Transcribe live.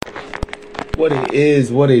What it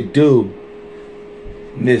is, what it do.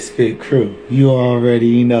 Mysfit crew. You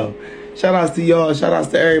already know. Shout outs to y'all. Shout outs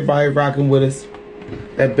to everybody rocking with us.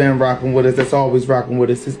 That been rocking with us. That's always rocking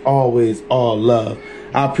with us. It's always all love.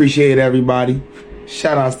 I appreciate everybody.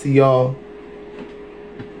 Shout outs to y'all.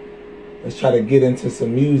 Let's try to get into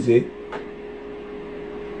some music.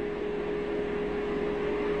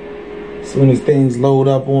 As soon as things load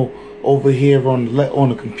up over here on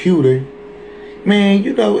the computer. Man,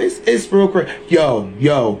 you know, it's real crazy.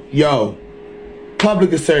 Yo.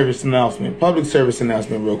 Public service announcement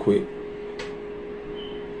real quick.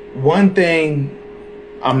 One thing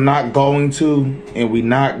I'm not going to, and we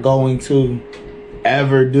not going to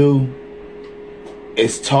ever do,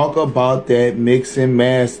 is talk about that mix and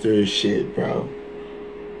master shit, bro.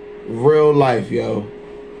 Real life, yo.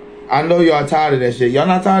 I know y'all tired of that shit. Y'all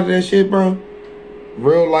not tired of that shit, bro?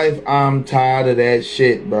 Real life, I'm tired of that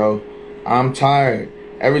shit, bro. I'm tired.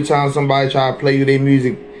 Every time somebody try to play you their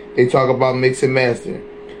music, they talk about mix and master.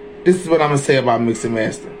 This is what I'm going to say about mix and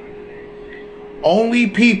master.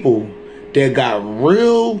 Only people that got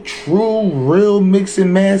real mix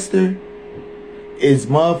and master is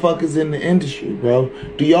motherfuckers in the industry, bro.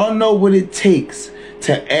 Do y'all know what it takes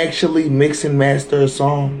to actually mix and master a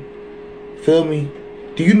song? Feel me?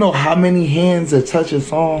 Do you know how many hands that touch a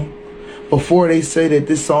song before they say that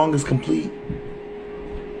this song is complete?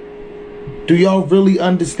 Do y'all really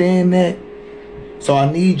understand that? So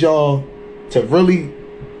I need y'all to really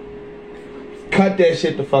cut that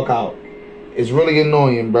shit the fuck out. It's really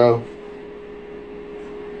annoying, bro.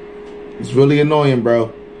 It's really annoying,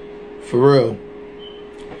 bro. For real.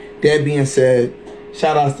 That being said,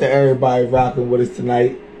 shout outs to everybody rocking with us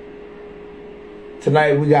tonight.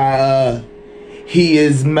 Tonight we got He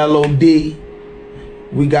Is Melody.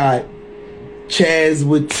 We got Chaz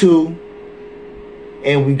with 2.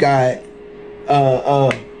 And we got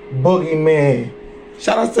Boogeyman.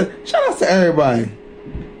 Shout outs to everybody.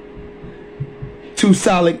 2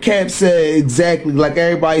 Solid Cap said exactly like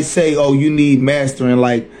everybody say, oh, you need mastering.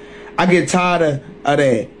 Like, I get tired of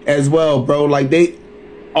that as well, bro. Like, they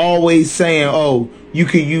always saying, oh, you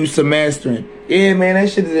could use some mastering. Yeah, man, that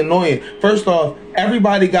shit is annoying. First off,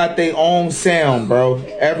 everybody got their own sound, bro.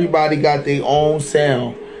 Everybody got their own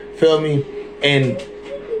sound. Feel me? And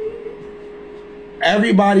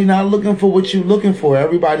everybody not looking for what you looking for.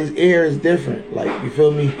 Everybody's ear is different. Like, you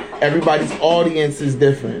feel me? Everybody's audience is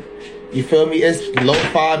different. You feel me? It's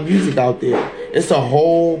lo-fi music out there. It's a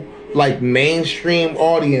whole, like, mainstream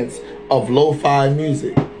audience of lo-fi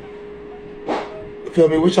music. You feel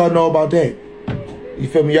me? What y'all know about that? You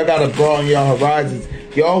feel me? Y'all gotta broaden y'all horizons.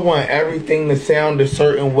 Y'all want everything to sound a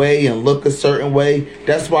certain way and look a certain way.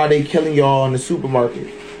 That's why they killing y'all in the supermarket.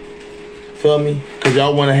 Feel me? Because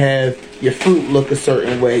y'all want to have your fruit look a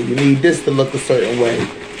certain way. You need this to look a certain way.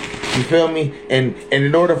 You feel me? And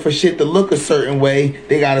in order for shit to look a certain way,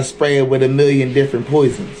 they got to spray it with 1,000,000 different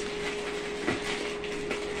poisons.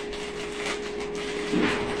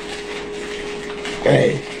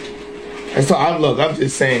 Hey. And so, I'm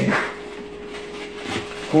just saying.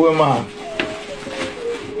 Who am I?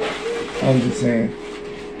 I'm just saying.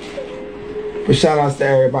 But shout outs to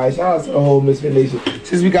everybody. Shout outs to the whole Mysfit Nation.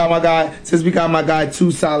 Since we got my guy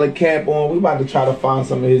 2 Solid Cap on, we about to try to find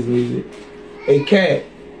some of his music. Hey Cap,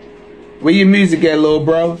 where your music at, little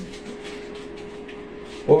bro?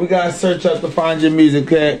 Well, we gotta search up to find your music,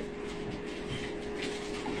 Cap.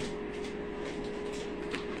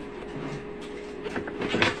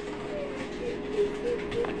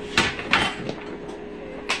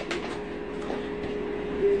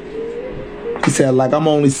 He said, like, I'm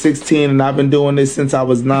only 16 and I've been doing this since I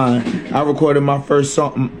was 9. I recorded my first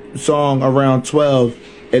song around 12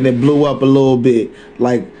 and it blew up a little bit.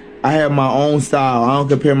 Like, I have my own style. I don't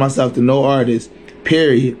compare myself to no artist,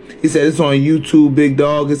 period. He said, it's on YouTube, big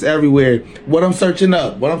dog. It's everywhere. What I'm searching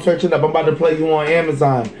up. I'm about to play you on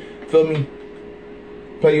Amazon. Feel me?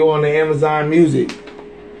 Play you on the Amazon Music.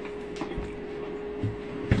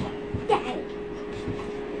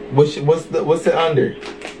 What's it under?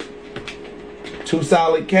 2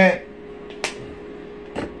 Solid Cat.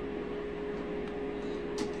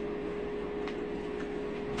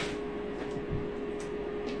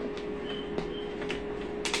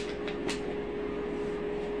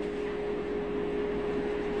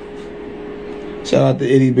 Shout out to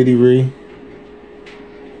Itty Bitty Ree.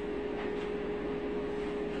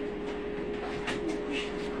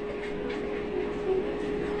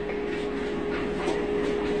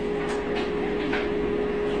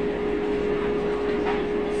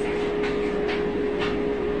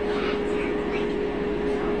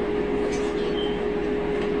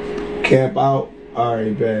 Cap out.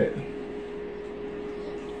 Alright, bad.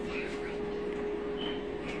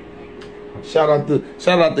 Shout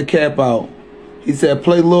out to Cap Out. He said,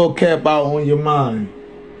 play Lil Cap Out on your mind.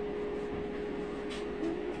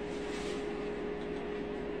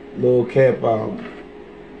 Lil Cap Out.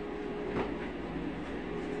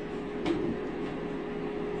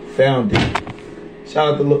 Found it.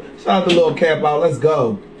 Shout out to Lil Cap Out. Let's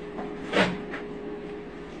go.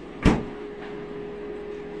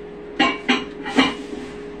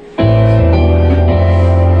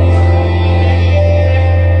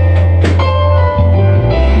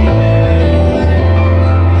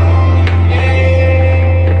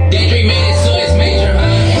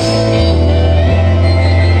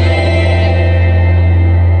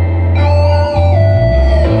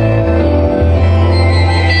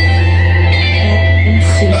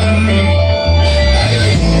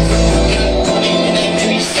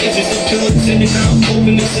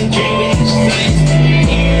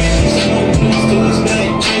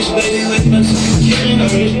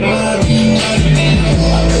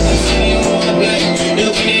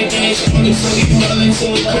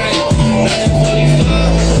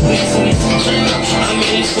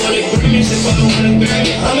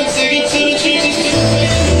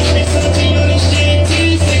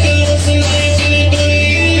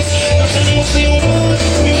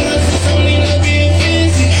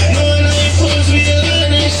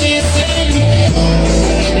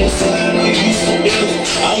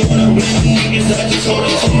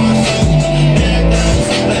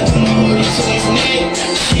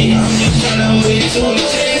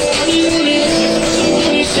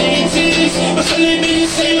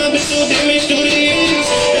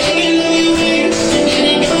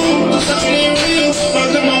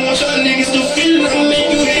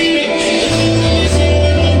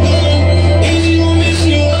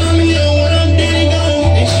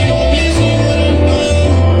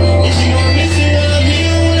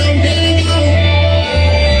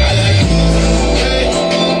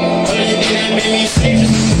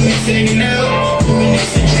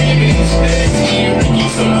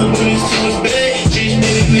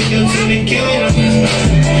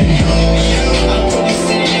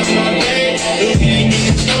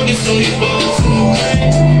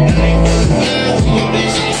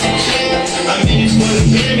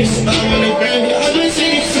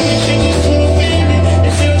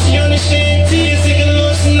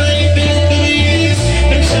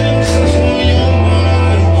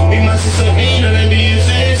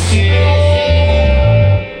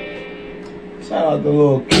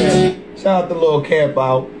 Shout out to Lil Cap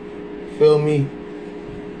Out. Feel me?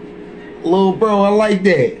 Lil bro, I like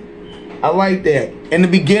that. I like that. In the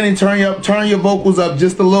beginning, turn your vocals up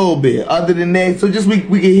just a little bit. Other than that, so just we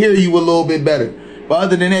can hear you a little bit better. But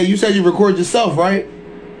other than that, you said you record yourself, right?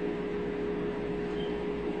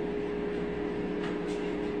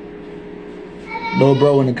 Lil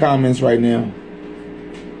bro in the comments right now.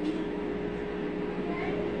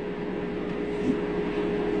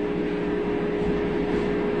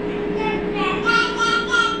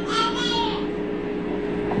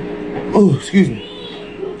 Oh, excuse me.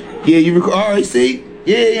 Yeah, you record. All right, see?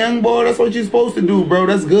 Yeah, young boy, that's what you're supposed to do, bro.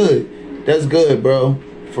 That's good. That's good, bro.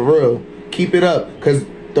 For real. Keep it up. Because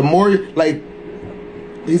the more, like,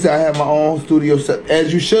 he said I have my own studio,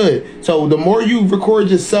 as you should. So the more you record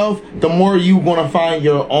yourself, the more you going to find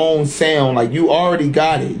your own sound. Like, you already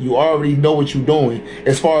got it. You already know what you're doing.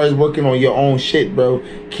 As far as working on your own shit, bro.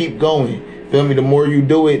 Keep going. Feel me? The more you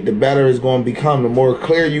do it, the better it's going to become. The more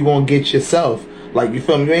clear you're going to get yourself. Like, you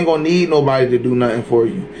feel me? You ain't gonna need nobody to do nothing for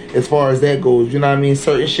you as far as that goes. You know what I mean?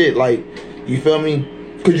 Certain shit, like, you feel me?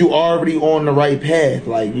 Because you already on the right path.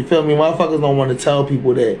 Like, you feel me? Motherfuckers don't want to tell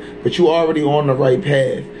people that. But you already on the right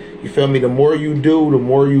path. You feel me? The more you do, the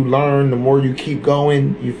more you learn, the more you keep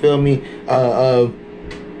going. You feel me?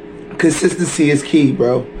 Consistency is key,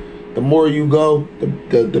 bro. The more you go,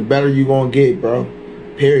 the better you gonna get, bro.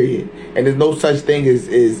 Period. And there's no such thing as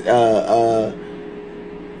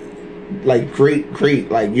like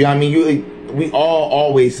great, like, you know what I mean? We all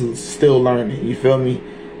always still learning, you feel me?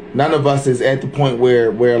 None of us is at the point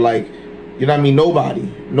where like, you know what I mean?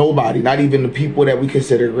 Nobody, not even the people that we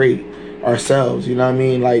consider great ourselves, you know what I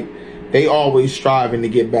mean? Like, they always striving to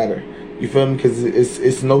get better, you feel me? Because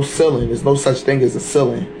it's no ceiling. There's no such thing as a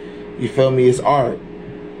ceiling, you feel me? It's art,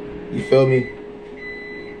 you feel me?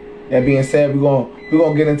 That being said, we're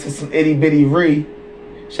gonna get into some itty bitty Ree.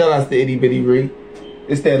 Shout out to itty bitty Ree.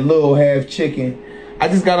 It's that little half chicken. I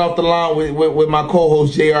just got off the line with my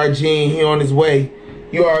co-host JRG, and he on his way.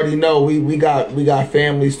 You already know we got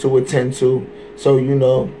families to attend to, so you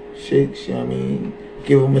know, shit. I mean,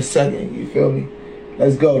 give them a second. You feel me?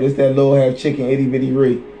 Let's go. This that little half chicken, itty bitty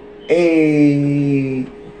Ree. Hey.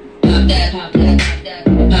 Pop that, pop that, pop that,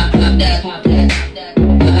 pop that, pop that.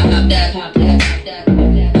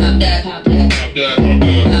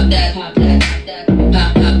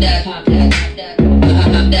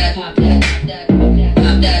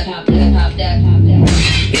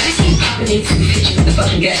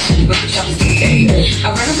 motherfucking gas shit, but the choppers do day.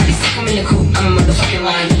 I run up pretty sick, I'm in the coop, I'm a motherfucking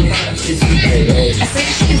lion, you cut up for this week. I say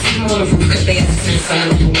that she can see them on the roof, cause they ask in the sun, I'm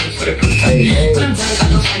looking for the proof. When I'm done, I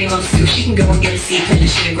go find him on the stoop, she can go and get a seed, plant the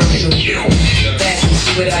shit and grow it in you. Bad bitch,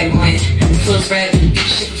 do what I want. Feels red, do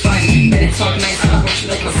shit for fun. Better talk nice, I want you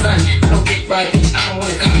like my son. I don't get right, bitch, I don't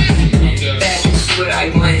wanna come. Bad bitch, do what I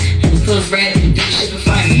want. Feels red, do shit for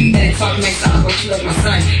fun. Better talk nice, I want you like my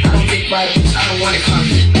son. I don't get right, bitch, I don't wanna come.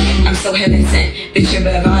 I'm so heaven sent, bitch, your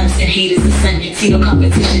bad vibes and heat is the sin. See no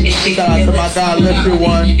competition, it should be Shout out to my guy, Lifted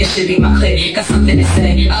One. It should be my clip, got something to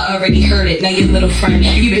say. I already heard it, now your little friend.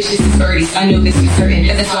 You bitches is birdies, I know this is certain.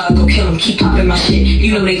 That's why I go kill them, keep popping my shit.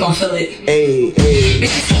 You know they gon' feel it. Hey.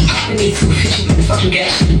 Bitches keep popping me too, bitch, you motherfucking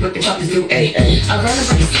gas shit, but the choppers do, ayy. I run a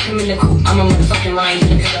break, stick him in the coop, I'm a motherfucking lion, you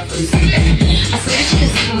can cut up for this week, ayy. I swear that she can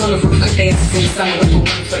see him on the roof, cause they ask in the sun, with the one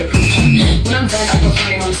for the proof. When I'm done, I go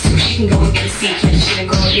find him on the stoop, she can go and get a seat, plant the shit and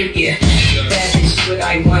grow it, yeah. Bad bitch, do what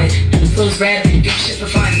I want. Feels rad, do shit for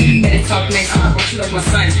fun. Better talk nice, I want you like my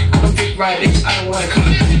son. I don't think right, bitch, I don't wanna come.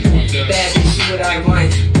 Bad bitch, do what I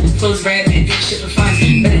want. Feels rad, do shit for fun.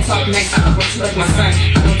 Better talk nice, I want you like my son.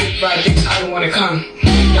 I don't think right, bitch, I don't wanna come.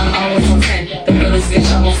 I'm always on 10. The realest bitch,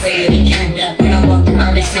 I won't say it again. When I walk through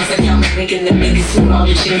our expense account, I'm making the biggest soon. All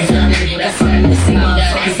the shit is done. That's why I'm missing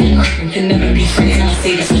motherfuckers in person. Can never be friends, and I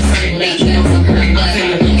say this for certain. Late emails, I'm hurting. I'm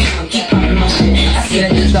feeling the keep popping my shit. I see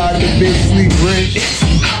that bitch. Shout out to Big Sleep Rich.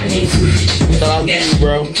 Shout out to you,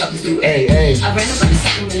 bro. Hey. I ran up like a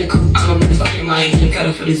second in the coop. I'm a motherfucking lion, you cut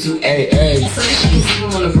up for the zoo. Hey. I saw that she can see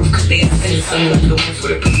him on the roof, cause they ask in the sun, like the one for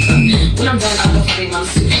the proof. When I'm done, I go find him on the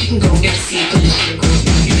stoop. She can go get a seat, put the shit and grow.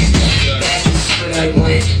 Bad bitch, what I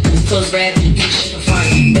want. Feels rad, do shit for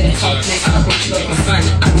fun. Better talk nice, I want you like my son.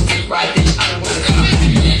 I don't think right, bitch, I don't wanna come.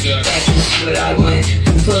 Bad bitch, what I want.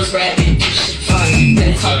 Feels rad, do shit for fun.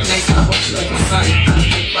 Better talk nice, I want you like my son. I don't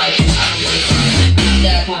think right, bitch, I don't wanna come.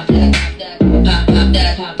 Pop that, pop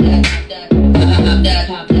that, pop that, pop that, pop that, pop that,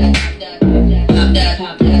 pop that, pop that, pop that,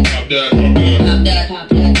 pop that, pop that, pop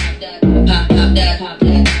that, pop that,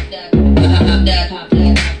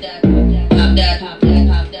 pop that, pop that, pop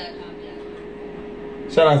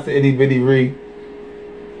that. Shout out to Itty Bitty Ree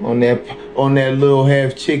on that little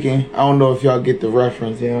half chicken. I don't know if y'all get the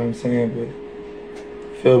reference, you know what I'm saying, but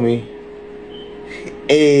feel me.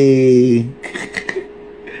 Hey.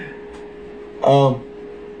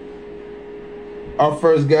 Our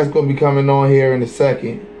first guest gonna be coming on here in a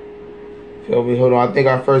second. Feel me? Hold on. I think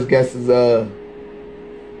our first guest is if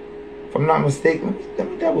I'm not mistaken, let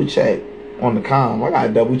me double check on the comm. I gotta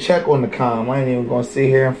double check on the comm. I ain't even gonna sit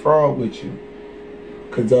here and fraud with you.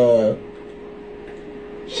 Cause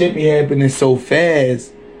shit be happening so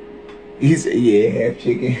fast. He said, yeah, half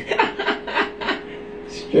chicken.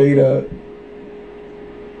 Straight up.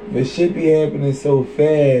 But shit be happening so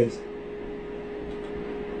fast.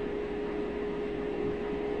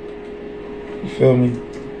 You feel me?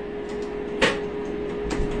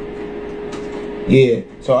 Yeah.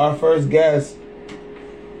 So our first guest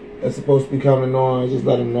that's supposed to be coming on, just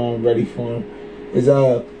let him know I'm ready for him, is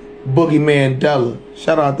Boogeyman Della.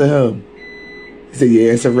 Shout out to him. He said,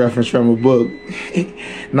 yeah, it's a reference from a book.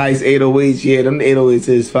 Nice 808s. Yeah, them 808s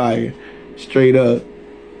is fire. Straight up.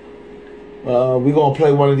 We gonna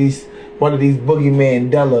play one of these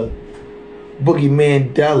Boogeyman Della.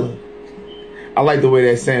 Boogeyman Della. I like the way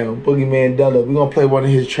that sound. Boogeyman Della. We gonna play one of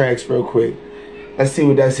his tracks real quick. Let's see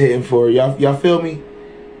what that's hitting for. Y'all feel me?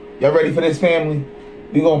 Y'all ready for this, family?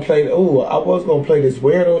 We gonna play. Ooh, I was gonna play this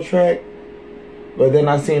Weirdo track, but then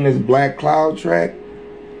I seen this Black Cloud track,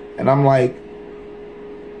 and I'm like,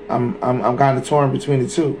 I'm kind of torn between the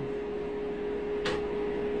two.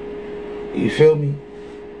 You feel me?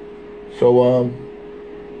 So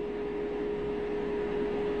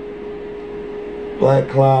Black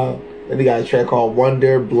Cloud. Then they got a track called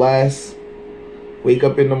Wonder Bless. Wake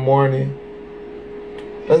Up in the Morning.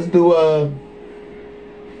 Let's do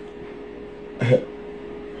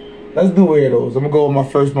let's do Weirdos. I'm gonna go with my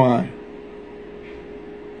first mind.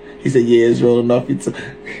 He said, "Yeah, it's real enough."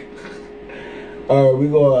 All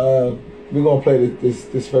right, we gonna play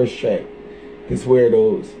this first track. This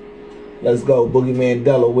Weirdos. Let's go, Boogeyman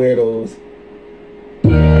Della, Weirdos.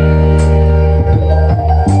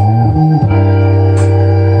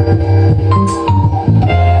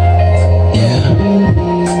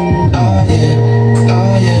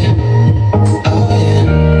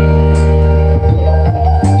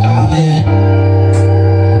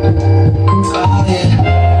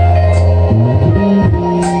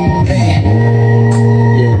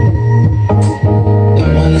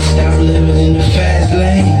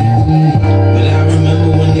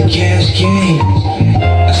 Cash came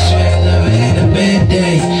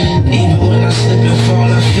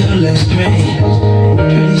less pain.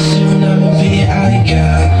 Pretty soon I'ma be an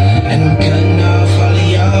icon, and I'm cutting off all of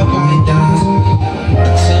y'all pythons.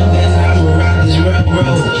 Until then I'ma ride this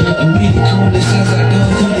railroad and be the coolest as I go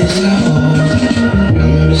through this hole. I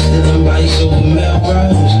remember stealing bikes over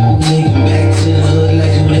Melrose, taking back to the hood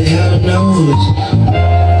like who the hell knows.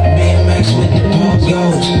 BMX with the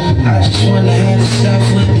pogos, I just wanna have the stuff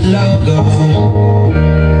with the logo.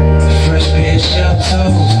 Fresh pair of shell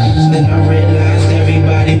toes, then I realized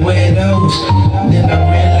everybody wear those. Then I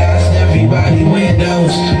realized everybody wear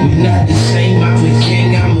those. We not the same, I'm a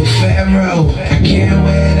king, I'm a pharaoh. I can't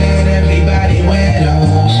wear that, everybody wear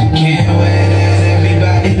those. Can't wear that,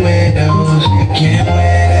 everybody wear those. I can't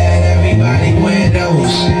wear that, everybody wear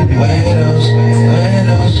those. Wear those, wear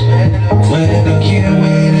those, wear those. Can't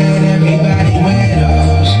wear that, everybody wear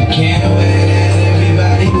those. Can't wear that,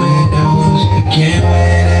 everybody wear those. Can't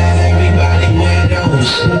wear that, everybody wear those.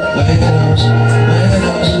 Wear those, wear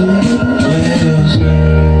those, wear those.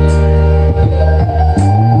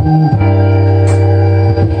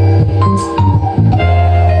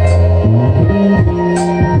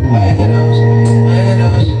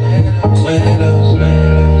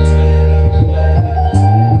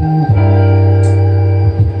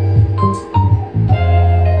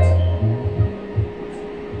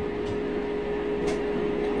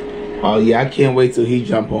 Oh yeah, I can't wait till he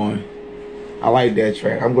jump on. I like that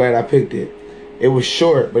track. I'm glad I picked it. It was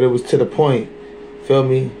short, but it was to the point. Feel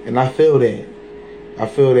me? And I feel that. I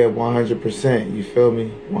feel that 100%. You feel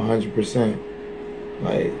me? 100%.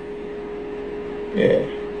 Like, yeah.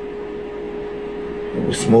 It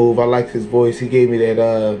was smooth. I liked his voice. He gave me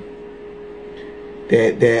that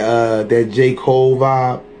J. Cole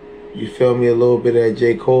vibe. You feel me? A little bit of that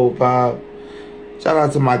J. Cole vibe. Shout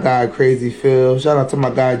out to my guy Crazy Phil. Shout out to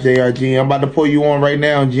my guy JRG. I'm about to pull you on right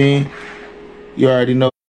now, Gene. You already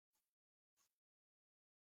know.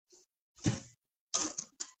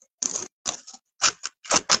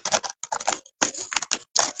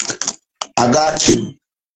 I got you.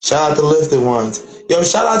 Shout out to Lifted Ones. Yo,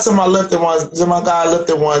 shout out to my Lifted Ones, to my guy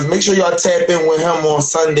Lifted Ones. Make sure y'all tap in with him on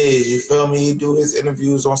Sundays. You feel me? He do his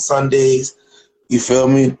interviews on Sundays. You feel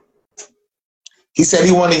me? He said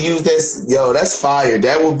he want to use this. Yo, that's fire.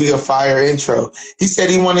 That would be a fire intro. He said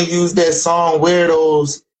he want to use that song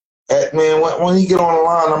Weirdos. Man, when he get on the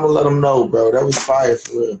line, I'm going to let him know, bro. That was fire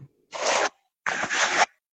for real.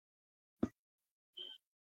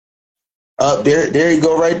 Up there you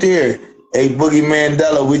go right there. Hey, Boogie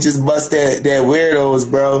Mandela, we just bust that Weirdos,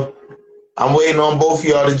 bro. I'm waiting on both of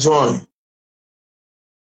y'all to join.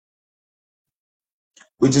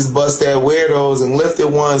 We just bust that Weirdos, and Lifted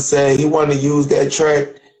One said he wanted to use that track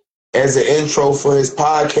as an intro for his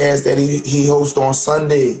podcast that he hosts on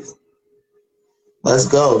Sundays. Let's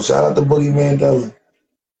go. Shout out to Boogie Mandela.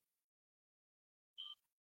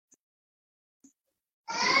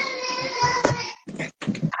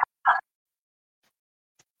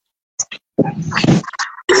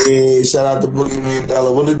 Yeah, shout out to Boogie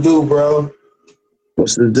Mandela. What it do, bro?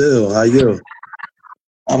 What's the deal? How you?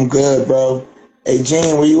 I'm good, bro. Hey,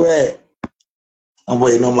 Gene, where you at? I'm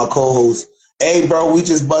waiting on my co-host. Hey, bro, we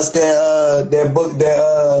just bust that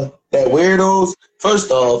Weirdos. First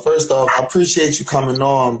off, I appreciate you coming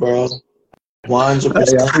on, bro. 100%.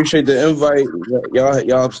 Hey, I appreciate the invite.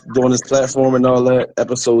 Y'all doing this platform and all that.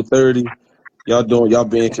 Episode 30. Y'all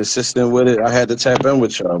being consistent with it. I had to tap in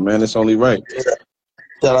with y'all, man. It's only right. Yeah.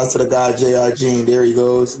 Shout out to the guy JR Gene. There he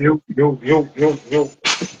goes. Yo.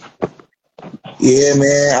 Yeah,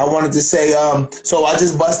 man. I wanted to say, so I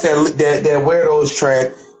just busted that Weirdos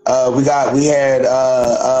track. We had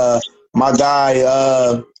my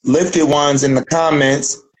guy Lifted Ones in the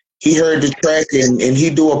comments. He heard the track and he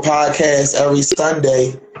do a podcast every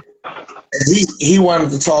Sunday. And he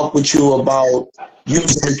wanted to talk with you about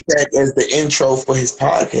using the track as the intro for his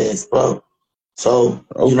podcast, bro. So,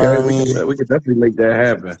 you know what I mean? We could definitely make that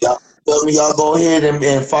happen. Y'all go ahead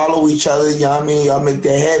and follow each other. You know what I mean? Y'all make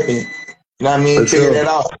that happen. You know what I mean? Figure that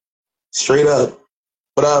out. Straight up.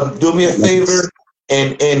 But do me a favor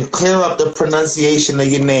and clear up the pronunciation of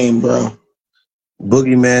your name, bro.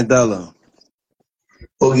 Boogie Mandela.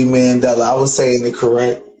 Boogie Mandela. I was saying it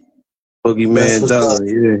correct. Boogie Mandela,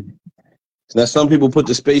 yeah. Now, some people put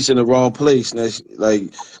the space in the wrong place. Now,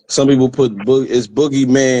 like, some people put it's Boogie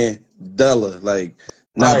Mandela, like,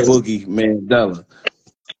 not right. Boogie Mandela.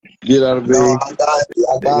 You know what I mean? No,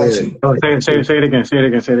 I got you. Oh, say it again.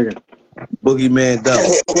 Boogie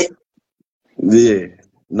Mandela. Yeah.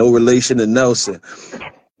 No relation to Nelson.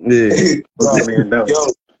 Yeah. Yo,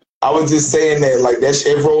 I was just saying that, like, that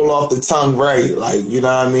shit roll off the tongue right. Like, you know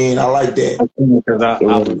what I mean? I like that. Because I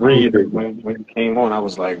was reading when you came on, I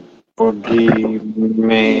was like, Boogie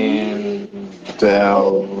Mandel.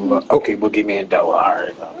 Okay, Boogie Mandel. All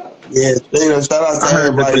right. Yeah, shout out to I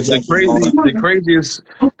heard everybody.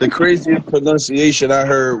 the craziest pronunciation I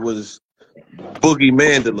heard was Boogie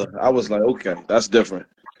Mandela. I was like, okay, that's different.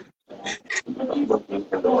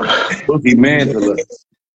 Boogie Mandela.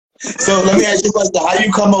 So let me ask you a question. How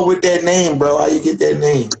you come up with that name, bro? How you get that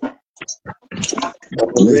name?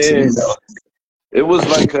 Man, it was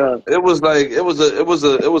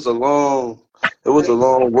a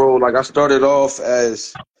long road. Like I started off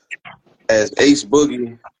as Ace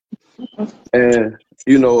Boogie, and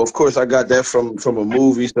you know, of course, I got that from a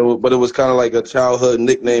movie. So, but it was kind of like a childhood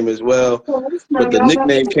nickname as well. But the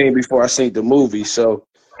nickname came before I seen the movie. So,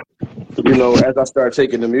 you know, as I started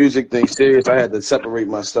taking the music thing serious, I had to separate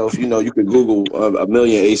myself. You know, you could Google a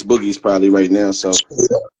million Ace Boogies probably right now. So,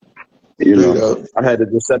 you know, I had to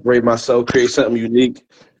just separate myself, create something unique,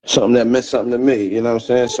 something that meant something to me. You know what I'm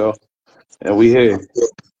saying? So, and we here.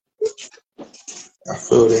 I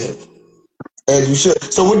feel that. As you should.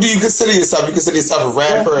 So what do you consider yourself? You consider yourself a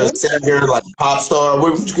rapper, a singer, like a pop star?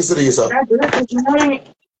 What would you consider yourself?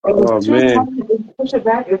 Oh man. Push it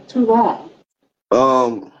back, it's too long.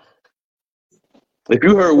 If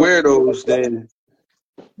you heard Weirdos,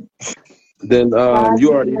 then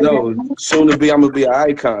you already know. Soon to be, I'm gonna be an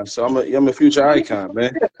icon. So I'm a future icon,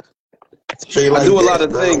 man. I do a lot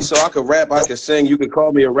of things, so I could rap, I could sing. You could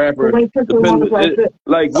call me a rapper. Like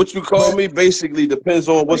what you call me, basically depends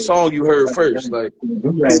on what song you heard first. Like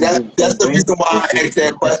that's the reason why I asked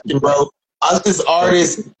that question, bro. Us as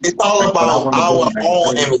artists, it's all about our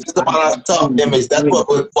own image. It's about our self-image. That's what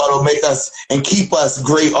will make us and keep us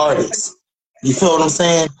great artists. You feel what I'm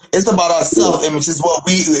saying? It's about our self-image. It's what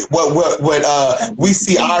we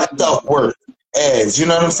see our self-worth as. You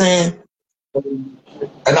know what I'm saying?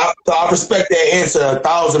 And I respect that answer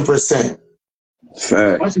 1,000%.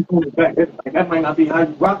 Fact.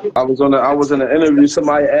 I was in an interview.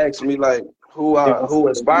 Somebody asked me like who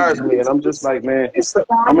inspires me, and I'm just like, man,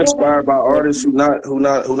 I'm inspired by artists who not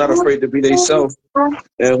afraid to be themselves,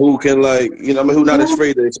 and who can like, you know, who not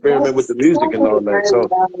afraid to experiment with the music and all that. So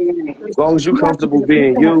as long as you're comfortable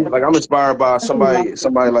being you, like I'm inspired by somebody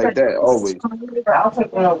like that always.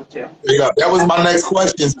 Yeah, that was my next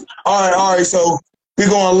question. All right. So we're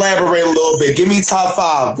gonna elaborate a little bit. Give me top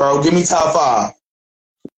 5, bro. Give me top 5.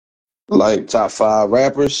 Like top 5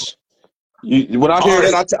 rappers. When I hear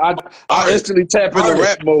that, I instantly tap into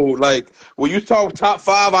rap mode. Like when you talk top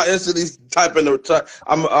 5, I instantly type in the top.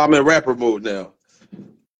 I'm in rapper mode now.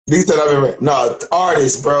 You said I'm in rap. No,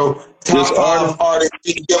 artists, bro. Top 5 artists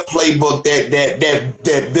in your playbook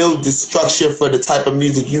that build the structure for the type of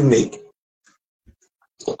music you make.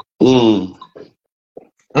 All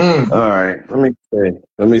right. Let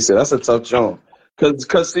me say. That's a tough jump.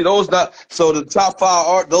 Cause see those not so the top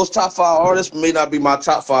 5 those top 5 artists may not be my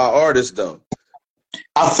top 5 artists though.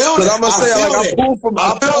 I feel that. I'm gonna say like I pull from.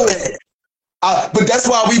 I feel that. But that's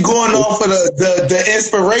why we going off of the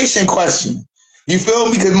inspiration question. You feel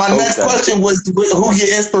me? Because my next question was who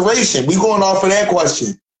your inspiration. We going off of that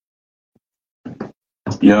question.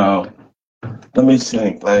 Yo, let me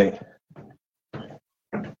think. Like,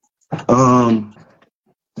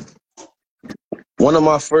 one of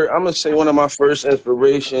my first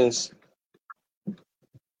inspirations.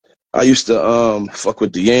 I used to fuck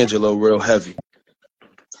with D'Angelo real heavy.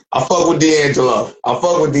 I fuck with D'Angelo. I can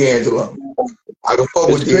fuck with D'Angelo.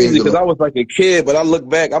 It's crazy because I was like a kid, but I look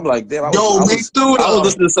back, I'm like, damn, I was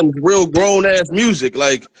listening to some real grown ass music.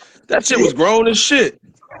 Like that shit was grown as shit.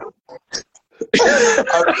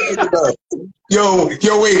 Yo,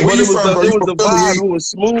 wait, where you from, bro? It was a vibe.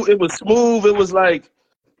 It was smooth. It was like,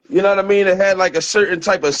 you know what I mean? It had like a certain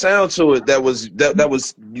type of sound to it that was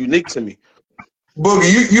unique to me.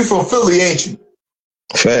 Boogie, you from Philly, ain't you?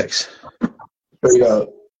 Facts.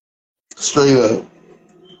 Straight up.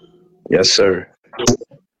 Yes, sir.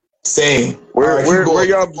 Same. Where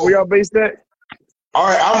y'all based at? All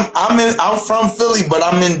right, I'm from Philly, but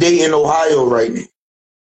I'm in Dayton, Ohio right now.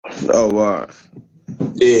 Oh wow.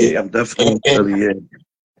 Yeah, I'm definitely in Philly. Yeah.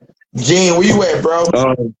 Gene, where you at, bro?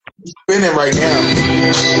 You spinning right now.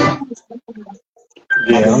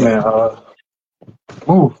 Yeah,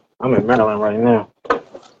 I'm in Maryland right now.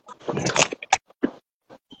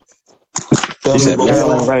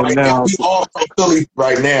 Maryland right now. We all from Philly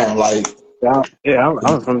right now, like. I'm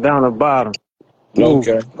from down the bottom.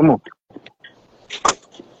 Okay. Come on.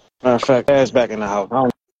 Matter of fact, ass back in the house. I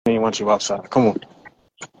don't even want you outside. Come on.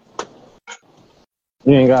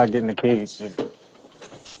 You ain't gotta get in the cage.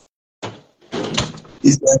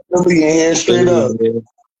 He's got Philly in here straight up.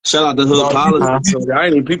 Shout out to Hood Politics. I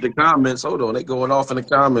ain't even peeped the comments. Hold on, they going off in the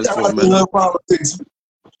comments for a minute. Hood Politics.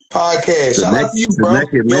 Podcast. Shout out to you, bro.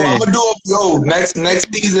 Yo, I'm gonna do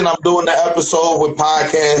next season. I'm doing the episode with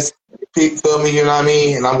podcast. Feel me? You know what I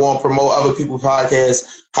mean? And I'm going to promote other people's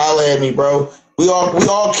podcasts. Holla at me, bro. We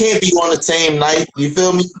all can't be on the same night. You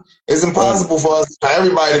feel me? It's impossible for us,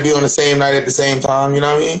 everybody, to be on the same night at the same time. You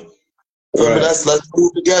know what I mean? Feel me? Let's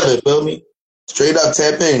move together. Feel me? Straight up,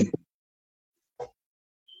 tap in.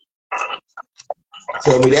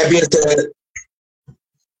 Feel me? That being said,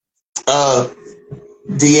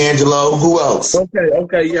 D'Angelo, who else?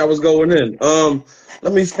 Okay, yeah, I was going in.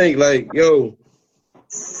 Let me think, like, yo,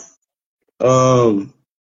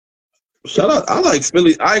 shout out, I like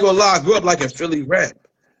Philly. I ain't gonna lie, I grew up like a Philly rap.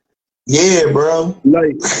 Yeah, bro.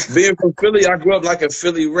 Like, being from Philly, I grew up like a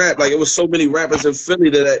Philly rap. Like, it was so many rappers in Philly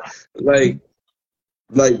that,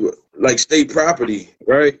 like State Property,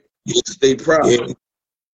 right? State Property. Yeah.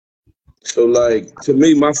 So, like, to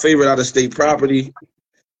me, my favorite out of State Property,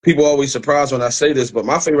 people always surprised when I say this, but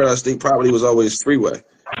my favorite out of State Property was always Freeway.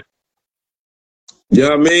 You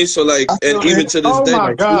know what I mean? So, like, and even to this day,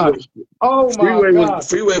 like,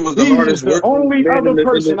 Freeway was the hardest working. The only man other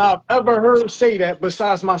person I've ever heard say that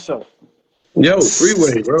besides myself. Yo,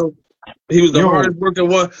 Freeway, bro. He was the hardest working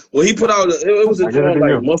one. When he put out, it was a joint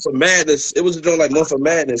like Month of Madness. It was a joint like Month of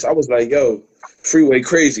Madness. I was like, yo, Freeway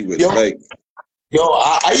crazy with it. Like,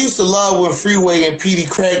 I used to love when Freeway and Petey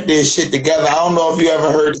Crack did shit together. I don't know if you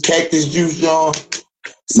ever heard the Cactus Juice, John.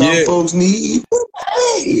 Some folks need.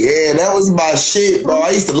 Yeah, that was my shit, bro.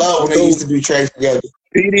 I used to love when they used to do tracks together.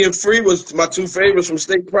 Petey and Free was my two favorites from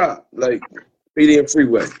State Prop. Like, Petey and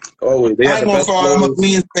Freeway. Always. They I ain't gonna call I'm a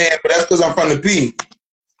Queens fan, but that's because I'm from the P.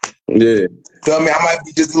 Yeah. Feel me? I might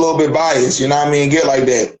be just a little bit biased, you know what I mean? Get like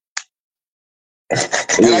that.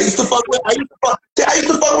 And I used to fuck with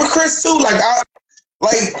Chris too. I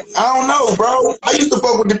don't know, bro. I used to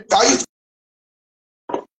fuck with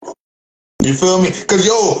you feel me? Cause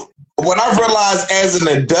when I realized as an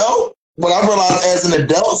adult,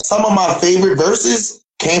 some of my favorite verses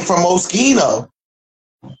came from Oskino.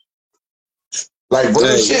 Like,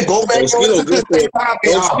 real shit, go back. Oskino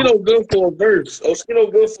good for a verse.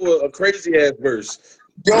 Oskino good for a crazy ass verse.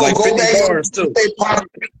 Yo, like go back too.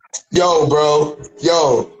 Yo, bro.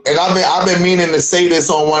 Yo. And I've been meaning to say this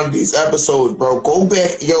on one of these episodes, bro. Go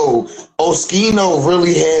back. Yo, Oskino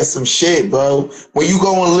really has some shit, bro. When you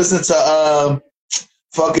go and listen to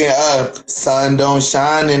Sun Don't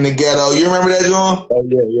Shine in the Ghetto. You remember that, John? Oh,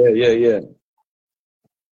 yeah.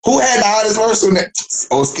 Who had the hottest verse on that?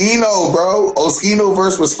 Oskino, bro. Oskino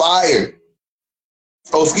verse was fire.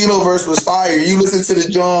 You listen to the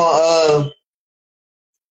John,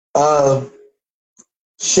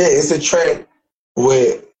 it's a track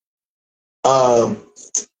with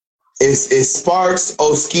it's Sparks,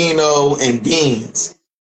 Oskino, and Beans.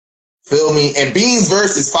 Feel me? And Beans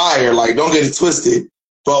verse is fire, like, don't get it twisted.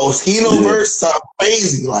 But Oskino verse something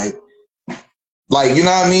crazy, like you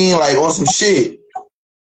know what I mean? Like on some shit.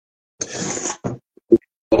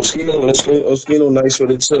 Oskino nice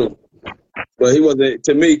with it too. But he wasn't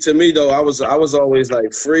to me though, I was always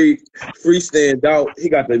like free stand out. He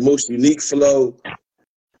got the most unique flow.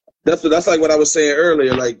 That's like what I was saying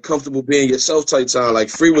earlier, like comfortable being yourself type time. Like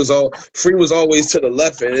Free was always to the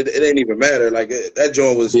left, and it ain't even matter. Like that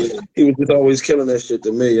joint was, he was just always killing that shit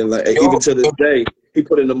to me, and like even to this day, he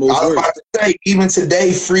put in the most work. I was about to say, even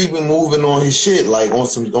today, Free been moving on his shit, like on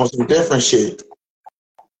some different shit.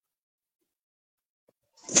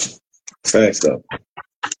 Facts though.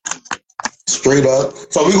 Straight up.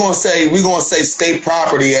 So we're gonna say State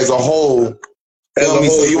Property as a whole. So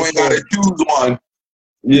you ain't gotta choose one.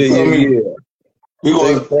 Yeah. We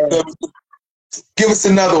gonna give us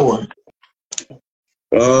another one.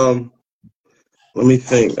 Let me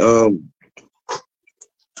think.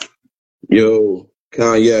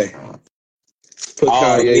 Kanye. Put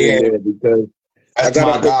Kanye in there because I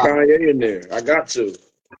gotta put Kanye in there. I got to.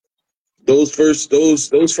 Those first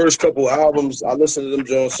couple albums, I listened to them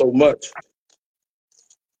Jones so much.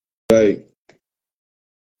 Like,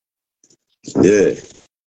 yeah.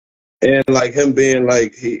 And like him being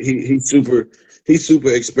like he's super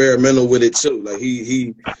experimental with it too. Like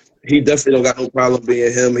he definitely don't got no problem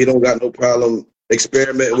being him. He don't got no problem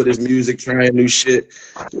experimenting with his music, trying new shit.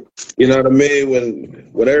 You know what I mean?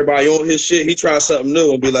 When everybody on his shit, he tries something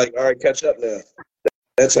new and be like, all right, catch up now.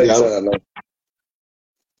 That's how you sound. Like.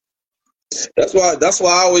 That's why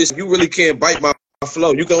I always, you really can't bite my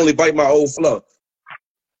flow. You can only bite my old flow.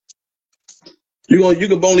 You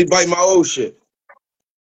can only bite my old shit.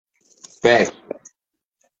 Facts.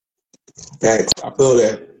 I feel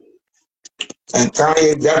that. And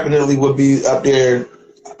Kanye definitely would be up there,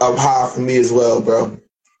 up high for me as well, bro.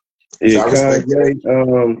 Yeah, so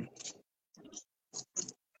Kanye.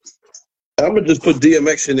 I'm gonna just put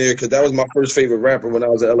DMX in there because that was my first favorite rapper when I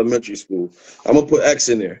was in elementary school. I'm gonna put X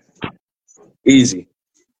in there. Easy.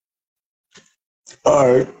 All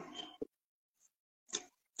right.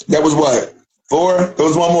 That was what? 4? There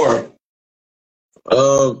was one more.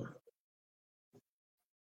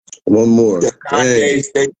 One more. The Kanye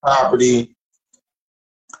State Property.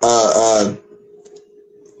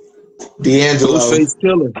 D'Angelo. Ghostface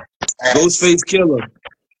Killer. Ghostface Killer.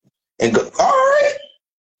 And all right.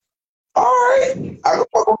 All right. I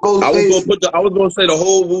was gonna say the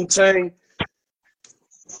whole Wu-Tang,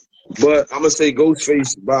 but I'm gonna say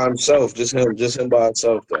Ghostface by himself. Just him by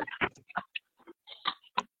himself though.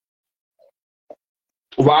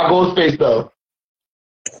 Why Ghostface though?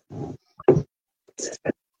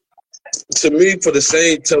 To me, for the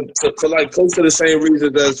same, for like close to the same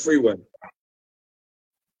reasons as Freeway.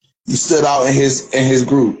 He stood out in his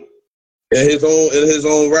group. In his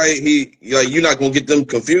own right, he like you're not gonna get them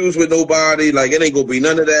confused with nobody. Like it ain't gonna be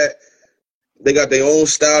none of that. They got their own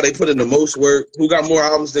style. They put in the most work. Who got more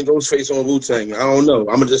albums than Ghostface on Wu-Tang? I don't know.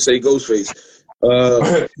 I'm gonna just say Ghostface.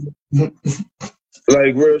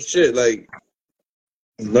 Like real shit. Like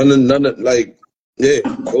none of like yeah,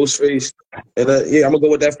 Ghostface. And yeah, I'm gonna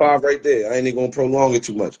go with that 5 right there. I ain't even gonna prolong it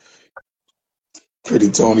too much. Pretty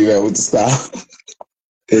Tony, that was the style.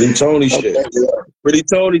 Pretty Tony shit. Pretty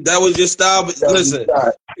Tony, that was your style. But listen,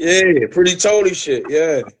 yeah, Pretty Tony shit.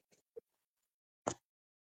 Yeah.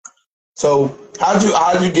 So how'd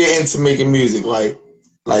you get into making music? Like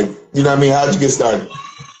you know what I mean? How'd you get started?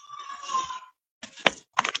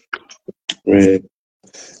 Man,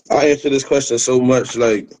 I answer this question so much.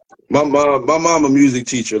 Like my mom a music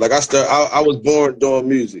teacher. Like I was born doing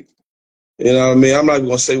music. You know what I mean? I'm not even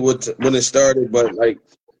gonna say when it started, but like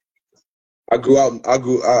I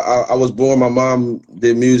was born. My mom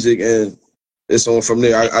did music, and it's on from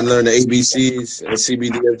there. I learned the ABCs and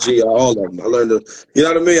CBDFG, all of them. I learned you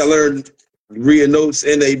know what I mean? I learned reading notes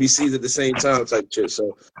and the ABCs at the same time, type shit.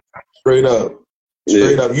 So straight up.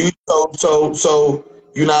 You so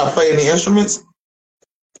you not playing the instruments?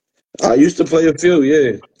 I used to play a few,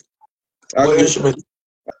 yeah. What instruments?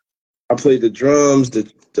 I played the drums, the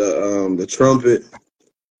trumpet,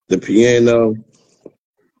 the piano.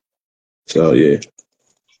 So yeah.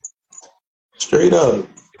 Straight up.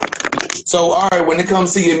 So all right, when it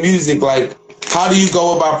comes to your music, like how do you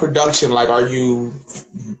go about production? Like are you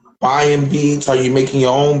buying beats? Are you making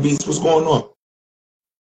your own beats? What's going on?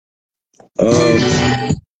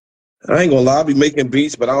 I ain't gonna lie, I be making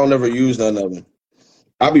beats, but I don't ever use none of them.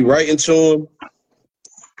 I'll be writing to them.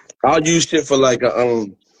 I'll use shit for like I'll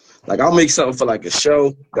make something for like a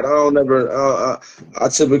show, but I don't ever. I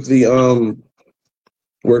typically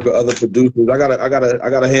work with other producers. I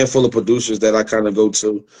got a handful of producers that I kind of go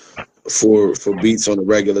to for beats on the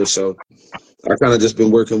regular. So I kind of just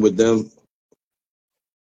been working with them.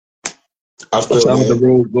 Shout out to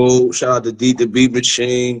Road Gold. Shout out to D the Beat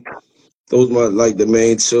Machine. Those my like the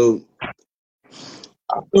main two.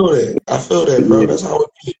 I feel that, bro. That's how it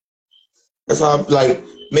is. That's how like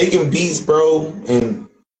making beats, bro, and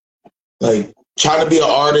like trying to be an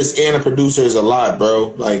artist and a producer is a lot,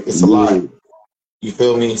 bro. Like it's a lot. You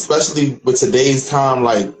feel me? Especially with today's time,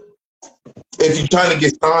 like if you're trying to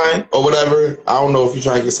get signed or whatever, I don't know if you're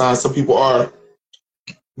trying to get signed. Some people are,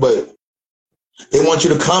 but they want you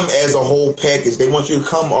to come as a whole package. They want you to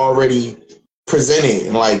come already presented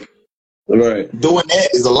and like right. Doing that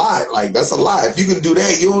is a lot. Like that's a lot. If you can do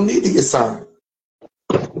that, you don't need to get signed.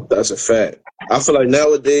 That's a fact. I feel like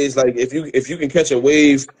nowadays, like if you can catch a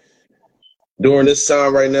wave during this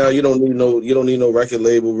time right now, you don't need no record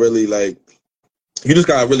label really. Like you just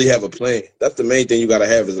gotta really have a plan. That's the main thing you gotta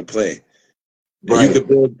have is a plan. Right.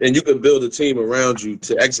 And you could build a team around you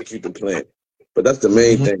to execute the plan. But that's the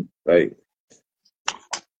main thing. Like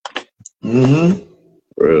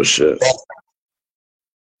real shit.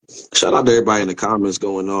 Shout out to everybody in the comments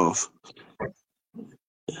going off.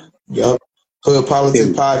 Yup. Hood Politics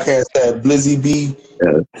Podcast at Blizzy B.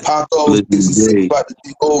 Paco about to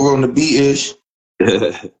take over on the B-ish.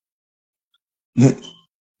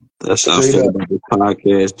 That's how I feel about the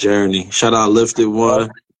podcast journey. Shout out Lifted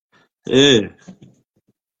One. Yeah.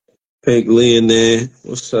 Pink Lee in there.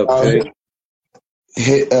 What's up, Pink?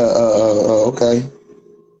 Okay.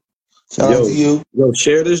 Shout out to you. Yo,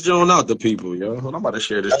 share this joint out to people, yo. I'm about to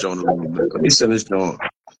share this joint a little bit. Let me send this joint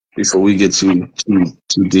before we get too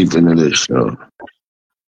deep into this show.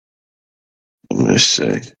 Let me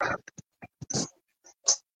see.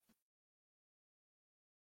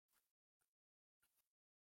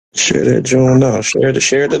 Share that joint out. Share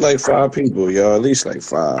it to like 5 people, y'all. At least like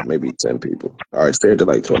 5, maybe 10 people. All right, share it to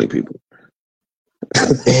like 20 people.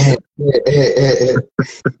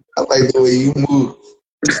 I like the way you move.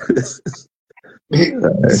 He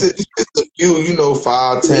said just a few,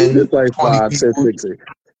 5, 10, Just like 20 5, 10, people. 6.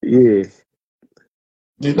 Yeah.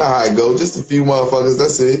 You know how it go. Just a few motherfuckers.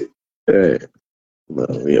 That's it. Yeah.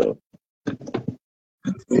 Well, yo.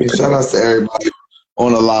 Yeah, shout out to everybody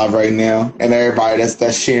on the live right now and everybody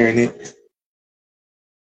that's sharing it.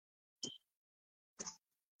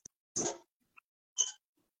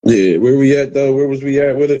 Yeah, where we at though? Where was we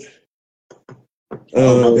at with it?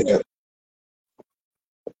 My bad.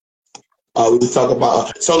 We was talking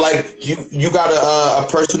about like you got a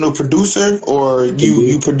personal producer or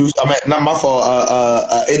you produce. I mean, not my fault.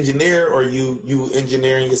 Engineer or you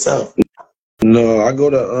engineering yourself. No, I go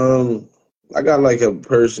to I got like a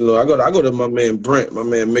personal. I go to my man Brent. My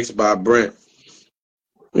man Mixed by Brent.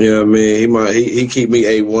 You know what I mean? He keep me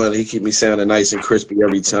A1. He keep me sounding nice and crispy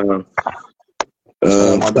every time.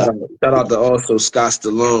 Shout out to also Scott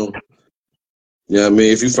Stallone. You know what I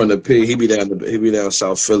mean? If you from the P, he be down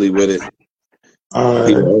South Philly with it.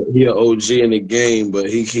 He an OG in the game, but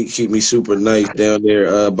he keep me super nice down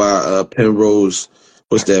there by Penrose.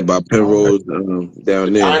 What's that? By Penrose down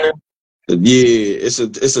there. Yeah, it's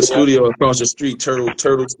a studio across the street,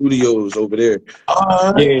 Turtle Studios over there.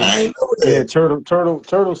 Yeah,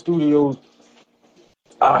 Turtle Studios.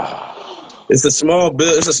 It's a small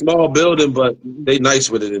building, but they nice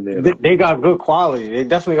with it in there. They got good quality. They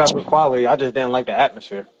definitely got good quality. I just didn't like the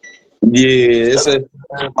atmosphere. Yeah, it's a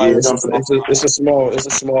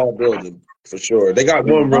small building for sure. They got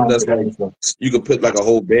one room that's like you could put like a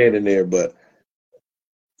whole band in there, but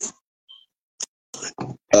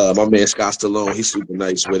my man Scott Stallone, he's super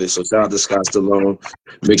nice with it. So shout out to Scott Stallone,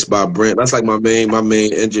 Mixed by Brent. That's like my main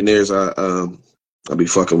engineers I be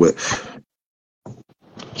fucking with.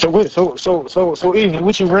 So easy.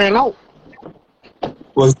 What you ran out?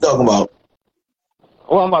 What you talking about?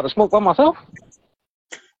 Oh, I'm about to smoke by myself.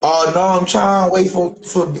 Oh no, I'm trying to wait for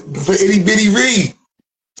Itty Bitty Reed.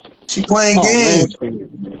 She playing games.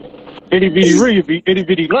 Itty Bitty Reed be Itty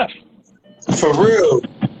Bitty left. For real.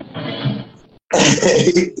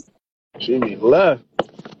 She be left.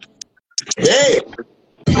 Hey.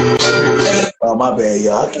 Oh my bad,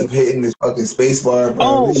 y'all. I keep hitting this fucking space bar,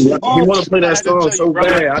 bro. You want to play that song so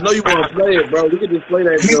bad. I know you want to play it, bro. We can just play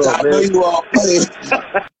that song, I know you all play it.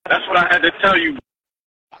 That's what I had to tell you.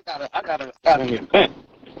 I got an event.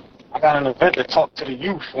 I got an event to talk to the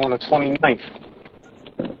youth on the 29th.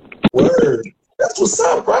 Word. That's what's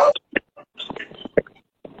up, bro.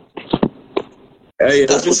 Hey,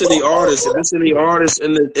 if it's any artists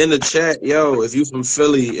in the chat, yo, if you from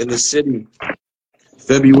Philly in the city,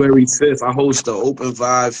 February 5th, I host the Open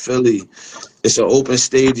Vibe Philly. It's an open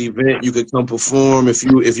stage event. You could come perform. If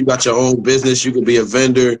you got your own business, you could be a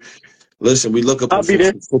vendor. Listen, we look up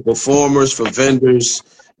for performers, for vendors.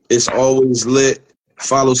 It's always lit.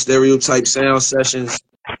 Follow Stereotype Sound Sessions.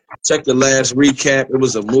 Check the last recap. It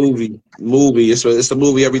was a movie. It's a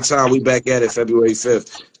movie every time. We back at it February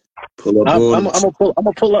 5th. Pull up I'm gonna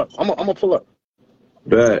pull up.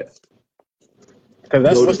 Bet. Cause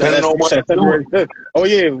that's what's that February 5th. Oh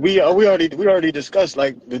yeah, we already discussed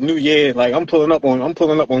like the new year. Like I'm pulling up on you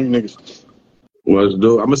niggas. Let's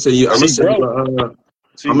do it. I'm gonna send you 3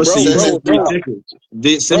 tickets.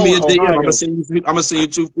 Send me a DM. I'm gonna send you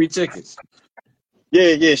 2 free tickets.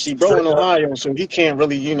 Yeah. See, bro in Ohio, so he can't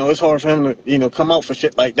really, it's hard for him to, come out for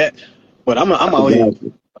shit like that. But I'm out here.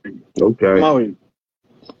 Okay. I'm out here.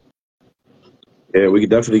 Yeah, we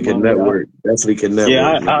definitely can network. Definitely can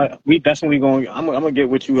network. Yeah, we definitely going. I'm gonna get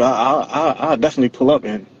with you. I definitely pull up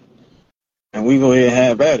and we go ahead and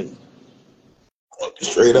have at it.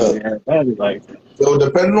 Straight up. Like, so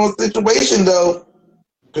depending on the situation though,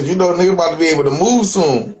 because nigga about to be able to move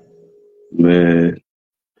soon. Man,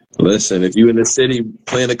 listen, if you in the city,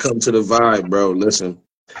 plan to come to the Vibe, bro. Listen,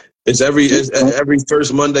 it's every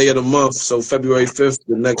first Monday of the month. So February 5th,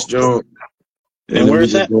 the next joint. And where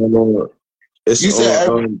is that? It's you said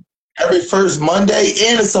every first Monday,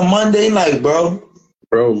 and it's a Monday night, bro.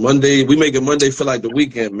 Bro, Monday, we make it Monday feel like the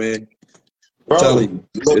weekend, man. Bro, I'm telling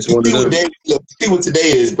you, it's one of them. See what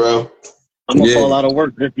today is, bro. I'm gonna call out of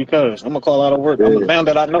work just because. I'm gonna call out of work. Now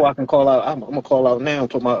that I know I can call out, I'm gonna call out now and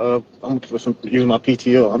put my I'm gonna use my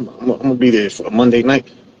PTO. I'm gonna be there for a Monday night.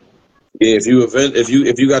 Yeah, if you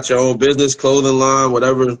got your own business, clothing line,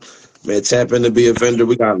 whatever, man, tap in to be a vendor.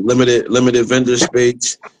 We got limited vendor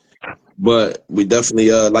space. But we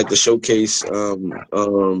definitely like to showcase,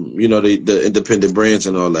 the independent brands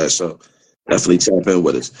and all that. So definitely tap in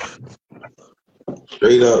with us.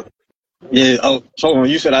 Straight up. Yeah. Oh, hold on.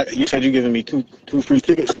 You said you're giving me two free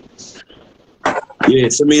tickets. Yeah.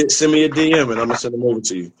 Send me a DM and I'm gonna send them over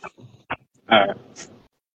to you. All right.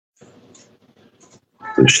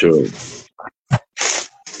 For sure.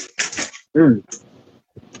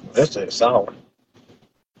 That's it, sour.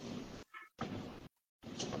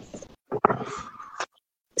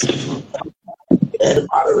 Add a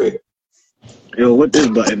moderator. Yo, what this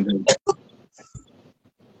button do?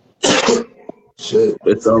 Shit.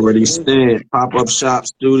 It's already said. Pop-up shop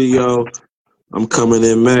studio. I'm coming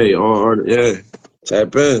in May. Or yeah.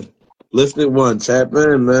 Tap in. Listed one. Tap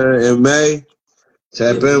in, man. In May.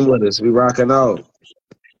 Tap in with us. We rocking out.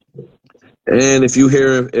 And if you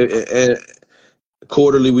hear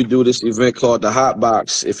quarterly, we do this event called the Hot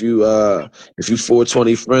Box. If you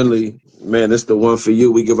 420 friendly, man, it's the one for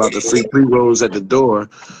you. We give out the free pre-rolls at the door.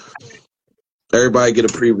 Everybody get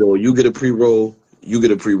a pre-roll. You get a pre-roll. You get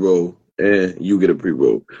a pre-roll. And you get a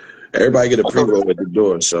pre-roll. Everybody get a pre-roll at the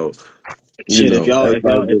door. So Shit, if you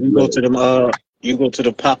go to them you go to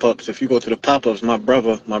the pop-ups. If you go to the pop-ups, my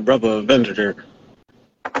brother vendor there.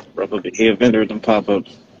 He a vendor at them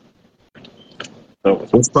pop-ups. So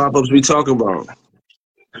what pop-ups we talking about?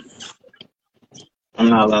 I'm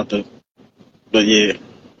not allowed to, but yeah.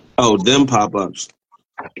 Oh, them pop-ups.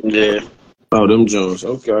 Yeah. Oh, them Jones.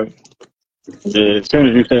 Okay. Yeah, as soon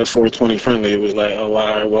as you said 420 friendly, it was like, oh, all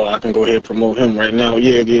right, well, I can go ahead and promote him right now.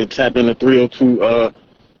 Yeah, tap into 302,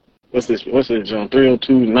 what's this, John?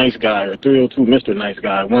 302 Nice Guy or 302 Mr. Nice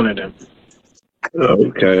Guy, one of them. Oh,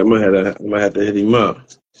 okay, I'm gonna have to hit him up.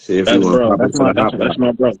 See if That's he want to pop that's up. that's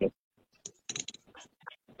my brother.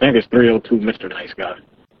 I think it's 302 Mr. Nice Guy.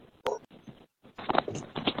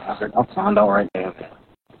 I'll find out right now.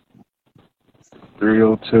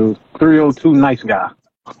 302 Nice Guy.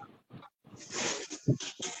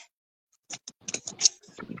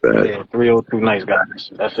 Yeah, 302 Nice Guy.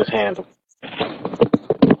 That's his handle.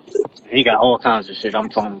 He got all kinds of shit. I'm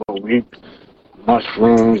talking about weed,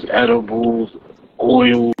 mushrooms, edibles,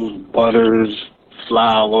 oils, butters,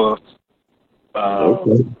 flour,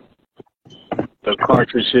 Okay. the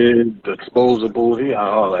cartridges, the disposables. He got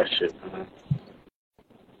all that shit, man.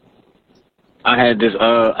 I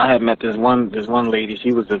had met this one lady.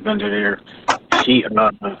 She was a vendor there.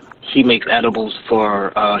 She makes edibles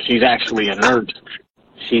for. She's actually a nurse.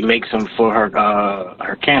 She makes them for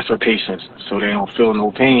her cancer patients, so they don't feel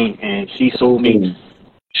no pain. And she sold me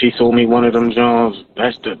one of them Jones.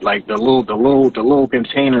 That's the little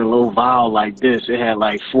container, little vial like this. It had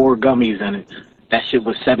like 4 gummies in it. That shit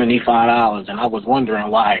was $75, and I was wondering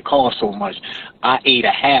why it cost so much. I ate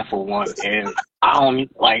a half of one, and I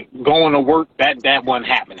don't like going to work. That wasn't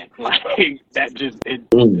happening. Like that just it.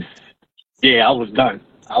 Yeah, I was done.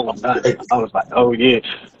 I was like, oh yeah,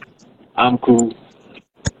 I'm cool.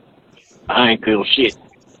 I ain't feel shit.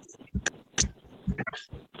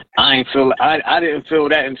 I didn't feel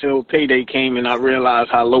that until payday came, and I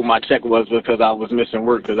realized how low my check was because I was missing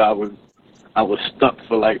work because I was stuck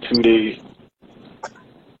for like 2 days.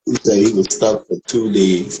 He said he was stuck for 2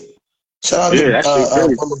 days. Shout out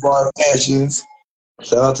to Boulevard Fashions.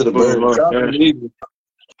 Shout out to the bird. Shout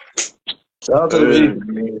out to the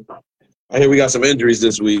Eagles. I hear we got some injuries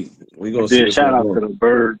this week. We gonna see. Shout out to the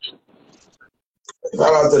birds.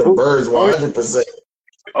 Shout out to the birds, 100%.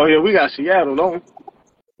 Oh yeah, we got Seattle, don't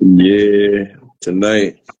we? Yeah,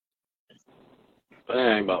 tonight. That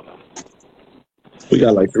ain't about that. We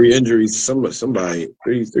got like 3 injuries. Somebody,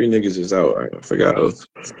 three niggas is out. I forgot.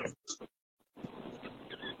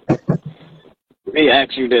 Let me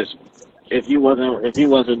ask you this: if you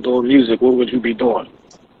wasn't doing music, what would you be doing?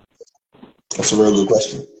 That's a real good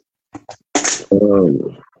question.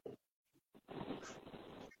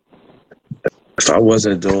 If I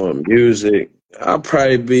wasn't doing music, I'd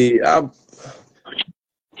probably be. I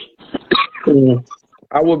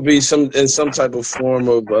would be in some type of form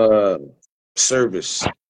of service,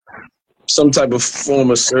 some type of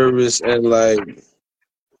form of service, and like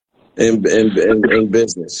in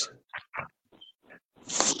business.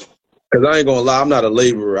 Cause I ain't gonna lie, I'm not a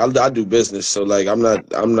laborer. I do business, so like I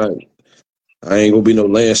ain't gonna be no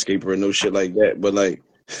landscaper or no shit like that. But like,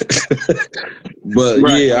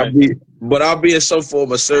 I'll be in some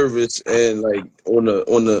form of service and like on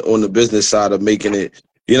the business side of making it.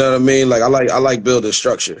 You know what I mean? Like I like building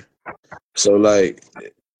structure. So like,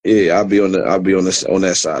 yeah, I'll be on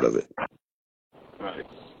that side of it. Right.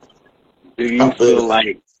 Do you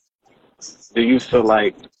feel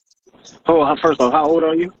like? Oh, first off, how old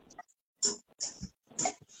are you?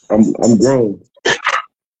 I'm grown.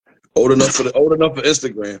 Old enough for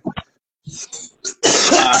Instagram.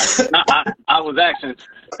 I was asking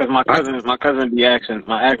because my cousin be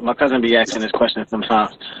asking this question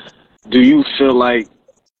sometimes. Do you feel like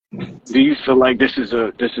this is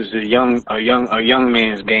a young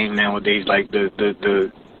man's game nowadays? Like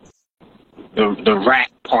the the rap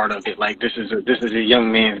part of it. Like this is a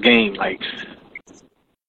young man's game. Like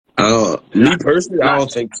me personally, I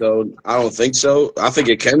don't think so. I think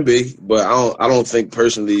it can be, but I don't think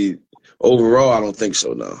personally. Overall, I don't think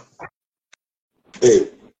so. No.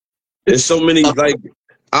 There's so many like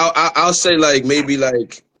I'll say like maybe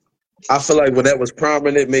like I feel like when that was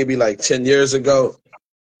prominent, maybe like 10 years ago.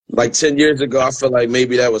 Like 10 years ago, I feel like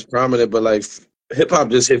maybe that was prominent, but like hip hop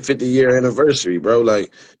just hit 50-year anniversary, bro.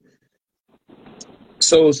 Like,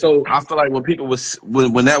 so I feel like when people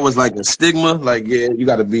when that was like a stigma, like yeah, you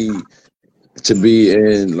got to be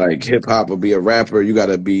in like hip hop or be a rapper, you got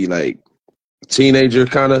to be like teenager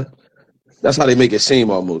kind of. That's how they make it seem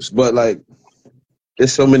almost. But like,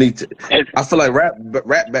 there's so many. I feel like rap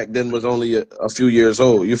back then was only a few years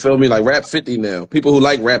old. You feel me? Like rap 50 now. People who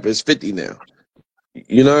like rap is 50 now.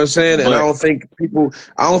 You know what I'm saying? And I don't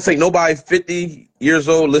think nobody 50 years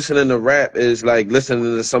old listening to rap is like listening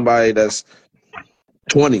to somebody that's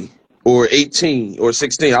 20 or 18 or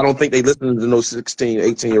 16. I don't think they listen to no 16,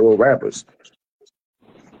 18-year-old rappers.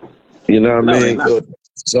 You know what I mean?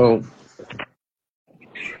 So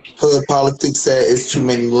hood politics said it's too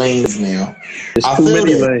many lanes now. It's too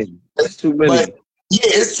many lanes. It's too many. But yeah,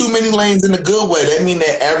 it's too many lanes in a good way. That mean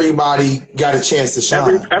that everybody got a chance to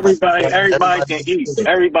shine. Everybody can eat.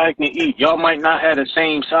 Everybody can eat. Y'all might not have the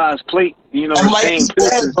same size plate, you know, the same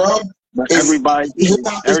portion, but everybody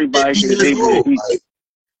can be able to eat.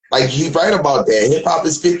 Like he's right about that. Hip hop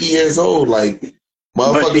is 50 years old. Like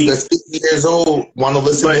motherfuckers that's 50 years old want to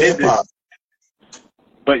listen to hip hop.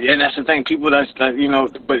 But and that's the thing, people but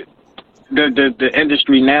the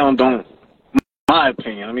industry now don't. My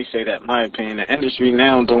opinion, let me say that. My opinion, the industry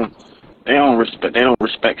now don't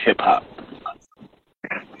respect hip hop.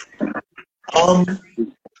 I'm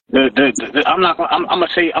gonna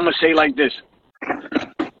say like this.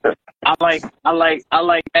 I like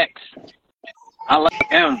X. I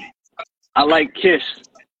like M. I like Kiss.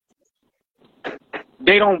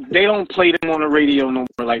 They don't play them on the radio no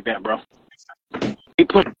more like that, bro. They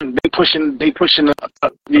pushing the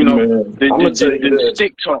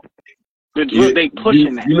stick talk. They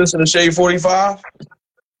pushing that. You listen to Shade 45?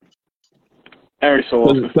 Every so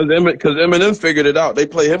often. Because Eminem figured it out. They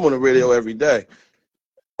play him on the radio every day.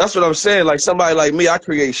 That's what I'm saying. Like somebody like me,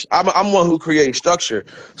 I'm one who creates structure.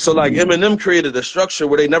 So like Eminem created a structure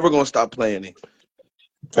where they never gonna stop playing it.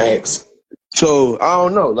 Thanks. So I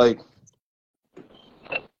don't know. Like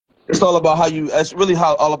it's all about how you. It's really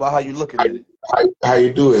all about how you look at it. How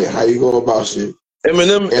you do it? How you go about shit?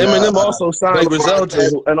 Eminem also signed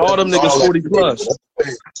Griselda and all them niggas 40 plus.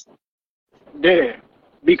 Yeah,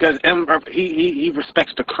 because he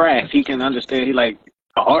respects the craft. He can understand. He like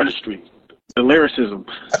the artistry, the lyricism.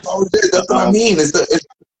 That's what I mean.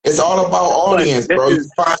 It's all about audience, bro. You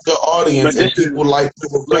find your audience and people like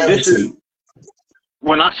people gravitate.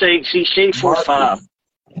 When I say, see, Shade 45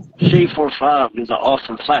 is an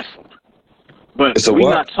awesome platform, but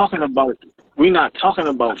we're not talking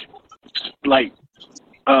about like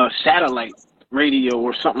satellite radio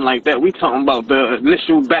or something like that. We talking about the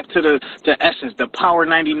initial back to the essence, the Power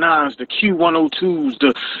 99s, the Q102s,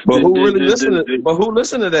 But who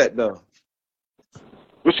listen to that though?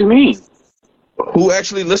 What you mean? Who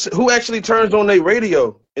actually turns on their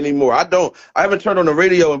radio anymore? I haven't turned on the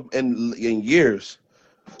radio in years.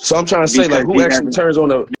 So I'm trying to say, like, who actually turns on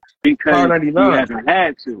the Power 99? You haven't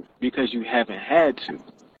had to. Because you haven't had to.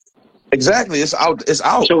 Exactly, it's out. It's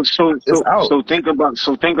out. So think about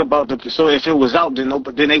if it was out, then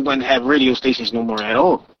they wouldn't have radio stations no more at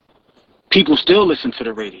all. People still listen to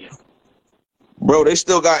the radio. Bro, they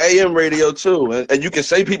still got AM radio too, and you can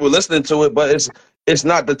say people listening to it, but it's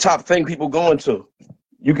not the top thing people going to.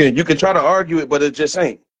 You can try to argue it, but it just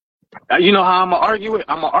ain't. You know how I'm gonna argue it?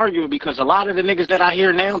 I'm gonna argue it because a lot of the niggas that I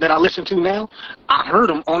hear now, that I listen to now, I heard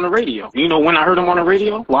them on the radio. You know when I heard them on the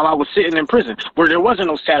radio? While I was sitting in prison, where there wasn't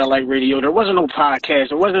no satellite radio, there wasn't no podcast,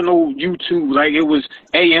 there wasn't no YouTube, like it was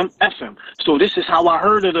AM, FM. So this is how I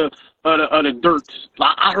heard of the Dirks.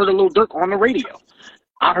 I heard a Lil Durk on the radio.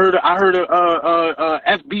 I heard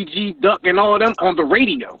FBG Duck and all of them on the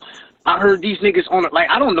radio. I heard these niggas on it. Like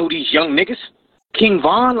I don't know these young niggas. King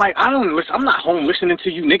Von, like I don't listen. I'm not home listening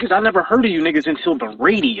to you niggas. I never heard of you niggas until the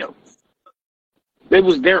radio. They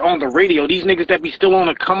was there on the radio. These niggas that be still on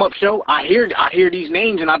a come up show. I hear these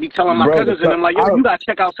names and I be telling my cousins and I'm like, yo, you gotta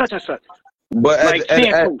check out such and such. But like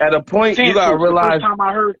at a point, Santos, you gotta realize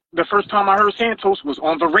the first time I heard Santos was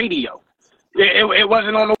on the radio. It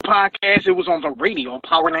wasn't on no podcast. It was on the radio on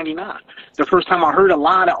Power 99. The first time I heard a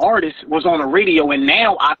lot of artists was on the radio, and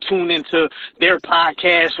now I tune into their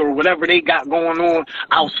podcast or whatever they got going on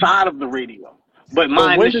outside of the radio. But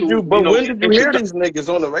my when did initial, you? But when did you hear introdu- these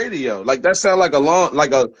niggas on the radio? Like that sound like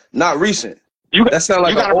not recent. you That sound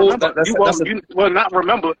like you an gotta old. remember, not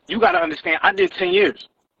remember. You gotta understand. I did 10 years.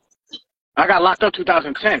 I got locked up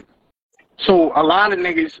 2010. So a lot of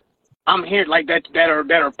niggas I'm hearing like that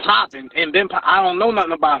are popping and then I don't know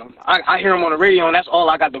nothing about them. I hear them on the radio and that's all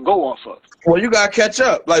I got to go off of. Well, you gotta catch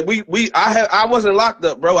up. Like I wasn't locked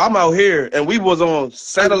up, bro. I'm out here and we was on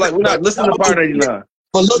satellite. We're not listening to Part 89.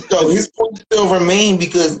 But look though, his point still remain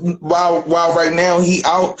because while right now he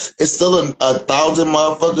out, it's still a 1,000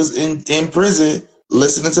 motherfuckers in prison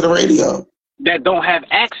listening to the radio That don't have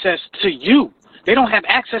access to you. They don't have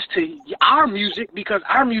access to our music because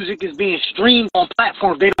our music is being streamed on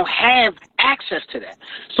platforms. They don't have access to that.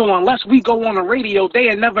 So unless we go on the radio,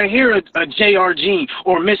 they'll never hear a JRG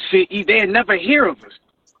or Mysfit. They'll never hear of us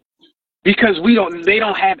because they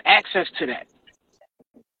don't have access to that.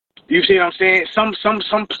 You see what I'm saying? Some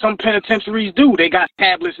penitentiaries do. They got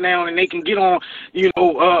tablets now and they can get on,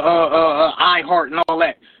 iHeart and all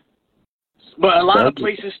that. But a lot of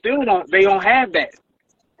places still don't. They don't have that.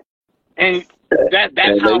 And that's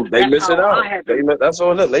how they missing out. I had to. That's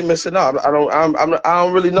on them. They missing out. I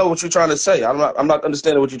don't really know what you're trying to say. I'm not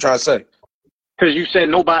understanding what you're trying to say. Because you said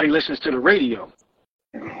nobody listens to the radio.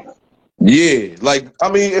 Yeah, like I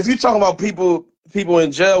mean, if you're talking about people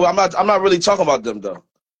in jail, I'm not really talking about them though.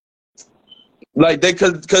 Like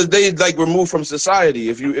because they like removed from society.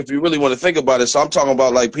 If you really want to think about it, so I'm talking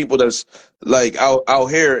about like people that's like out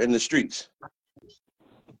here in the streets.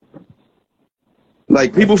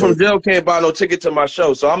 Like people from jail can't buy no ticket to my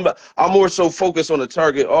show, so I'm more so focused on the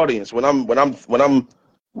target audience when I'm like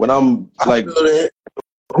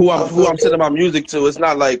who I'm sending my music to. It's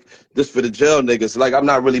not like just for the jail niggas. Like I'm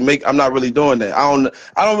not really doing that. I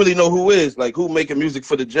don't really know who is like who making music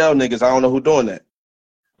for the jail niggas. I don't know who doing that.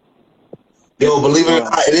 Yo, believe it or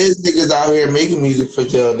not, it is niggas out here making music for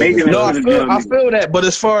jail niggas. No, I feel that, but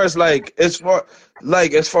as far as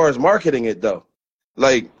marketing it though,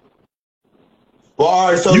 like. Well,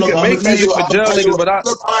 all right, so you look, can make music for jail niggas, but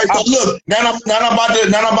look, now I'm about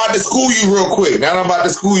to school you real quick. And I don't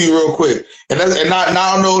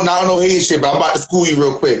know hate shit, but I'm about to school you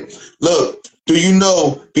real quick. Look, do you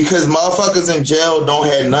know because motherfuckers in jail don't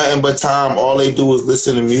have nothing but time, all they do is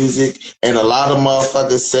listen to music, and a lot of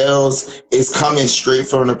motherfuckers' sales is coming straight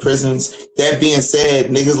from the prisons. That being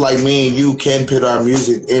said, niggas like me and you can put our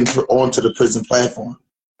music onto the prison platform.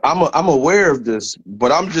 I'm aware of this,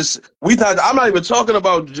 but I'm not even talking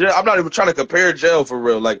about jail. I'm not even trying to compare jail for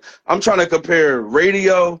real. Like I'm trying to compare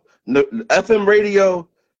radio, FM radio,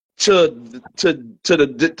 to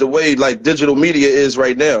the way like digital media is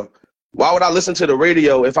right now. Why would I listen to the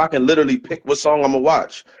radio if I can literally pick what song I'm gonna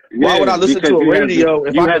watch? Why would I listen to a radio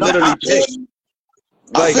if I can literally pick?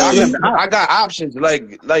 Like I got options.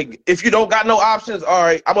 Like if you don't got no options, all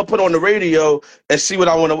right, I'm gonna put on the radio and see what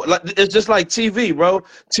I want to. Like it's just like TV, bro.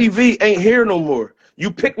 TV ain't here no more.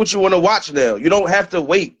 You pick what you want to watch now. You don't have to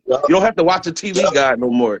wait. You don't have to watch a TV guide no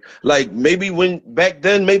more. Like maybe when back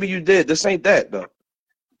then, maybe you did. This ain't that though.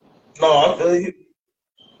 No, I feel you.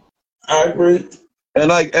 I agree. And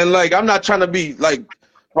like I'm not trying to be like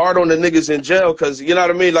hard on the niggas in jail because you know what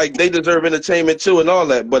I mean. Like they deserve entertainment too and all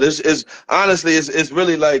that. But it's honestly it's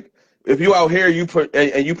really like if you out here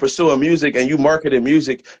and you pursuing music and you marketing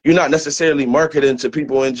music, you're not necessarily marketing to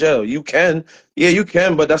people in jail. You can,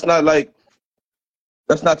 but that's not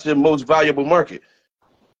your most valuable market.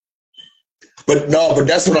 But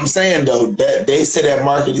that's what I'm saying though. That they say that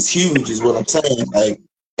market is huge is what I'm saying. Like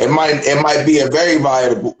it might be a very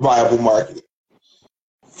viable market.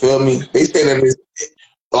 Feel me? They say that it's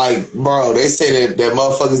like, bro, they say that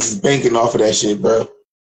motherfuckers is banking off of that shit, bro.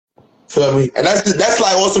 Feel me? And that's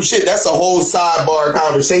like on some shit. That's a whole sidebar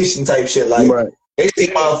conversation type shit. Like right. They say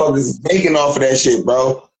motherfuckers is banking off of that shit,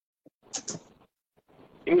 bro.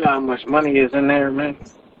 You know how much money is in there, man?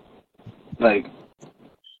 Like,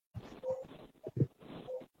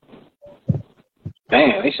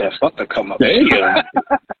 damn, they said fuck the come up. Damn.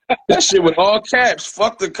 That shit with all caps.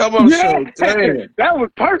 Fuck the come up show. Damn. That was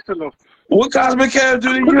personal. What Cosmic Cab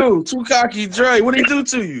do to you? Too cocky Dre. What did he do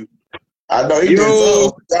to you? I know he did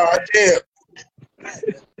so. God damn.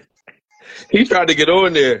 He tried to get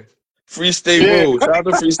on there. Free State Road. Shout out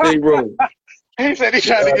to Free State Road. He said he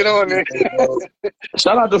tried to get on there.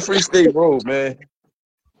 Shout out to Free State Road, man.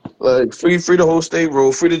 Like free the whole state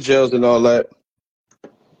road, free the jails and all that.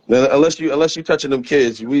 Now, unless you touching them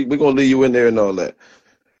kids, we gonna leave you in there and all that.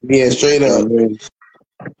 Yeah, straight up.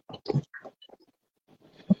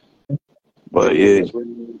 But yeah.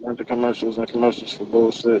 The commercials for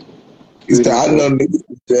bullshit. I know niggas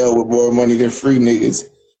in jail with more money than free niggas.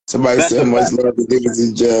 Somebody That's said a much fact. love to niggas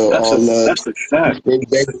in jail. That's All love. a fact.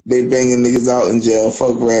 They banging niggas out in jail.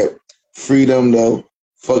 Fuck rap. Freedom though.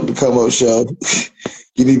 Fuck the come up show.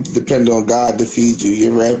 You need to depend on God to feed you.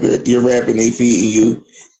 You're rapping, they feeding you.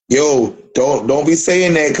 Yo, don't be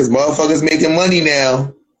saying that because motherfuckers making money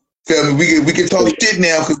now. Feel me? We can talk shit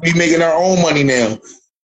now because we making our own money now.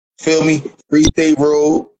 Feel me? Free State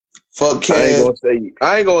Road. Fuck Kev.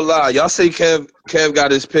 I ain't gonna lie. Y'all say Kev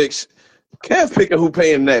got his picks. Kev picking who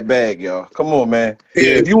paying that bag, y'all. Come on, man.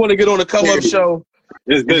 Yeah, If you want to get on the come up show,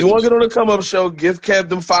 it's business. give Kev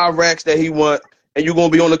them 5 racks that he want, and you're gonna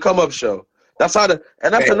be on the come up show. That's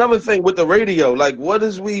another thing with the radio. Like, what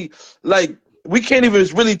is we like? We can't even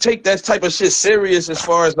really take that type of shit serious. As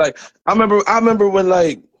far as like, I remember when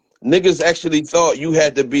like niggas actually thought you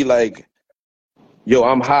had to be like, yo,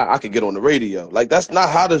 I'm hot, I could get on the radio. Like, that's not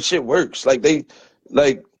how the shit works. Like the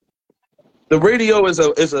radio is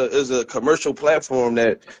a commercial platform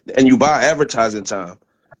and you buy advertising time.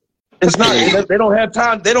 It's not. They don't have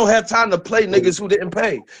time. They don't have time to play niggas who didn't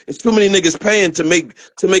pay. It's too many niggas paying to make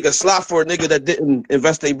a slot for a nigga that didn't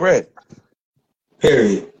invest their bread.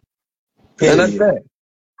 Period. And that's that.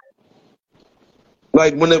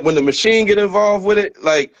 Like when the machine get involved with it,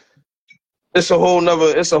 like it's a whole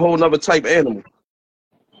nother type animal.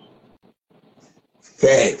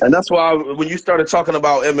 Fact. And that's why when you started talking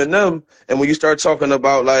about Eminem and when you start talking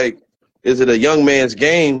about like, is it a young man's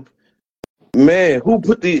game? Man, who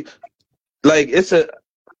put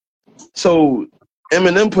so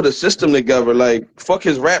Eminem put a system together, like fuck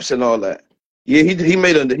his raps and all that. Yeah, he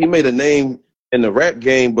made a name in the rap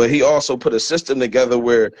game, but he also put a system together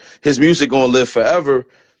where his music gonna live forever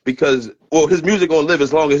because his music gonna live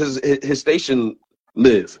as long as his station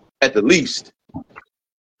live at the least.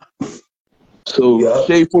 So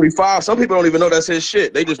Shade 45, some people don't even know that's his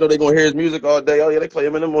shit. They just know they're gonna hear his music all day. Oh yeah, they play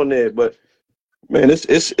Eminem on there, but man,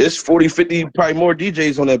 it's 40, 50, probably more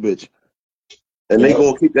DJs on that bitch. And they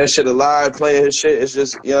gonna keep that shit alive, playing his shit. It's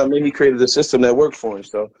just, you know what I mean? He created a system that worked for him,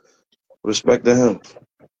 so respect to him.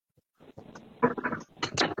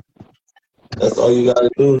 That's all you gotta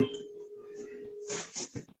do.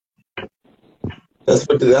 That's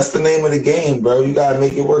the name of the game, bro. You gotta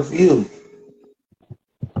make it work for you.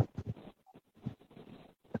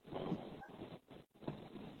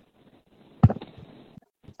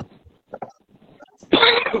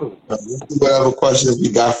 Let's see whatever questions we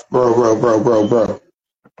got, bro.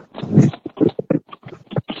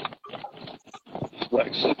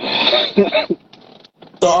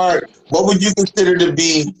 So, Art, what would you consider to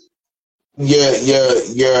be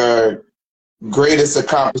your greatest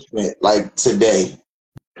accomplishment, like today?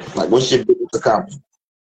 Like, what's your biggest accomplishment?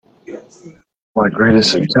 My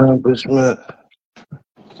greatest accomplishment,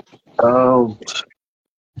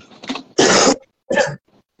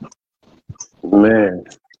 man,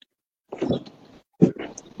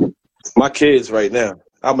 my kids right now.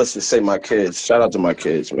 I must just say my kids. Shout out to my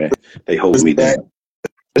kids, man. They hold me down.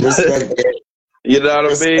 Respect that. You know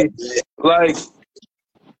what I mean? Like,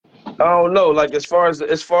 I don't know. Like as far as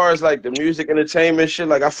like the music entertainment shit,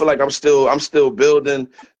 like I feel like I'm still building.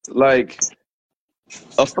 Like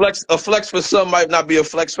a flex for some might not be a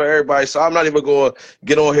flex for everybody. So I'm not even going to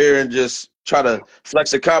get on here and just try to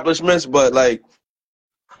flex accomplishments. But like,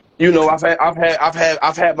 you know, I've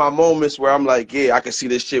had my moments where I'm like, yeah, I can see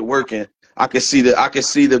this shit working. I can see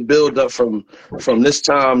the build up from this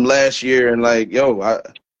time last year, and like, yo,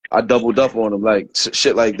 I doubled up on them, like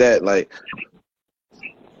shit like that. Like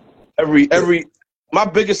every my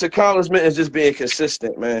biggest accomplishment is just being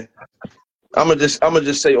consistent, man. I'ma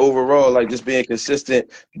just say overall, like just being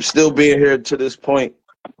consistent, still being here to this point,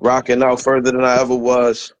 rocking out further than I ever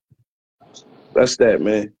was. That's that,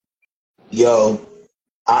 man. Yo,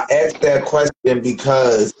 I asked that question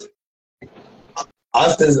because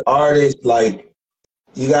us as artists, like,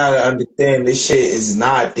 you gotta understand this shit is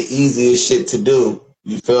not the easiest shit to do.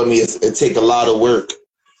 You feel me? It take a lot of work.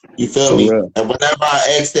 You feel me? Real. And whenever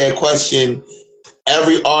I ask that question,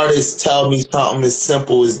 every artist tell me something as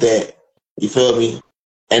simple as that. You feel me?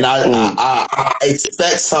 And I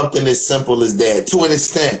expect something as simple as that to an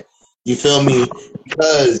extent. You feel me?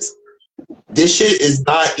 Because this shit is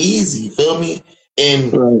not easy. You feel me?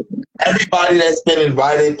 And everybody that's been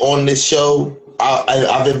invited on this show,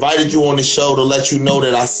 I've invited you on the show to let you know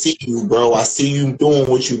that I see you, bro. I see you doing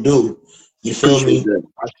what you do. You feel me?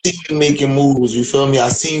 I see you making moves. You feel me? I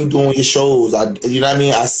see you doing your shows. You know what I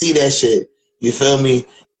mean? I see that shit. You feel me?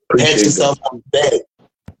 Pat yourself on the back.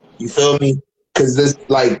 You feel me? Because this,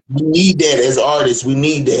 like, we need that as artists. We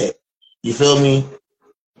need that. You feel me?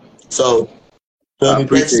 So, feel me?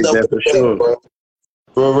 Pat yourself on the back, bro.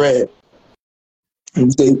 Real red.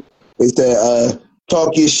 They said,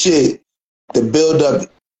 talk your shit. The build up.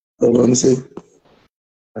 Hold on, let me see.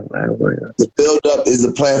 The build up is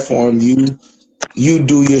the platform you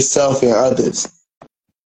do yourself and others.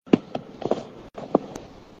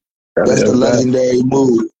 That's the legendary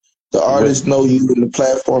move. The artists know you and the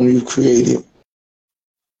platform you've created.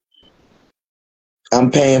 I'm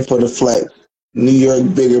paying for the flex. New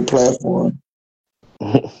York bigger platform.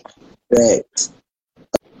 That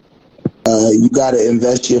you gotta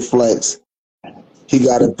invest your flex. He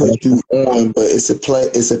gotta put you on, but it's a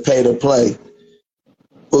pay to play.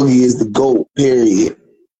 Boogie is the GOAT, period.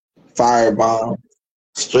 Firebomb.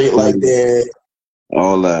 Straight like that.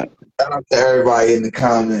 All that. Shout out to everybody in the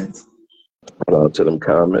comments. Shout out to them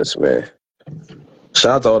comments, man.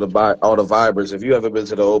 Shout out to all the vibers. If you ever been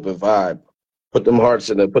to the open vibe, put them hearts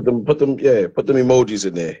in there. Put them emojis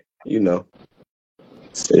in there. You know.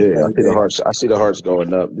 Yeah, I see the hearts. I see the hearts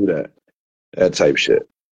going up. Do that type shit.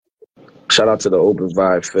 Shout out to the open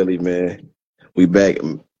vibe Philly, man. We back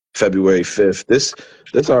February 5th. This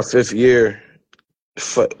our 5th year.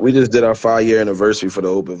 We just did our 5-year anniversary for the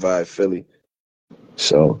open vibe Philly.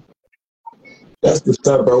 So that's the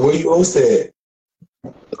stuff, bro. Where you host at?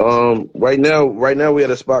 Right now we at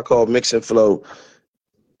a spot called Mix and Flow.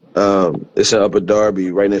 It's in Upper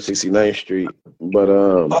Darby, right near 69th Street. But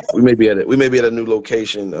we may be at a new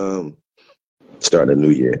location starting the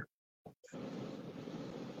new year.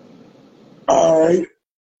 All right.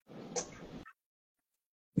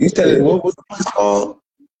 You said what was the place called?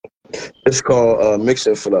 It's called Mix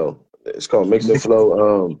and Flow. It's called Mix and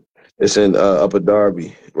Flow. It's in Upper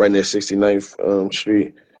Darby, right near 69th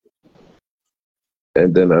Street.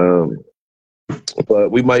 And then but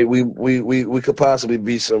we could possibly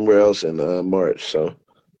be somewhere else in March, so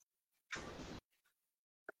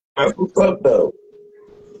that's what's up though.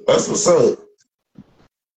 That's what's up.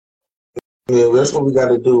 Yeah, that's what we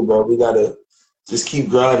gotta do, bro. We gotta just keep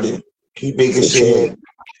grinding. Keep making shit happen.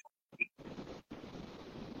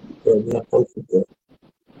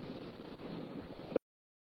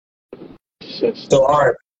 So, all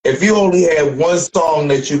right, if you only had one song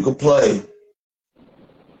that you could play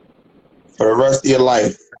for the rest of your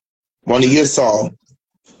life, one of your songs,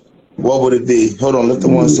 what would it be? Hold on, let the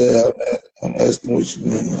one say out. I'm asking what you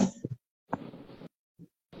mean.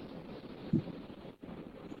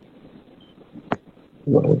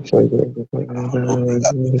 Shout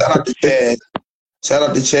out to Chaz. Shout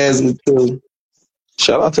out to Chaz with too.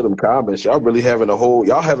 Shout out to them comments. Y'all really having a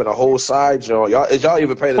whole side, y'all. Is y'all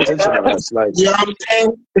even paying attention to us? Like, you know what I'm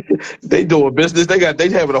saying? They doing business. They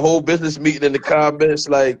having a whole business meeting in the comments.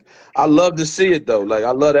 Like, I love to see it though. Like,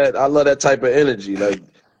 I love that type of energy. Like,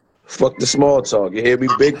 fuck the small talk. You hear me?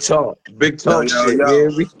 Big talk shit. You hear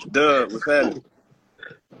me? Doug, what's happening?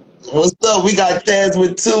 What's up? We got Chaz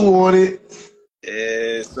with 2 on it.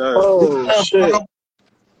 Yes, sir. Oh shit. Bro?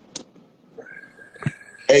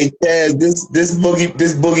 Hey Chaz, this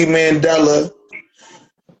boogie Mandela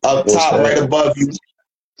up top, right above you,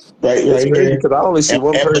 right here. Because I only see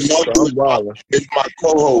one person. So I'm wild. It's my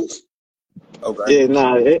co-host. Okay.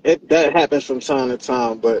 Yeah, that happens from time to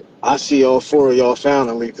time, but I see all 4 of y'all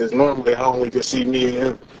finally because normally I only can see me and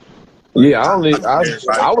him. Yeah, I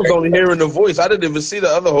was only hearing the voice. I didn't even see the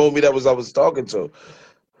other homie I was talking to.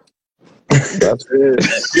 That's it.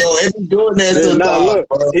 Yo, if you doing that, look,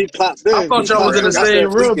 bro. He popped in. I thought y'all was in the same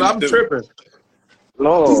room. I'm tripping.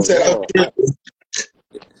 No,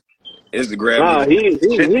 Instagram. Nah, he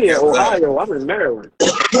in Ohio. I'm in Maryland.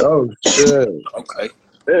 Oh shit. Okay.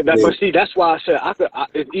 Yeah, but see, that's why I said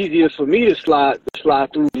it's easier for me to slide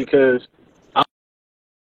through because.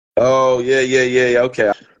 Oh yeah.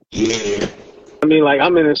 Okay. Yeah. I mean, like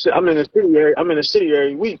I'm in a city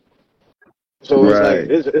every week. So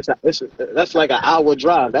it's like that's like an hour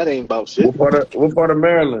drive. That ain't about shit. What part of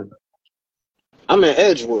Maryland? I'm in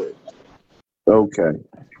Edgewood. Okay.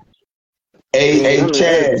 Hey,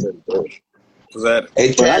 Chad. What's that?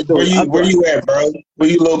 Hey, Chad, where you at, bro? Where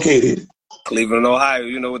you located? Cleveland, Ohio.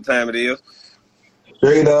 You know what time it is?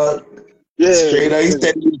 Straight up. Yeah. Straight up. He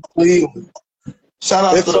said he was Cleveland. Shout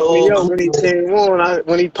out to the old. When he came on,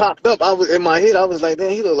 when he popped up, I was in my head. I was like,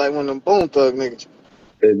 "Damn, he look like one of them Bone Thug niggas."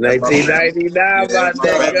 It's 1999, my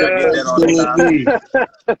nigga.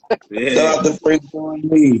 Shout out to Frank on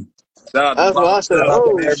me. Shout out to That's what I said.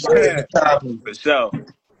 Oh shit! For sure.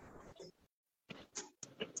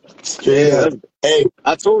 Straight up. Hey,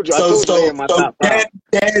 I told you. So in my top 5.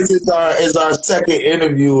 Daz is our second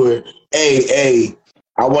interviewer. Hey.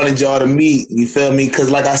 I wanted y'all to meet. You feel me?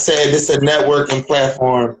 Because like I said, this is a networking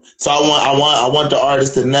platform. So I want the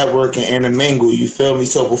artists to network and intermingle. You feel me?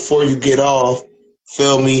 So before you get off,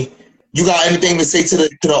 feel me? You got anything to say to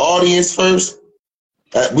the audience first?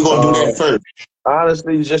 We're gonna do that first.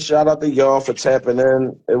 Honestly, just shout out to y'all for tapping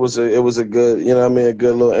in. It was a good, you know what I mean, a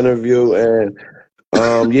good little interview. And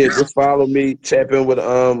yeah, just follow me, tap in with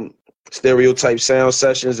Stereotype Sound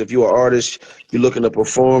Sessions. If you're an artist, you're looking to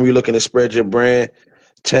perform, you're looking to spread your brand,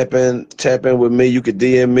 tap in with me. You could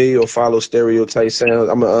DM me or follow Stereotype Sound.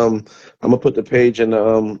 I'm gonna put the page in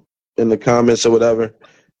the comments or whatever.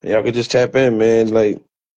 And y'all could just tap in, man. Like,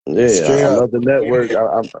 yeah, I love the network.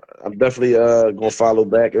 I'm definitely gonna follow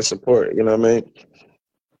back and support. You know what I mean?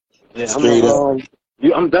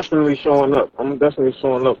 Yeah, I'm definitely showing up. I'm definitely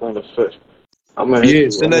showing up on the 5th.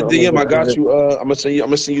 Send that DM. I got you. I'm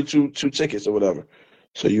gonna send you two tickets or whatever.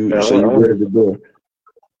 So you good at the door.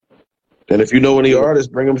 And if you know any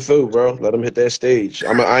artists, bring them through, bro. Let them hit that stage.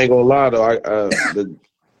 I ain't gonna lie though.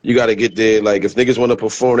 You got to get there. Like if niggas want to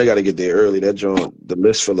perform, they got to get there early. That joint, the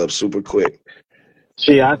list fill up super quick.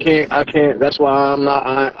 See, I can't. That's why I'm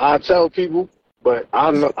not. I tell people, but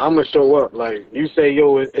I'm gonna show up. Like you say,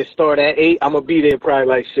 yo, it start at 8. I'm gonna be there probably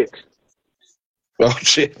like 6. Oh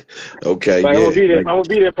shit. Okay. Like, yeah. I'm gonna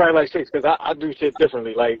be there probably like 6 because I do shit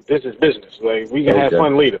differently. Like this is business. Like we can have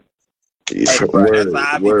fun later. Yeah, That's how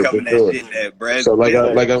I be coming that shit, that Brad. So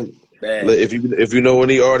if you know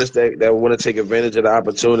any artists that want to take advantage of the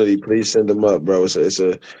opportunity, please send them up, bro. It's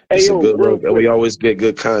a good look, and we always get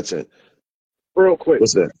good content. Real quick.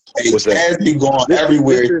 What's that? Taz be going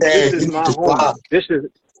everywhere. This is my homie. This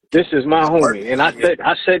is my homie, and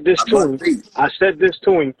I said this to him. I said this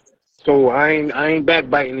to him. So I ain't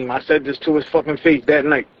backbiting him. I said this to his fucking face that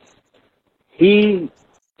night. He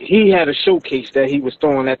had a showcase that he was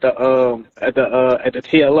throwing at the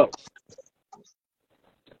TLO,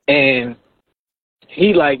 and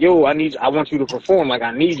he like, yo, I want you to perform. Like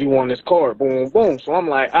I need you on this card. Boom, boom. So I'm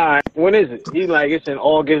like, all right, when is it? He's like, it's in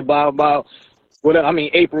August, about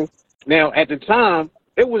April. Now at the time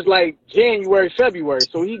it was like January, February.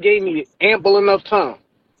 So he gave me ample enough time.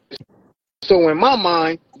 So in my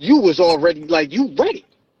mind, you was already like, you ready.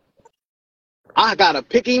 I gotta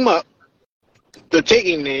pick him up to take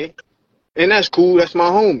him there, and that's cool. That's my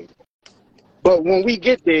homie. But when we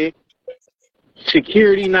get there,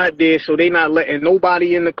 security not there, so they not letting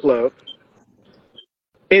nobody in the club.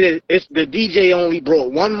 It's the DJ only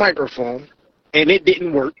brought one microphone, and it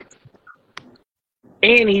didn't work.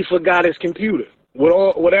 And he forgot his computer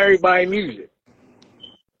with everybody's music.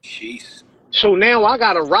 Jeez. So now I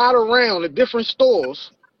gotta ride around the different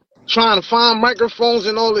stores trying to find microphones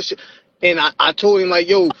and all this shit. And I told him like,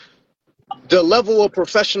 yo, the level of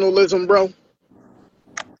professionalism, bro.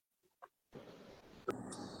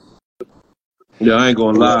 Yeah, I ain't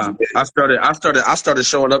gonna lie. I started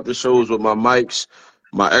showing up to shows with my mics,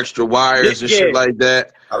 my extra wires and shit like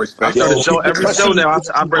that. I started showing every show now.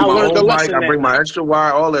 I bring my own mic, I bring my extra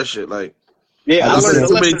wire, all that shit. Like, yeah, I learned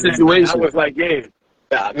the lesson. Situations. I was like, yeah,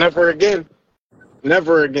 never again.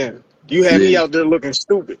 Never again. You had me out there looking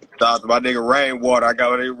stupid. Shout out to my nigga Rainwater. I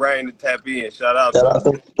got it rain to tap in. Shout out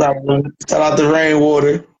to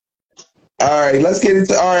Rainwater. All right, let's get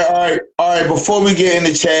into all right. Before we get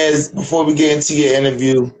into Chaz, before we get into your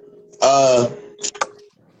interview,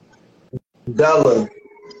 Della.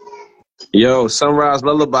 Yo, Sunrise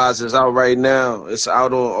Lullabies is out right now. It's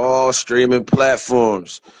out on all streaming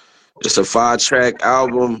platforms. It's a 5-track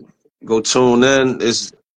album. Go tune in.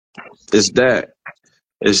 It's that.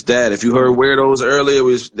 It's that. If you heard Weirdos earlier,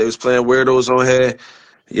 they was playing Weirdos on here.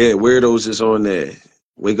 Yeah, Weirdos is on there.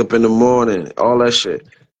 Wake up in the morning, all that shit.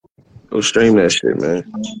 Go stream that shit, man.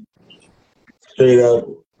 Straight up.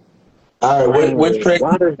 All right, which track?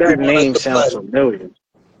 Why does that name sound familiar?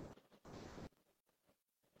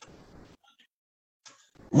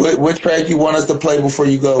 Which track you want us to play before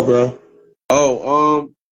you go, bro?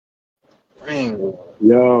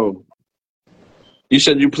 Yo. You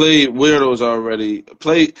said you played Weirdos already.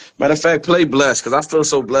 Matter of fact, play Blessed, because I feel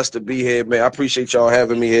so blessed to be here, man. I appreciate y'all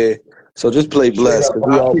having me here. So just play Blessed,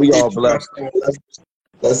 because we all blessed.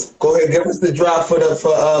 Let's go ahead, give us the drop for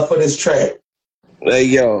this track. Hey,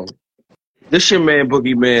 yo. This your man,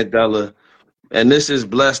 Boogie Man Della. And this is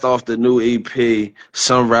Blessed off the new EP,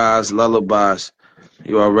 Sunrise Lullabies.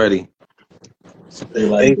 You all ready? They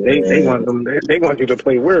want you to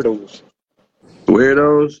play Weirdos.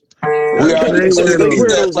 Weirdos? We are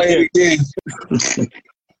play it again.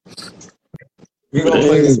 We're gonna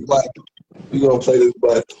play this black. We're gonna play this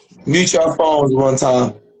black. Mute your phones one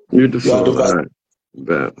time. Mute the phone. All right.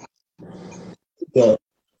 Bet. Yeah.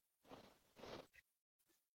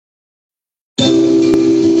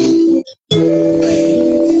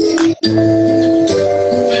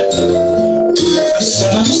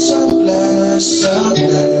 Sounds so blind.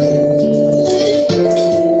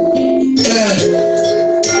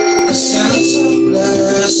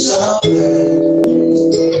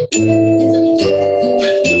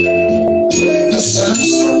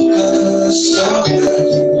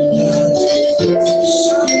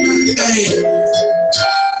 Hey,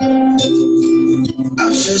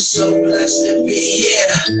 I'm just so blessed to be here.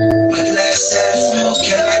 My glass half full,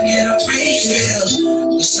 can I get a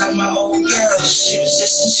refill? Beside my old girl, she was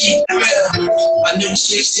just a cheap thrill. My new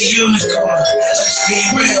chick's a unicorn, let's be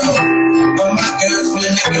real. But my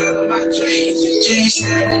girlfriend, the girl of my dreams. Jeans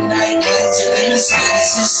standing night, dancing in the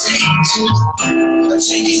skies and sing. But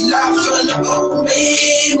she's not gonna hold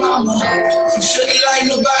me, mama. I'm feeling like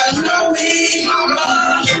nobody know me,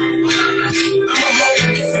 mama. I'm a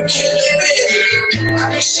whole killing it.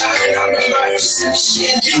 I be shining on the lights and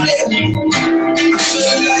shit you live. I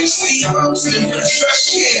feel like Steve Austin with a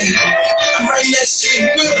fresh kid. I'm right next to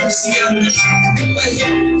the wheels, I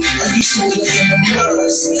used to live in the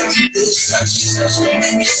bus. After this, such and such, don't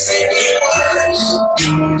make me say the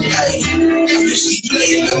words. Hey, I used to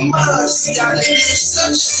play in the mud. See, I did such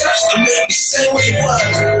and such, don't make me say what it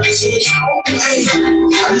was. Hey,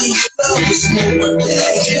 I need love is more than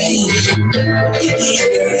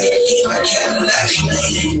keep my Cadillac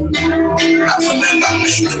lady. I remember I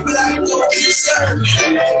made the black go deserve.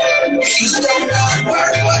 Cause don't know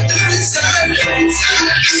what the deserve.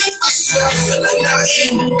 I swear I feel like I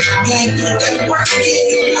am. You ain't put that work in,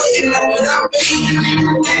 you wouldn't know what I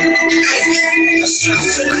mean. Hey, I swear I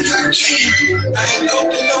feel like I can. I ain't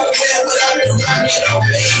going nowhere without the rocket on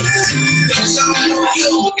me. Cause I don't know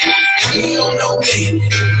you, you don't know me.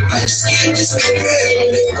 I'm scared to stay real when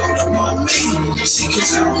they go up on me. See,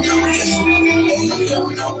 cause I don't know you, you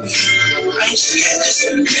don't know me. I ain't scared to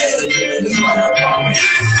stay real when they go up on me.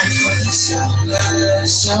 I'm really so glad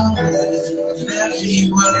everyone loves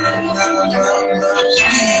me.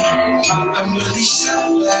 I'm really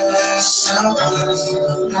so glad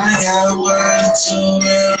I got word to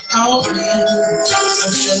help me.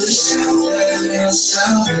 I'm really so glad everyone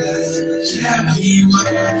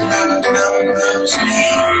loves me.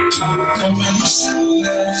 I'm really so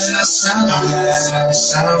glad.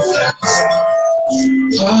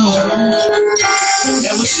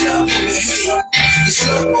 That was love over here. It's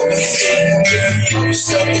love over here. I'm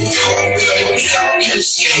stuck in the car with a movie I can't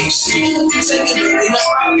escape. Taking a look at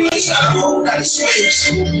my place, I hold out of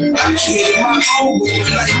space. I created my own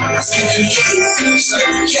world like my skin created. So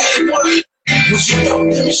you can't work. What you don't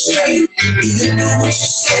demonstrate, even know what you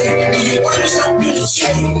say, when your words don't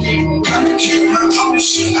penetrate. I can keep my own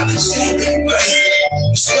shit, I can say that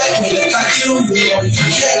way. Respect me like I do, you know you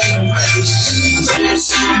can't erase. I'm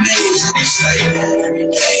so amazing, it's like that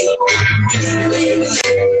every day.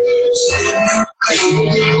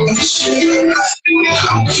 I'm shit, I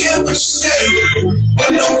don't care what you say. But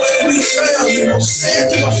no way we fail, you don't say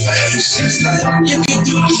it to my face. It's like you can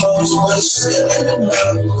do the most, but it's still in the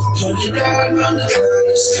love. Put it down on the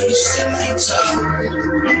line, still ain't tough.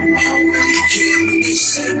 I don't really care what they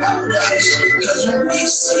say about us. Cause when we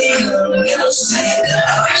see them, they don't say it to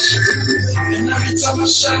us. And every time I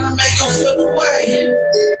shine, I make them feel the way.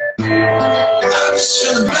 I just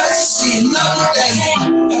feel blessed to see another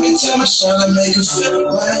day. Every time I shine, I make them feel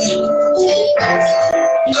the way.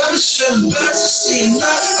 I just feel blessed to see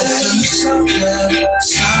another day. I'm so glad,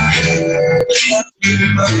 so glad.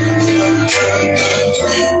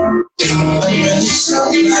 I'm really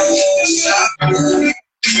so glad, so glad.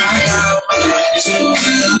 I got what to help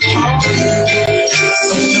you. I'm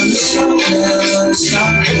really so glad, so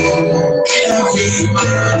glad.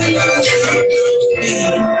 Everybody loves me.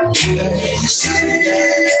 I'm really so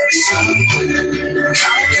glad, so glad. I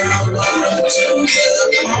got what to help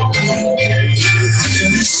you. I'm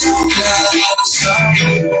really so glad, so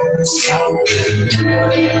glad, so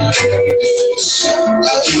glad. I'm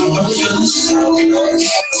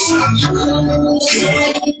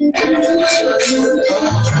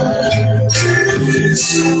really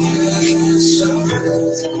so glad, so glad.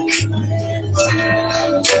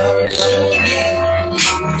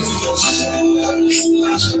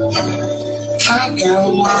 I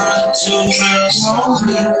got one, two,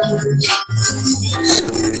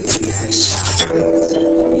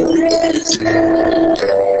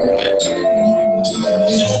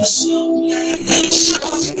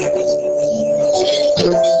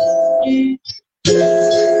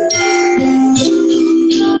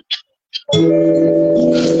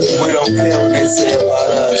 We don't care what they say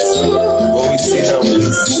about us. When we see them,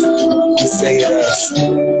 we say it us.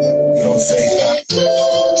 We don't say that.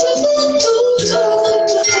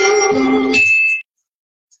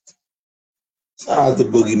 Shout out to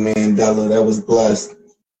Boogie Mandela. That was blessed.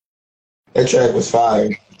 That track was fire.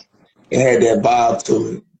 It had that vibe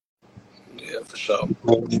to it. Yeah, for sure.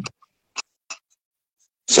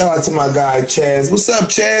 Shout out to my guy Chaz. What's up,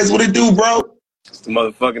 Chaz? What it do, bro? It's the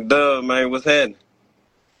motherfucking dub, man. What's happening?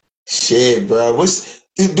 Shit, bro.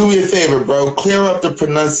 Do me a favor, bro. Clear up the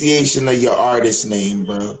pronunciation of your artist name,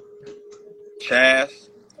 bro. Chaz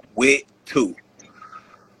with 2.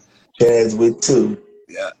 Chaz with 2.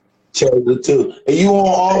 Yeah. Chaz with 2. Are you on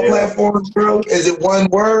all platforms, bro? Is it one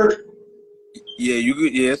word? Yeah, you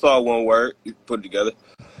could. Yeah, it's all one word. You put it together.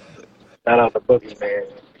 Shout out to Boogie, man.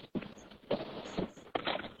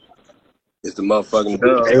 It's the motherfucking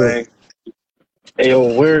dub, man. Hey,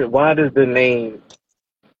 yo, why does the name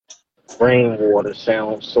Rainwater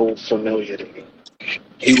sound so familiar to me?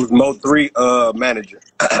 He was Mo3 manager.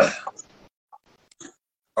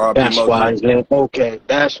 That's why his name. Okay,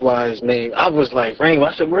 that's why his name. I was like,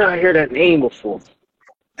 Rainwater. I said, where did I hear that name before?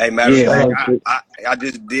 Hey, matter of fact, I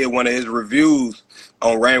just did one of his reviews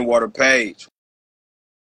on Rainwater page.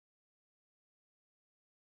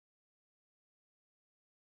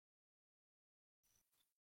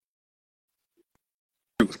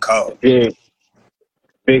 It was cold. Big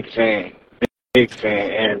fan. Big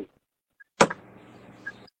fan. And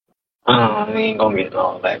I ain't gonna get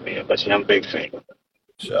all that, man. But yeah, I'm a big fan.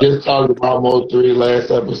 Just talked about Mo3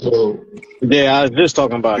 last episode. Yeah, I was just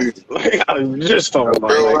talking about it.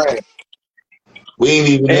 We ain't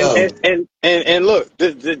even know. And look,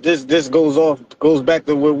 this goes back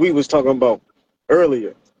to what we was talking about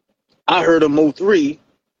earlier. I heard of Mo3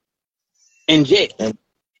 in jail.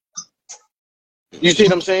 You see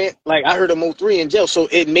what I'm saying? Like, I heard of Mo3 in jail, so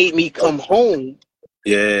it made me come home.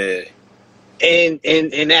 Yeah.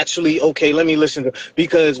 And actually, okay, let me listen to,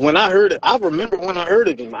 because when I heard it, I remember when I heard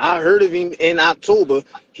of him. I heard of him in October.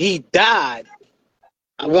 He died,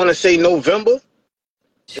 I want to say November.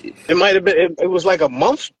 It might have been, it was like a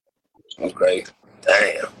month. Okay.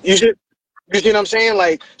 Damn. You see what I'm saying?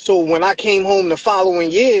 Like, so when I came home the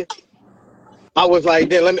following year, I was like,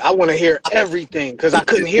 then I want to hear everything, because I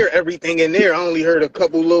couldn't hear everything in there. I only heard a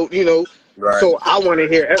couple little, Right. So I want to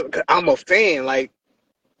hear, I'm a fan, like,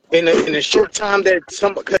 in a short time that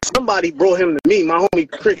somebody brought him to me, my homie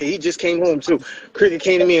Cricket, he just came home too. Cricket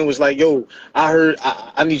came to me and was like, yo, I heard,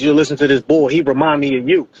 I need you to listen to this boy. He remind me of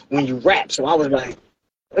you when you rap. So I was like,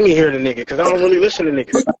 let me hear the nigga, because I don't really listen to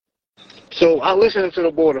niggas. So I listened to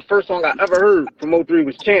the boy. The first song I ever heard from O3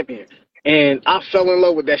 was Champion. And I fell in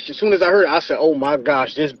love with that shit. As soon as I heard it, I said, oh my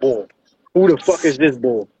gosh, this boy. Who the fuck is this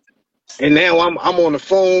boy? And now I'm on the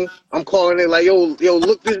phone. I'm calling it like, yo,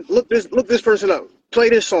 look this person up. Play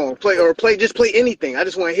this song. Play anything. I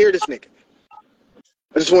just want to hear this nigga.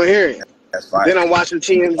 I just want to hear him. That's fine. Then I'm watching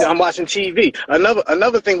TV.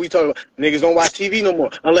 Another thing we talk about, niggas don't watch TV no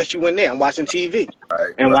more unless you in there. I'm watching TV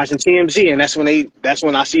and watching TMZ, and that's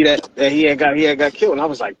when I see that he had got killed, and I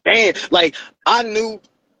was like, damn, like I knew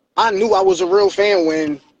I was a real fan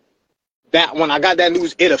when I got that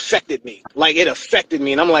news. It affected me,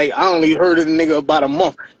 and I'm like, I only heard of the nigga about a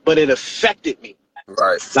month, but it affected me.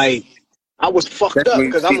 Right. Like, I was fucked up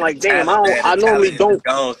because I'm like, damn, I normally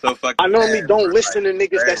don't listen to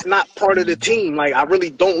niggas that's not part of the team. Like, I really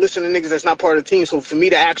don't listen to niggas that's not part of the team. So for me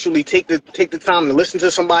to actually take the time to listen to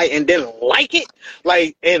somebody and then like it,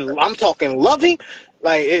 like, and I'm talking loving,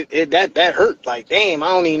 like that hurt. Like, damn, I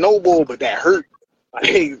don't need no bull, but that hurt.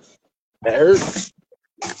 Like, that hurt.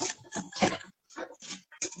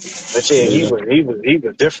 But yeah, he was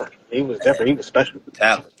different. He was different. He was special.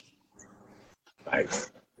 Talent. Like,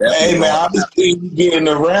 hey man, I just think you getting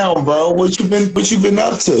around, bro. What you been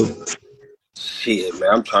up to? Shit, man,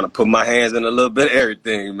 I'm trying to put my hands in a little bit of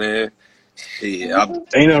everything, man. Shit,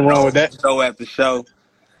 ain't nothing wrong with that. Show after show.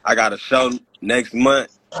 I got a show next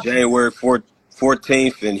month, January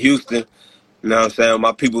 14th in Houston. You know what I'm saying?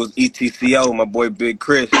 My people's ETCO, my boy Big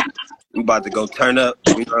Chris. We about to go turn up.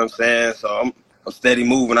 You know what I'm saying? So I'm steady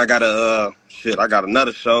moving. I got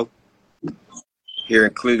another show here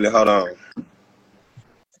in Cleveland. Hold on.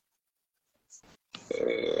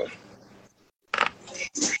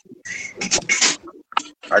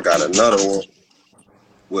 I got another one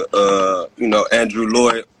with Andrew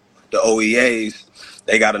Lloyd, the OEAs.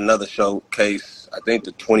 They got another showcase, I think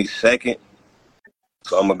the 22nd.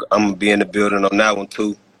 So I'm gonna be in the building on that one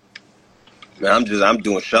too. Man, I'm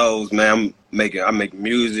doing shows, man. I'm making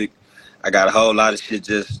music. I got a whole lot of shit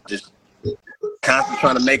just constantly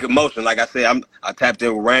trying to make it motion. Like I said, I tapped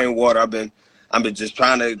in with Rainwater. I've been just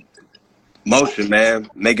trying to motion, man.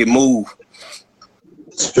 Make it move.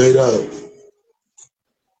 Straight up.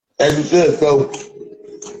 As you said, so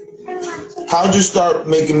how'd you start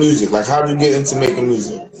making music? Like, how'd you get into making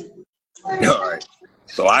music? All right.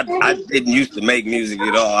 So I didn't used to make music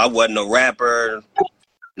at all. I wasn't a rapper,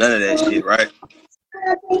 none of that shit, right?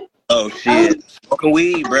 Oh shit, smoking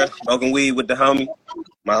weed, bro. Smoking weed with the homie.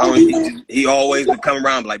 My homie, he always would come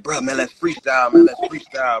around like, bro, man, let's freestyle,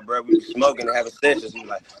 bro. We be smoking and having sessions. He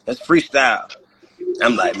like, let's freestyle.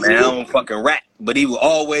 I'm like, man, I don't fucking rap. But he would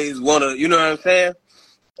always want to, you know what I'm saying?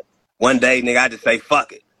 One day, nigga, I just say,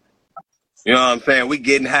 fuck it. You know what I'm saying? We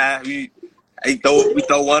getting high. We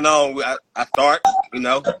throw one on. I start, you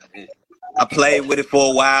know. I played with it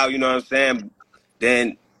for a while, you know what I'm saying?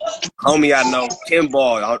 Then, homie I know,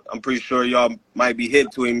 Kimball, I'm pretty sure y'all might be hip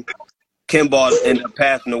to him. Kimball ended up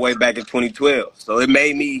passing away back in 2012. So it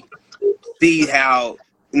made me see how,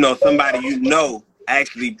 you know, somebody you know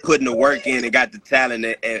actually putting the work in and got the talent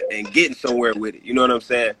and getting somewhere with it. You know what I'm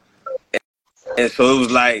saying? And so it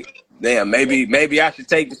was like, damn, maybe I should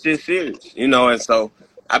take this shit serious, you know. And so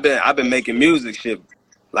I've been making music shit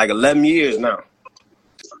like 11 years now.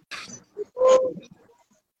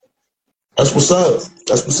 That's what's up.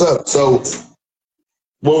 That's what's up. So,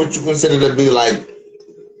 what would you consider to be like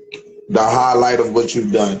the highlight of what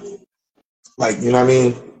you've done? Like, you know what I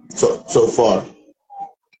mean? So far.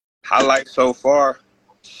 Highlight so far,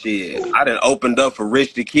 shit. I done opened up for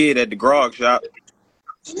Rich the Kid at the Grog Shop.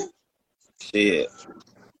 Shit.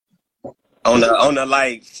 On the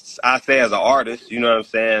like I say as an artist, you know what I'm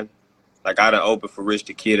saying? Like I done opened for Rich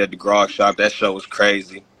the Kid at the Grog Shop. That show was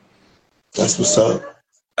crazy. That's what's up.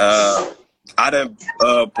 I done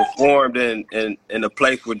performed in a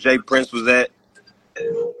place where Jay Prince was at.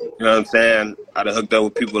 You know what I'm saying? I done hooked up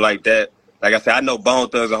with people like that. Like I said, I know Bone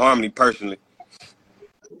Thugs and Harmony personally.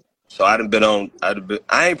 So I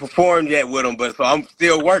ain't performed yet with them, but so I'm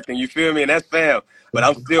still working, you feel me? And that's fam. But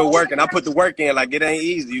I'm still working. I put the work in, like it ain't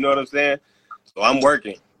easy, you know what I'm saying? So I'm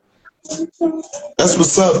working. That's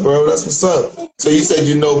what's up, bro. That's what's up. So you said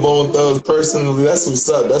you know Bone Thugs personally. That's what's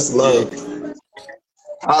up. That's love.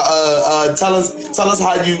 Tell us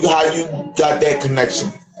how you got that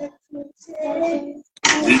connection.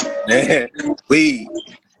 Weed.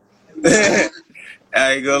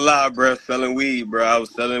 I ain't gonna lie, bro. Selling weed, bro. I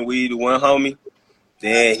was selling weed to one homie.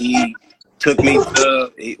 Then he took me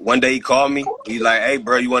to. One day he called me. He's like, "Hey,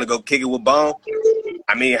 bro, you want to go kick it with Bone?"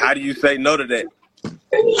 I mean, how do you say no to that? I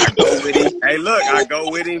go with him. Hey, look, I go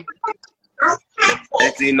with him.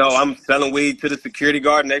 Next thing you know, I'm selling weed to the security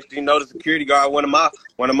guard. Next thing you know, the security guard, one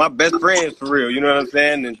of my best friends for real. You know what I'm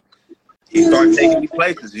saying? And he started taking me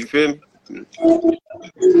places. You feel me? You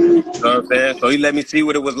know what I'm saying? So he let me see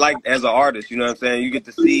what it was like as an artist. You know what I'm saying? You get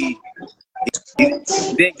to see. He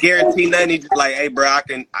didn't guarantee nothing. He just like, hey, bro, I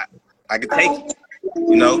can take it.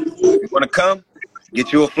 You know, you want to come?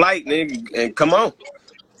 Get you a flight, nigga, and come on.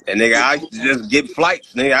 And nigga, I used to just get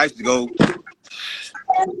flights. Nigga, I used to go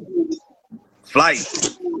flight.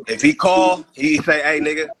 If he call, he say, hey,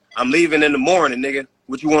 nigga, I'm leaving in the morning, nigga.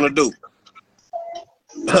 What you want to do?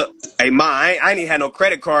 Hey, ma, I ain't even had no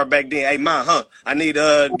credit card back then. Hey, ma, I need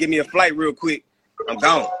give me a flight real quick. I'm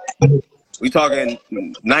gone. We talking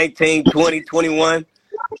 19, 20, 21.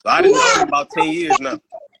 So I done known about 10 years now.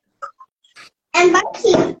 That's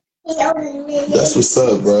what's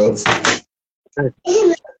up, bro.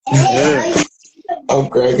 Yeah. I'm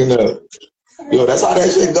cracking up. Yo, that's how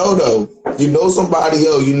that shit go, though. You know somebody,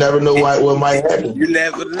 you never know what might happen. You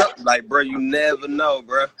never know. Like, bro, you never know,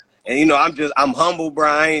 bro. And, you know, I'm humble, bro.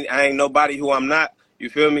 I ain't nobody who I'm not. You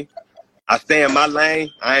feel me? I stay in my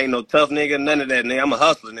lane. I ain't no tough nigga, none of that, nigga. I'm a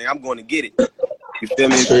hustler, nigga. I'm going to get it. You feel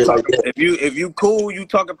me? If you cool, you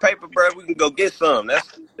talking paper, bro, we can go get some.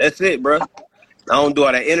 That's it, bro. I don't do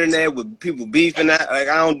all that internet with people beefing. Like,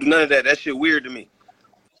 I don't do none of that. That shit weird to me.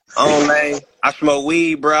 I smoke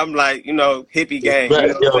weed, bro. I'm like, you know, hippie gang. You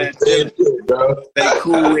know what I'm saying? Stay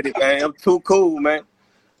cool with it, man. I'm too cool, man.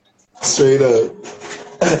 Straight up.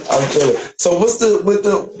 I'm chilling. So what's with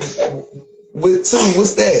two? What's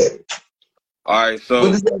that? All right, so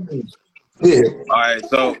what does that mean? Yeah. All right,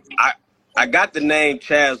 so I got the name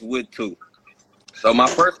Chaz with two. So my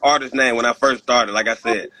first artist name when I first started, like I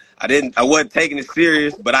said, I wasn't taking it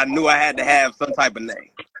serious, but I knew I had to have some type of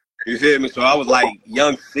name. You feel me? So I was like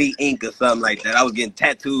Young C Inc. or something like that. I was getting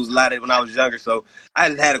tattoos a lot when I was younger, so I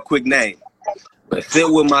just had a quick name. But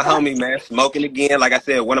still with my homie, man, smoking again. Like I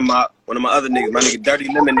said, one of my other niggas, my nigga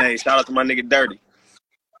Dirty Lemonade. Shout out to my nigga Dirty.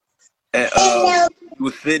 And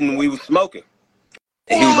we was smoking.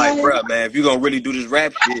 And he was like, bruh, man, if you gonna really do this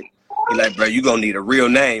rap shit, he like, bruh, you gonna need a real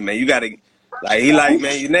name, man. You gotta, like, he like,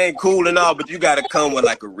 man, your name cool and all, but you gotta come with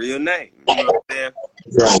like a real name. You know what I'm saying?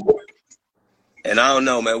 Right. And I don't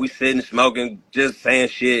know, man. We sitting smoking, just saying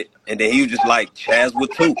shit, and then he was just like, Chaz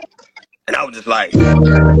with two. And I was just like,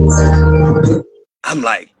 I'm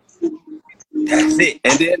like, that's it.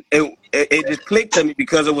 And then it just clicked to me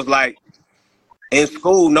because it was like, in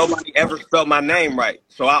school, nobody ever spelled my name right.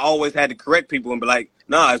 So I always had to correct people and be like,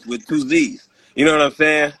 nah, it's with two Z's. You know what I'm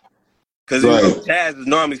saying? Because, you know, Chaz is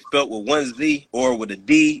normally spelled with one Z or with a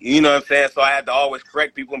D. You know what I'm saying? So I had to always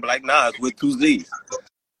correct people and be like, nah, it's with two Z's.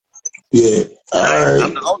 Yeah.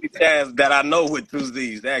 I'm the only Chaz that I know with two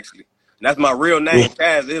Z's, actually. And that's my real name.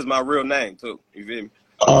 Chaz is my real name, too. You feel me?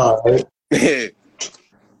 All right. Yeah.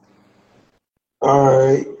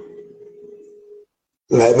 All right.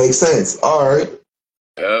 That makes sense. All right.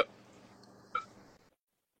 Yep.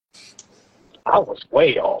 I was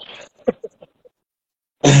way off.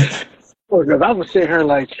 Because I was sitting here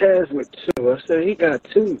like, Chaz with two. I said, he got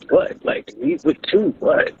two what? Like, he with two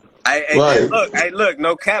what? Hey, look,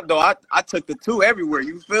 no cap, though. I took the two everywhere.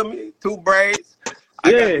 You feel me? Two braids.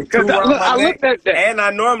 I got the two around my neck. Looked at that. And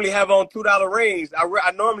I normally have on $2 rings.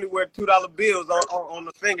 I normally wear $2 bills on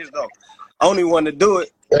the fingers, though. Only one to do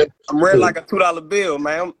it. I'm wearing like a $2 bill,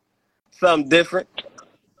 man. Something different.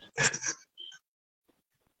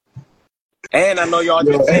 And I know y'all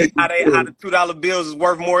just see how the $2 bills is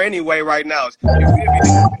worth more anyway right now. It's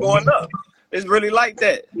going up. It's really like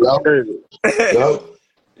that. Yep.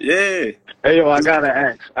 Yeah. Hey, yo, I gotta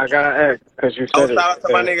ask, because you said shout out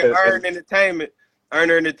to my nigga Earn Entertainment.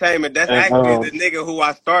 Earner Entertainment. That's actually the nigga who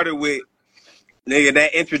I started with. Nigga,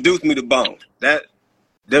 that introduced me to Bone. Them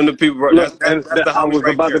the people. Look, that's the I was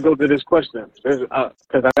right about there. to go to this question because I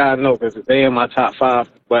gotta know because they in my top 5,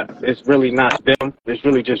 but it's really not them. It's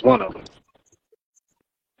really just one of them.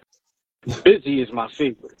 Busy is my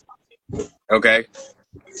favorite. Okay.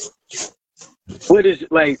 What is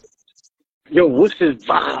like? Yo, what's his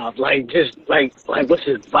vibe? Like, just like what's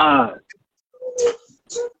his vibe?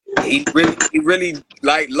 He really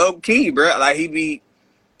like low key, bro. Like he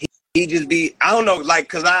just be, I don't know, like,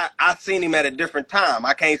 cause I seen him at a different time.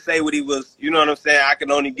 I can't say what he was, you know what I'm saying? I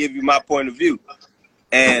can only give you my point of view.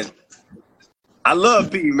 And I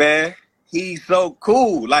love P, man. He's so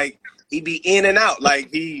cool. Like, he be in and out.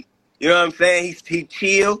 Like, you know what I'm saying? He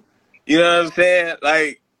chill. You know what I'm saying?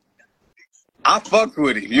 Like, I fucked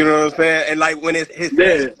with him. You know what I'm saying? And like when his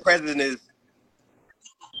stage presence is,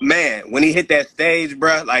 man, when he hit that stage,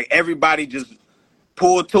 bro, like everybody just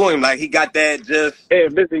pulled to him. Like he got that just. Yeah,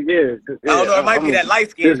 busy. Yeah. I don't know. It might be that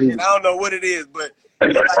light skin shit. I don't know what it is, but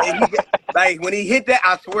like when he hit that,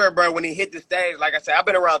 I swear, bro, when he hit the stage, like I said, I've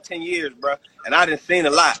been around 10 years, bro, and I done seen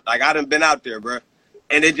a lot. Like I done been out there, bro,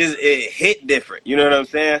 and it hit different. You know what I'm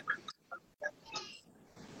saying?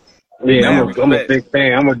 Yeah, I'm a big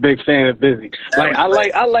fan. I'm a big fan of Busy. Like I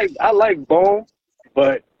like Bone,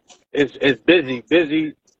 but it's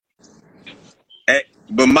Busy. Hey,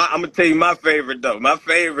 but I'm gonna tell you my favorite though. My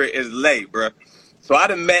favorite is Lay, bro. So I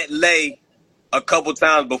done met Lay a couple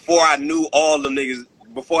times before I knew all the niggas.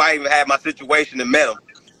 Before I even had my situation and met him,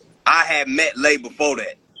 I had met Lay before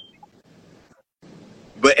that.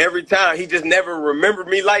 But every time he just never remembered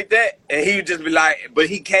me like that, and he would just be like, but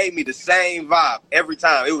he gave me the same vibe every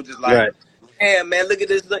time. It was just like, damn, man, look at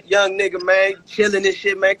this young nigga, man, chilling this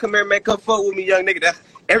shit, man. Come here, man, come fuck with me, young nigga. That's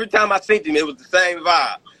every time I seen him, it was the same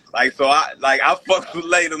vibe. Like so, I fucked with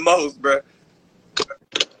Lay the most, bro.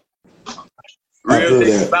 Real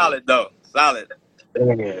nigga, solid though, solid.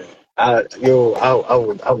 Yeah. I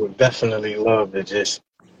would definitely love to just.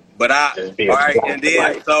 But and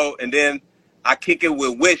then I kick it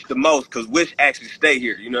with Wish the most because Wish actually stay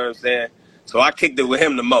here. You know what I'm saying? So I kicked it with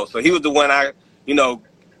him the most. So he was the one I,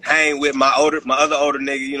 hang with my other older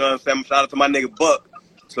nigga. You know what I'm saying? Shout out to my nigga Buck.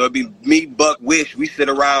 So it'd be me, Buck, Wish. We sit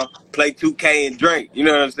around, play 2K and drink. You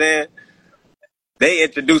know what I'm saying? They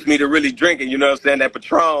introduced me to really drinking. You know what I'm saying? That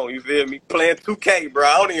Patron. You feel me? Playing 2K, bro.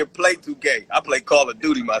 I don't even play 2K. I play Call of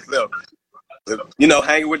Duty myself.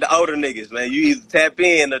 Hanging with the older niggas, man. You either tap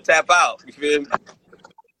in or tap out. You feel me?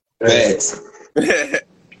 Thanks. That's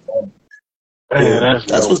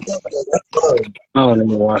what's up. I don't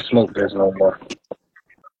even want to smoke this no more.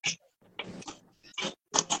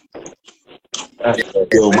 Life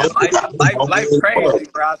crazy,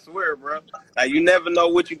 bro. I swear, bro. Like you never know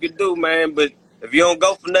what you could do, man. But if you don't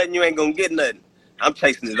go for nothing, you ain't gonna get nothing. I'm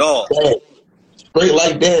chasing it all. Straight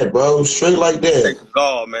like that, bro. Straight like that. Chasing it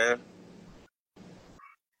all, man.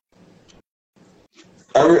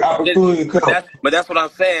 Every opportunity comes. But that's what I'm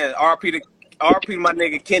saying. RP to my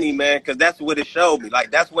nigga Kenny, man, because that's what it showed me.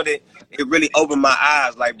 Like that's what it really opened my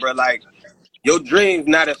eyes. Like, bro, like your dream's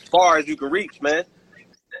not as far as you can reach, man.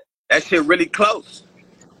 That shit really close.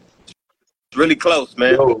 It's really close,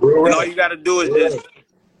 man. And all you gotta do is just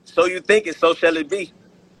so you think it, so shall it be.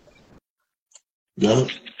 Yep.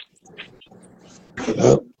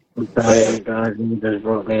 Guys, you just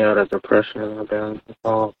brought me out of depression.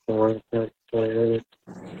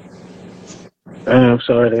 I'm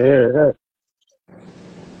sorry to hear that.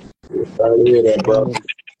 Sorry to hear that, bro.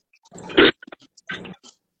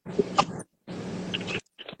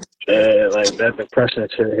 Yeah, like that depression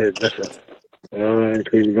shit hit different. You know, and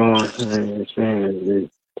keep going.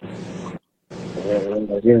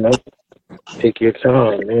 You know, take your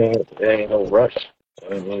time, man. There ain't no rush.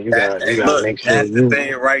 I mean, you gotta Look, make sure that's the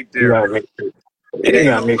thing right you there, gotta bro. make sure It you ain't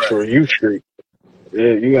gotta no make rush. sure you straight.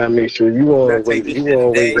 Yeah, you gotta make sure you You gotta always take this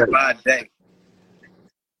shit day ready. by day.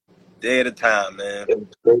 Day at a time, man.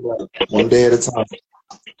 One day at a time.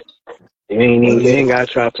 You ain't gotta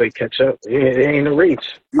try to play catch up. It ain't a race.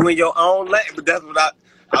 You in your own lane, but that's what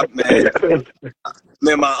man, I'm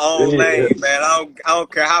in my own lane, man. I don't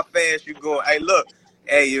care how fast you going. Hey, look,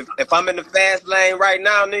 hey, if I'm in the fast lane right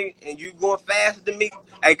now, nigga, and you going faster than me,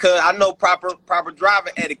 hey, cuz I know proper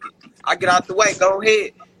driving etiquette. I get out the way, go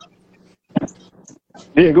ahead.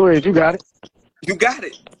 Yeah, go ahead. You got it. You got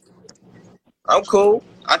it. I'm cool.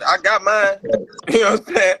 I got mine. You know what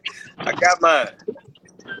I'm saying? I got mine.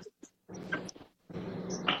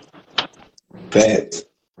 Facts.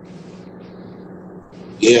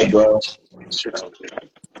 Yeah, bro.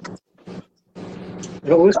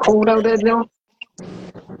 Yo, it's cold out there, John.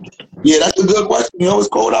 Yeah, that's a good question. You know, it's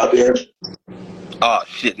cold out there. Oh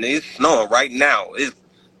shit, nigga, it's snowing right now. It's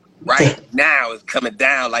coming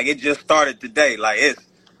down. Like it just started today. Like it's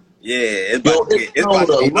about to It snowed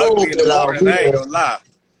be a little ugly in the bit out morning. I ain't here. gonna lie.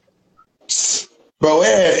 Bro,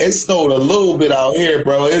 it snowed a little bit out here,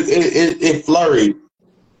 bro. It flurried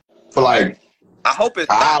for like I hope it an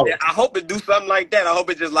stop. hour. I hope it do something like that. I hope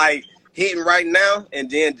it just like hitting right now and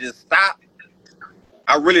then just stop.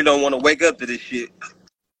 I really don't want to wake up to this shit.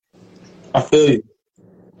 I feel you.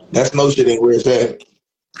 That snow shit ain't where it's at.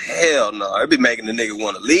 Hell no. It be making the nigga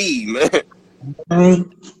want to leave, man.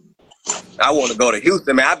 Mm-hmm. I want to go to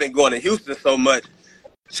Houston, man. I've been going to Houston so much.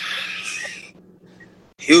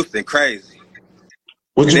 Houston crazy.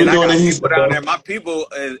 What And you then been I doing got in people Houston, down bro? there. My people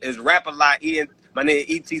is rap a lot. My nigga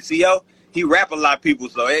ETCO, he rap a lot people,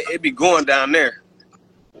 so it be going down there.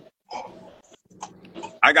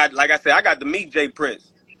 Like I said, I got to meet Jay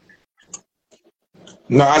Prince.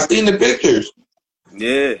 No, I seen the pictures.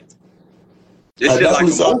 Yeah. This I shit like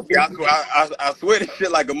definitely a saw movie. I swear this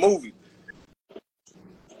shit like a movie.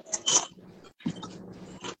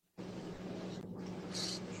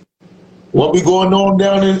 what be going on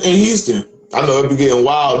down in Houston. I know it be getting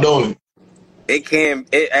wild, don't it?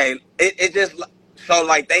 It just so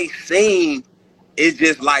like they seen it's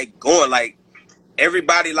just like going like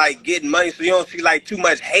everybody like getting money, so you don't see like too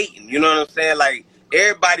much hating. You know what I'm saying? Like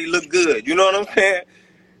everybody look good. You know what I'm saying?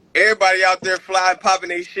 Everybody out there flying, popping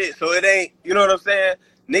their shit. So it ain't, you know what I'm saying?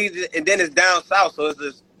 Niggas, and then it's down south, so it's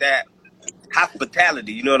just that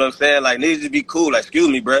hospitality. You know what I'm saying? Like niggas just be cool. Like, excuse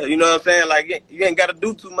me, bro. You know what I'm saying? Like you ain't got to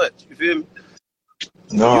do too much. You feel me?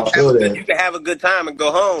 No, I feel that. You can have a good time and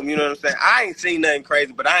go home. You know what I'm saying? I ain't seen nothing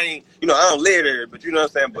crazy, but I ain't, I don't live there. But you know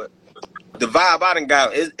what I'm saying? But the vibe I done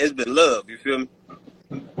got, it's been love. You feel me?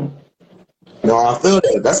 No, I feel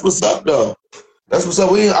that. That's what's up, though. That's what's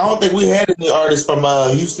up. I don't think we had any artists from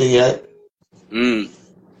Houston yet. We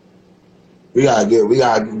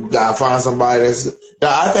gotta find somebody that's. Now,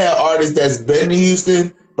 I've had artists that's been to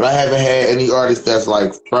Houston, but I haven't had any artists that's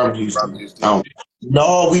like from Houston.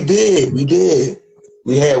 No, we did.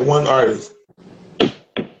 We had one artist.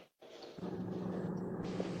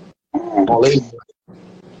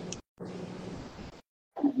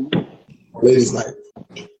 Ladies night.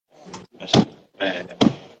 That's bad.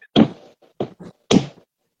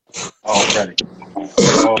 Already.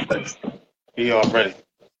 He already.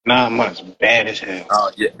 9 months. Bad as hell.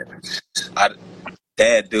 Oh, yeah.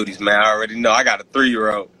 Dad duties, man. I already know. I got a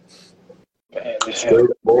 3-year-old. Bad as hell.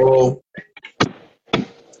 Ball.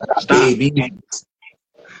 Baby.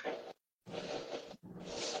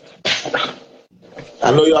 I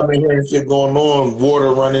know y'all been hearing shit going on,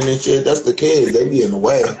 water running and shit. That's the kids. They be in the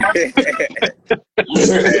way. Hey,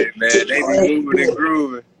 man, they be moving and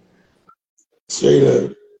grooving. Straight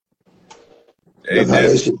up. That's how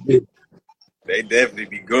that shit be. They definitely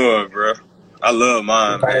be going, bro. I love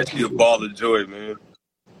mine, man. She a ball of joy, man.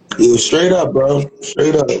 Yeah, straight up, bro.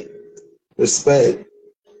 Straight up. Respect.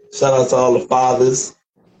 Shout out to all the fathers.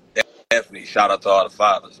 Definitely. Shout out to all the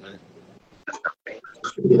fathers, man.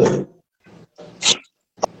 Straight up.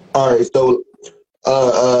 All right, so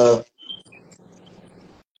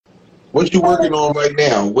what you working on right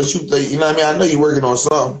now? What you know what I mean? I know you're working on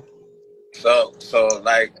something. So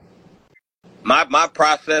like my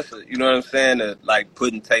process, you know what I'm saying, of like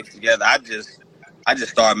putting tapes together, I just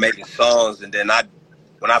start making songs, and then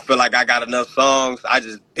when I feel like I got enough songs, I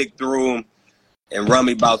just pick through them and run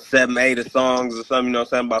me about 7, 8 of songs or something, you know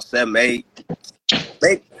what I'm saying? About 7, 8.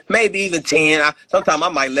 Maybe even 10. Sometimes I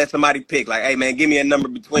might let somebody pick, like, hey man, give me a number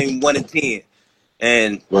between 1 and 10.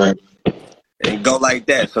 And right. and go like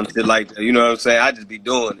that, some shit like that. You know what I'm saying? I just be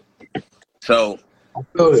doing it. So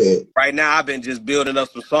Feel that. right now I've been just building up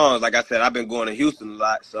some songs. Like I said, I've been going to Houston a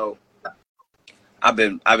lot, so I've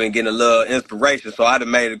been getting a little inspiration. So I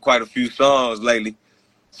done made quite a few songs lately.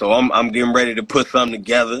 So I'm getting ready to put something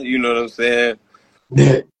together. You know what I'm saying?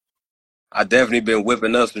 I definitely been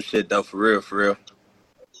whipping up some shit though, for real, for real.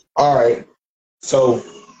 All right. So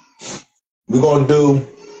we're gonna do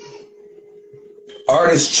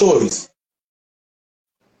artist choice.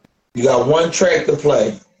 You got one track to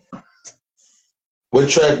play. What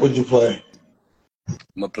track would you play? I'm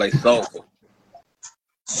gonna play Soulful.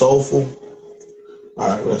 Soulful. All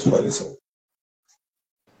right, let's play this one.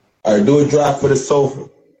 All right, do a drop for the Soulful.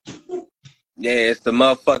 Yeah, it's the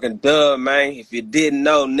motherfucking dub, man. If you didn't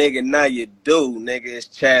know, nigga, now you do, nigga. It's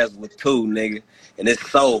Chaz with 2, nigga. And it's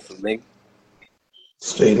Soulful, nigga.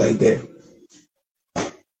 Straight like that.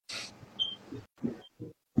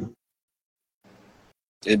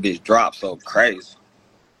 This bitch dropped so crazy.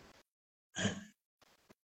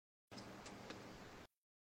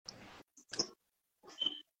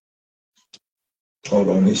 Hold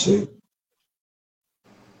on, this shit.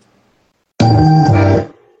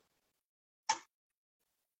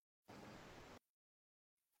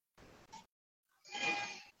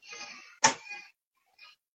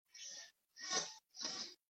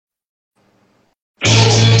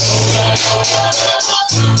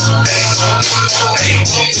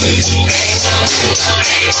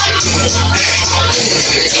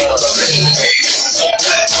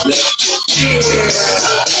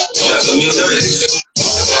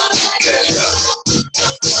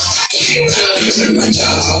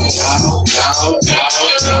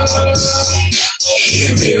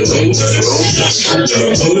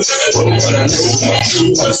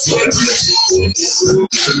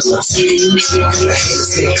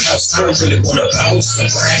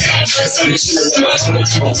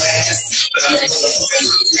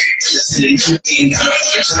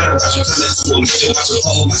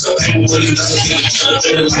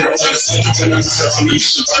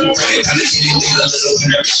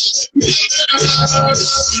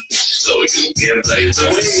 So we can get laid the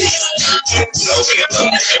way.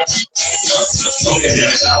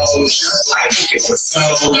 I think it was so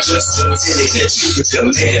just a pity that you could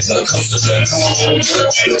demand the cost of the home.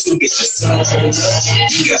 To get your soul,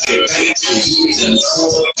 you got to pay the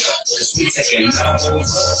loan. Cause we taking over.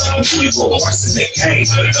 We were worse in the game,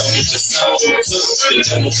 but don't get your soul. The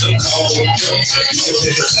devil took hold.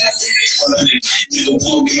 You can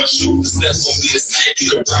walk in my shoes, that's gonna be the same. You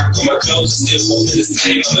can rock on my clothes, still won't be the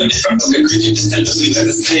same. If I'm fucking Christian, just tell us we got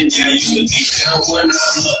the same. Yeah, I used to be down when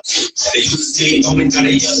I'm up. They used to see on me, got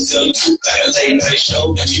a young till like a late night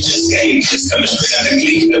show that you just gave. Just coming straight out of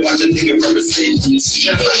Cleveland, watch a nigga represent.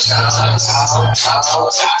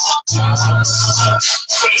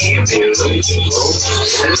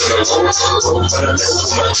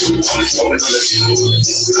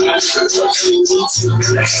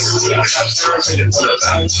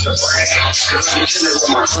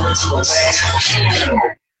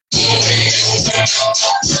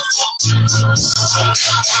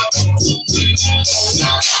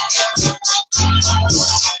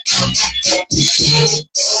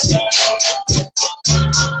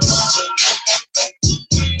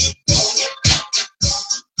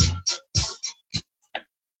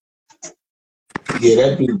 Yeah,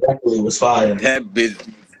 that beat definitely was fire. That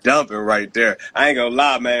bitch dumping right there. I ain't gonna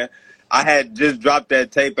lie, man. I had just dropped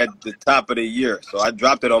that tape at the top of the year. So I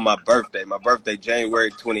dropped it on my birthday. My birthday,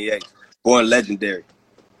 January 28th. Born legendary.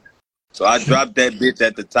 So I dropped that bitch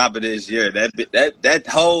at the top of this year. That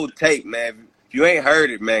whole tape, man. If you ain't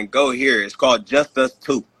heard it, man, go hear it. It's called Just Us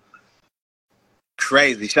 2.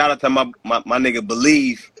 Crazy. Shout out to my nigga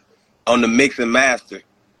Believe on the mix and master.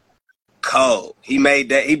 Cold. He made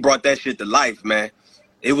that. He brought that shit to life, man.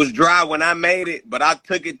 It was dry when I made it, but I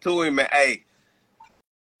took it to him and hey,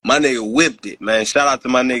 my nigga whipped it, man. Shout out to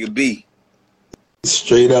my nigga B.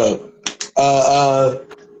 Straight up.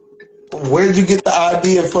 Where'd you get the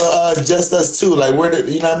idea for Just Us 2? Like, where did,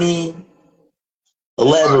 you know what I mean?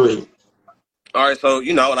 Elaborate. All right, so,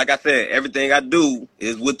 you know, like I said, everything I do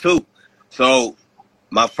is with 2. So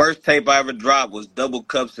my first tape I ever dropped was Double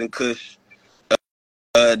Cups and Kush.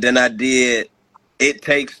 Then I did It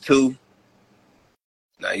Takes 2.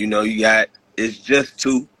 Now, you know, you got It's Just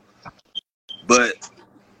 2. But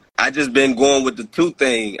I just been going with the 2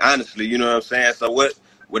 thing, honestly, you know what I'm saying? So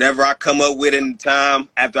whatever I come up with in the time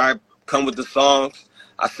after I come with the songs,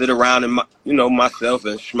 I sit around and myself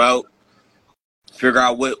and smoke, figure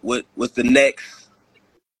out what's the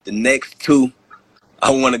next 2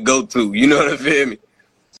 I want to go to. You know what I feel me?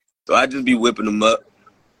 So I just be whipping them up.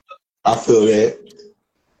 I feel that.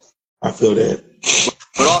 I feel that.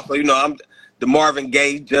 But also, you know, I'm the Marvin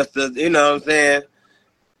Gaye, just as, you know what I'm saying?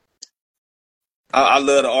 I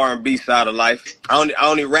love the R&B side of life. I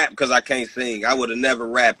only rap because I can't sing. I would have never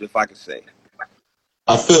rapped if I could sing.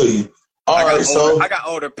 I feel you. I got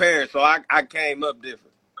older parents, so I came up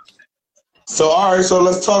different. So all right, so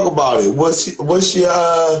let's talk about it. What's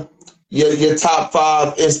your top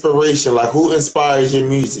 5 inspiration? Like, who inspires your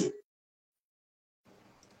music?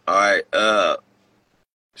 All right,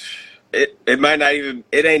 it might not even,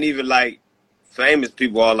 it ain't even like famous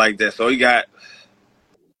people all like that. So you got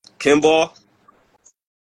Kimball,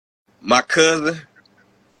 my cousin,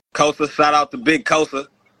 Kosa, shout out to Big Kosa,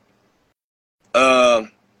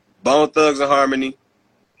 Bone Thugs and Harmony,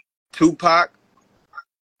 Tupac,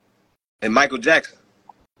 and Michael Jackson.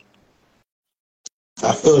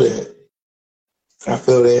 I feel that.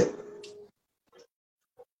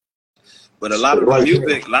 But a lot of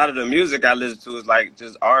the music I listen to is like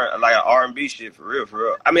just R&B shit for real.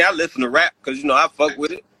 I mean, I listen to rap because, you know, I fuck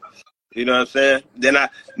with it. You know what I'm saying? Then I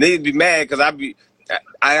need to be mad because I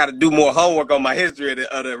got to do more homework on my history of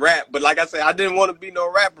the rap. But like I said, I didn't want to be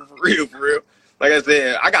no rapper for real. Like I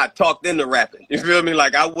said, I got talked into rapping. You feel me?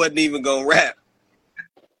 Like I wasn't even gonna rap.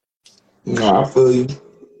 No, I feel you.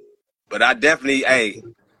 But I definitely,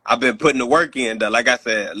 I've been putting the work in though. Like I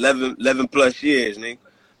said, 11 plus years, nigga.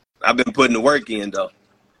 I've been putting the work in though.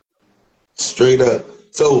 Straight up.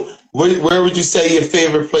 So where would you say your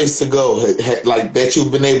favorite place to go? Like that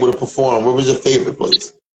you've been able to perform. Where was your favorite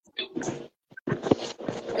place?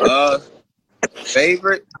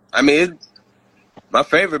 Favorite? I mean, my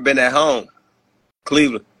favorite been at home,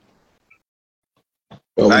 Cleveland.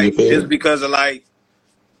 Like just because of like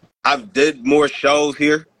I've did more shows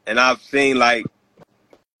here and I've seen like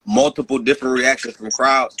multiple different reactions from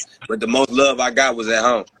crowds, but the most love I got was at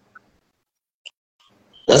home.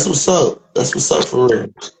 That's what's up. That's what's up for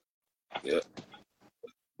real. Yeah.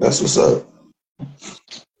 That's what's up.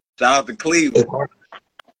 Shout out to Cleveland.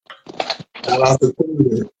 Shout out to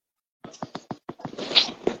Cleveland.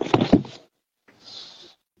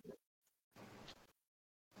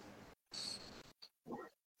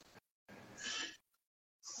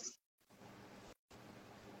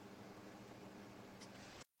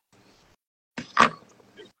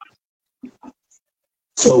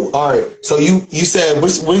 So all right. So you said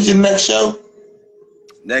when's your next show?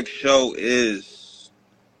 Next show is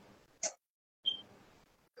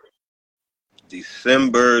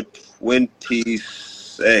December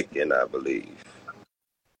 22nd, I believe.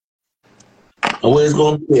 And where's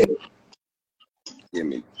going to be at? Give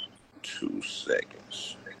me 2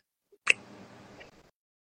 seconds.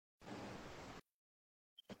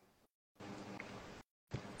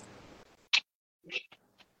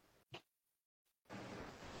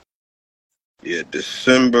 Yeah,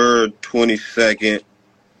 December 22nd.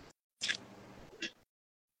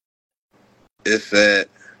 It's at,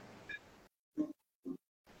 I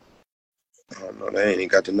don't know, they ain't even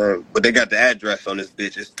got the name, but they got the address on this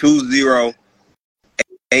bitch. It's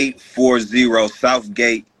 20840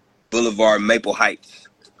 Southgate Boulevard, Maple Heights.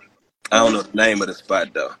 I don't know the name of the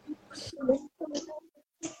spot though,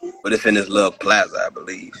 but it's in this little plaza, I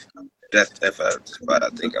believe. That's the spot I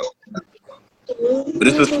think of. But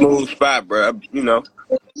it's a smooth spot, bro. You know,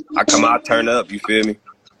 I come out, turn up. You feel me?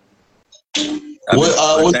 I've been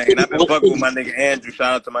fucking with my nigga Andrew.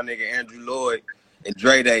 Shout out to my nigga Andrew Lloyd and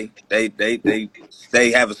Dre. They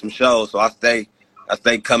stay having some shows, so I stay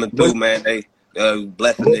coming through, man. They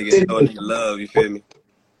blessing niggas, showing niggas love. You feel me?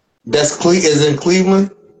 That's is in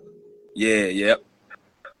Cleveland. Yeah. Yep.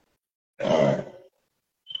 All right.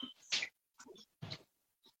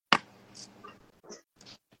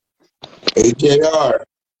 AJR.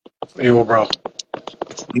 Hey, well, bro.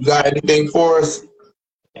 You got anything for us?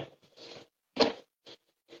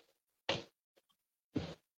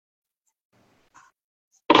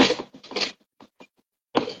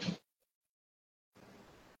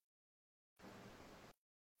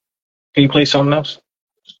 Can you play something else?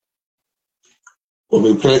 Will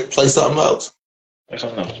we play something else? Play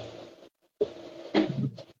something else.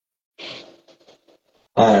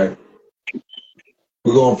 All right.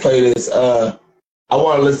 We're gonna play this. I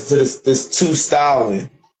want to listen to this Two Styling.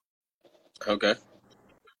 Okay.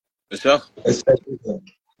 For sure. Let's check this out.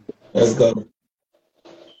 Let's go.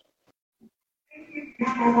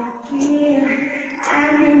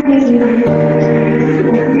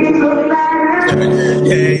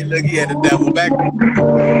 Yeah, look, he had the devil back.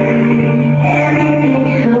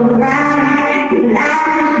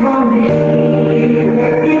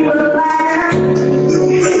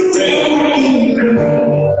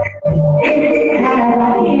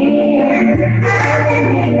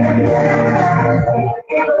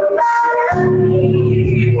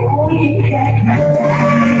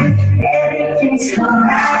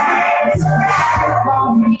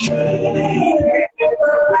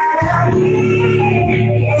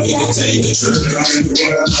 take a trip around the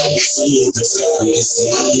world, see the sky,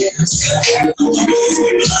 see the sky. You raise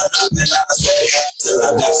me blood up and I stay till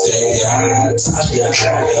I die, stay high, top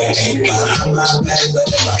high. Ain't behind my back, but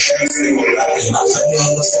if I can't see what I in my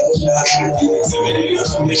face, so high. So many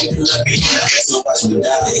love me, let me so watch me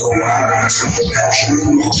die, yo, why?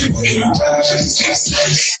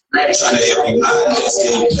 Trying to help you out, let's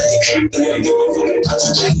get play. They ain't give a fuck about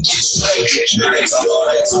you, they get straight. Now they talk all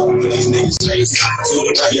that talk, but these niggas straight. To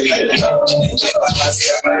the right, you let it go. And get by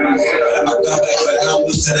myself, I got back, but I'm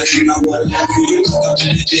loose to the thing I want to let you. I'm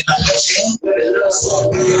in the shit, I let you.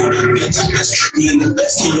 So, bitch, I'm just strictly in the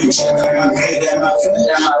best of you. Check out my head and my foot.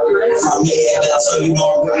 From here, that's so you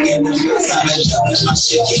know I'm rocking the best. I'm in my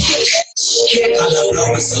shit, kick. I don't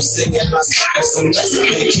know, it's so sick and my stomach so less than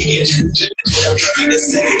they kick it. I'm ready to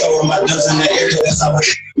say, throw my ducks in the air, that's how I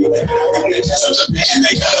do it. And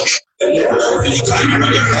they go. Really climb on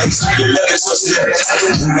your face. You look so serious.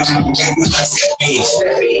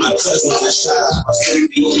 My cousin's a shot. I'm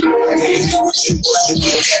sleepy. I gave you what you want. You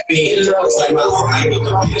get happy. It's like my own I need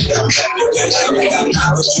to be down. I'm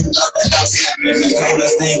not what you thought that I was happy. The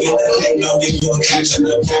coldest thing in the thing, don't give you a catch in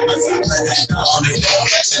the performance. I'm playing the only thing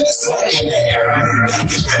catching the sun in the air. I'm not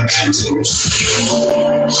giving back to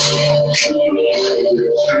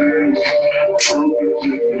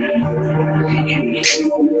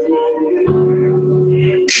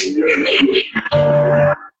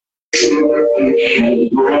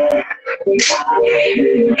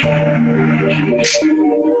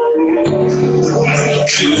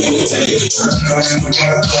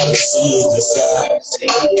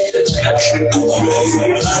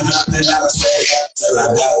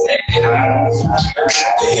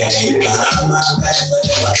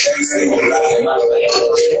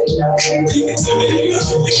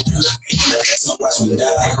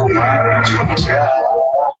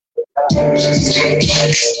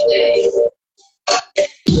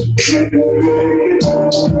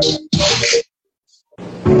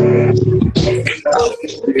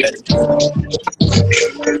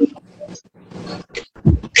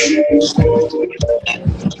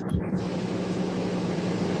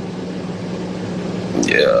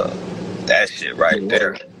Yeah, that shit right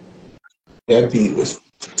there. That beat was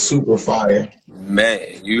super fire.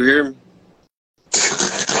 Man, you hear me?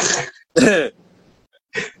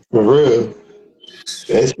 For real.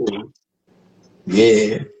 That's cool.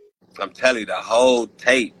 Yeah. I'm telling you, the whole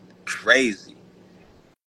tape, crazy.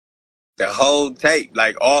 The whole tape,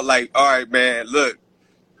 all right, man, look,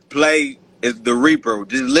 play is The Reaper.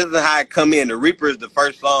 Just listen how it come in. The Reaper is the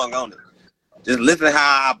first song on it. Just listen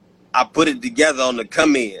how I put it together on the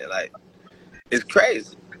come in. Like, it's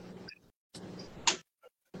crazy.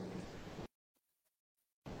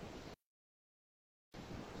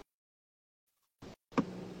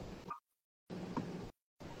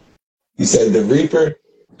 You said The Reaper?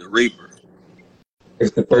 The Reaper.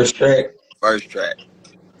 It's the first track? First track.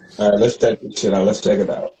 All right, let's check this shit out. Let's check it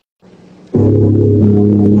out.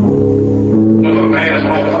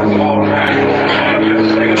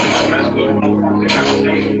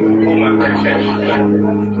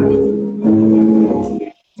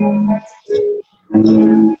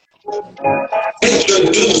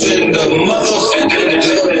 Introducing the motherfucking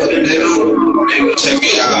check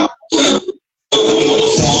it out. I'm on the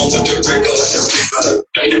phone with the Rico like the Reaper.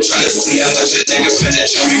 Trying to see how much a nigga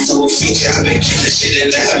penetrate for a feature. I been killing shit in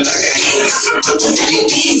the hell like I hate it.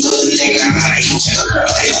 Little nigga, I hate you.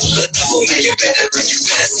 Hey, look, double man, you better bring your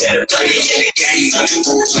best. 30 in the game, I do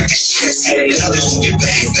moves like a shit. Hey, I don't get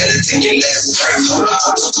paid, better take your last breath.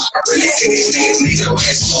 I really think these niggas need to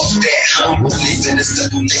rest off that. I'm really finna step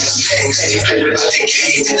on niggas' legs. Hey, I think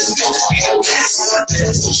cave and it's gonna be the best.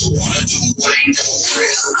 That's what you wanna do, I ain't no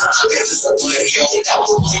press. This is what yo, I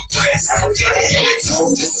will press. Get it, every toe,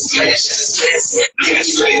 this is flesh, this is best.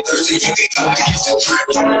 Niggas really thirsty, you can come and get your drip.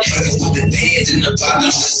 Hanging with the dead in the bottom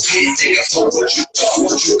of the spit. Take a photo, what you thought,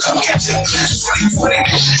 what you come, catch a clash, 2020.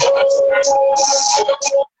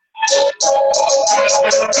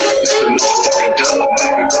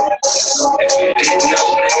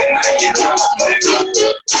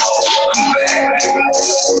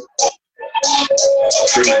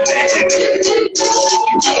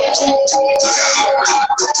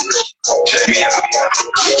 Check me out.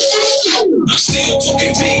 I'm still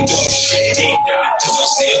talking big dog shit. Cause I'm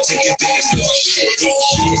still taking big dog shit.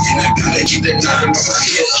 And I gotta keep that 9 by my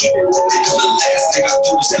hip. Cause the last thing I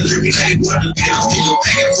do is that lyric I ain't wanna be. I'm still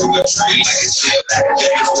hanging from a tree like a chip.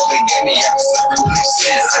 Niggas really gave me episode like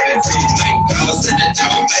sense. I been $3 in the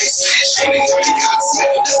don't make sense. Shady already got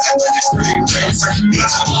 7. This got 33 friends. My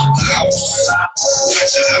house.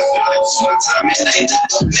 Watch it out for the my time it ain't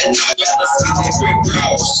the and I gotta stop it with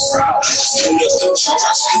bros. I just moved up the charge,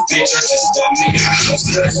 bitch, I just bought me a house,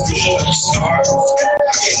 let's go to stars.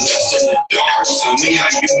 I get lost in the dark, tell me how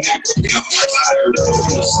you never got tired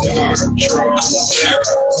from the start.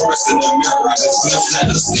 Course in the mirror, I just left at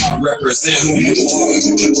the start, represent who you are.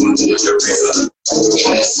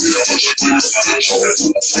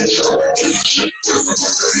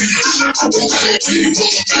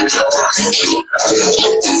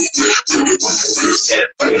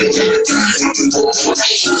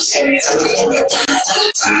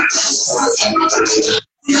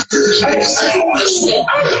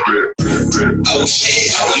 Oh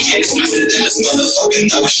shit, oh yeah, it's twisted in this motherfucking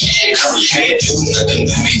no shit. You can't do nothing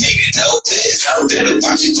with me, nigga, know this. Better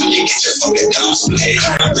watch it till you get your fucking nose split.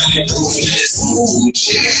 I'm really ruthless, ooh,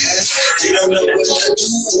 shit. You don't know what to do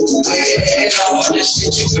with all the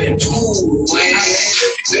shit you been doing.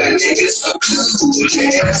 That nigga's so clueless, ooh,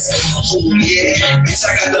 yeah. Bitch,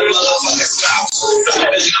 I got the motherfucking stop.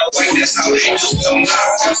 There's no way that's how angels come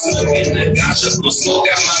out. I'm smoking the gotcha, I'm smoke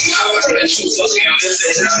out my mouth. I bet you fucking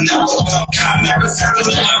listen, I'm never I never found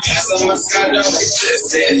my ass on my sky, don't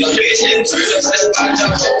exist. Look at it, turn up the I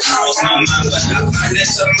don't cross my mind, but I find it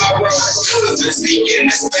tomorrow. I've been speaking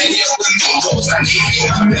Espanol with me, I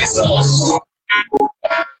need my missiles.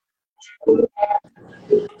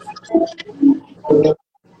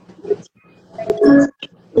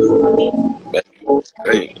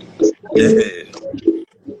 Hey, yeah.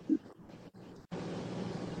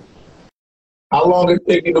 How long it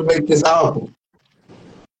take you to make this album?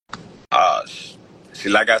 See,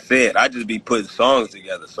 like I said, I just be putting songs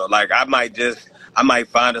together. So like I might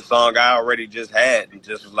find a song I already just had and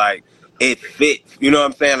just was like it fits. You know what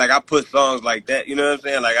I'm saying? Like I put songs like that. You know what I'm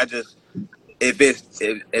saying? Like I just if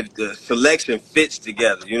the selection fits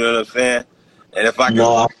together, you know what I'm saying? And if I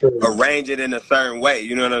can arrange it in a certain way,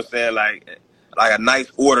 you know what I'm saying? Like a nice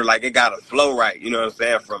order, like it got to flow right. You know what I'm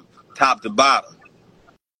saying? From top to bottom.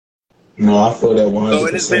 No, I feel that 100%. So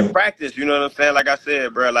it has been practice, you know what I'm saying? Like I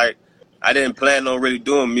said, bro, like I didn't plan on really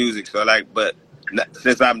doing music, so like, but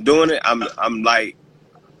since I'm doing it, I'm like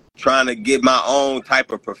trying to get my own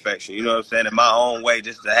type of perfection, you know what I'm saying? In my own way,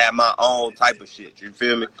 just to have my own type of shit. You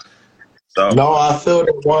feel me? So no, I feel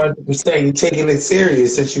that 100%. You're taking it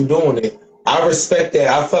serious since you're doing it. I respect that.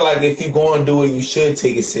 I feel like if you're going to do it, you should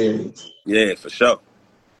take it serious. Yeah, for sure.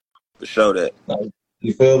 For sure that. Like,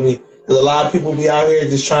 you feel me? Because a lot of people be out here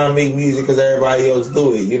just trying to make music because everybody else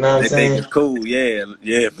do it. You know what I'm saying? They think it's cool.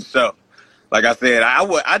 Yeah, for sure. Like I said,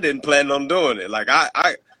 I didn't plan on doing it. Like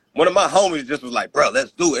I one of my homies just was like, bro,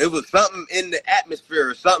 let's do it. It was something in the atmosphere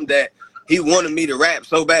or something that he wanted me to rap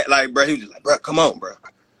so bad. Like, bro, he was just like, bro, come on, bro.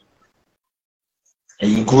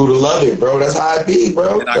 And you grew to love it, bro. That's how it be,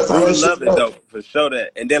 bro. And I grew to love it, though, for sure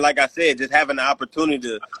that. And then, like I said, just having the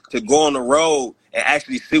opportunity to go on the road and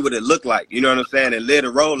actually see what it looked like, you know what I'm saying, and live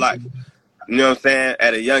the road life, you know what I'm saying,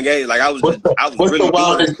 at a young age. Like, I was what's really the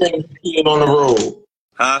wildest thing you've seen on the road?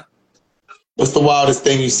 Huh? What's the wildest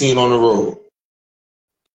thing you've seen on the road?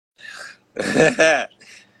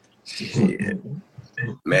 Shit.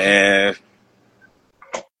 Man.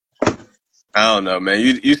 I don't know, man.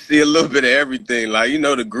 You see a little bit of everything. Like, you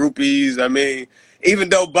know, the groupies. I mean, even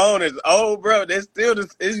though Bone is old, bro, you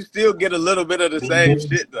still get a little bit of the same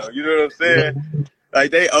shit, though. You know what I'm saying?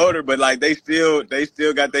 Like, they older, but like they still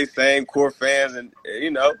got their same core fans, and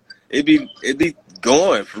you know, it be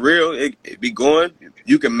going for real. It be going.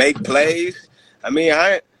 You can make plays. I mean,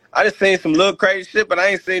 I just seen some little crazy shit, but I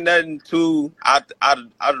ain't seen nothing too out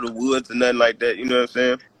of the woods or nothing like that. You know what I'm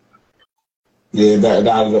saying? Yeah, that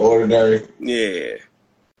out of the ordinary. Yeah,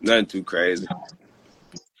 nothing too crazy.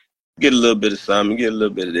 Get a little bit of something, get a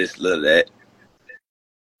little bit of this, a little of that.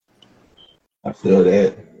 I feel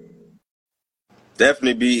that.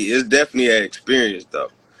 It's definitely an experience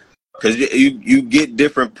though, because you get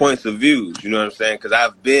different points of views. You know what I'm saying? Because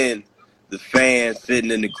I've been the fan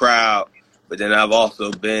sitting in the crowd, but then I've also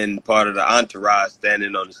been part of the entourage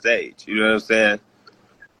standing on the stage. You know what I'm saying?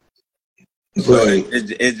 So Right.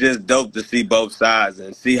 it's just dope to see both sides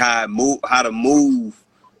and see how to move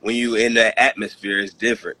when you in that atmosphere is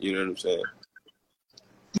different. You know what I'm saying?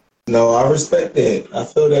 No, I respect that. I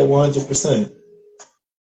feel that 100%.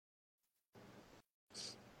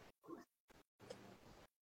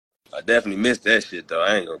 I definitely missed that shit though.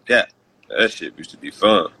 I ain't gonna cap. That shit used to be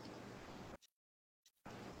fun.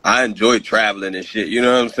 I enjoy traveling and shit. You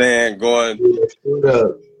know what I'm saying? Going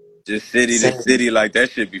just city to city, like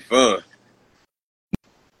that shit be fun.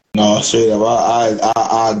 No, straight up,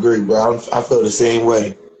 I agree, bro. I feel the same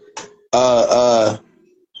way.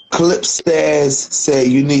 Clip Staz said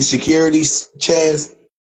you need security, Chaz.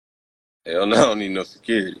 Hell no, I don't need no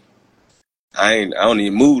security. I don't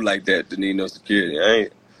even move like that to need no security.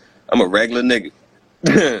 I'm a regular nigga.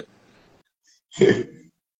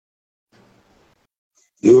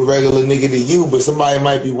 You a regular nigga to you, but somebody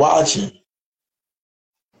might be watching.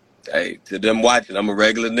 Hey, to them watching, I'm a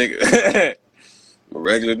regular nigga. I'm a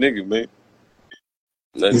regular nigga, man.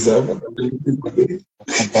 He said,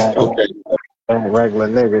 Okay. That regular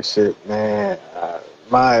nigga shit, man.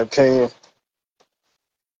 My opinion,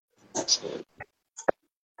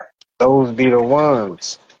 those be the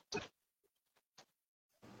ones.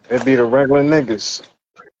 It be the regular niggas.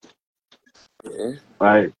 Yeah.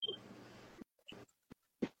 Like,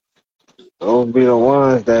 those be the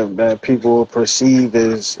ones that people will perceive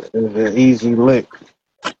as an easy lick.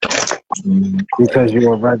 Because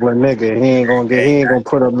you a regular nigga. He ain't gonna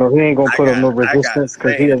put up no I got a resistance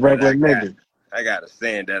because he a saying that regular I got. nigga. I got a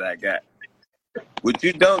saying that I got. What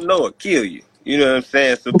you don't know will kill you. You know what I'm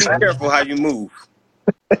saying? So be careful how you move.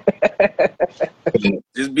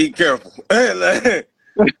 Just be careful. Like,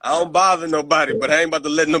 I don't bother nobody, but I ain't about to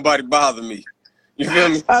let nobody bother me. You feel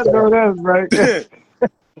me? I know that's right.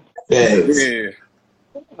 Thanks. Yeah.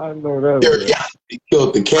 I know that's right. He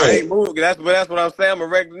killed the I cat. ain't moving. That's what I'm saying. I'm a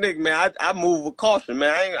regular nigga, man. I move with caution,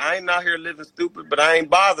 man. I ain't out here living stupid, but I ain't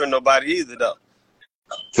bothering nobody either, though.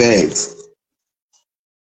 Thanks.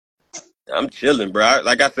 I'm chilling, bro.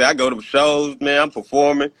 Like I said, I go to shows, man. I'm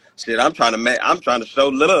performing. Shit, I'm trying to show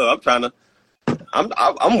love.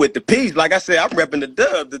 I'm with the peace. Like I said, I'm repping the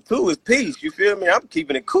dub. The two is peace. You feel me? I'm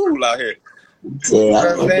keeping it cool out here. Yeah, You know I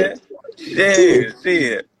what I'm love saying? it.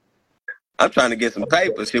 Shit. I'm trying to get some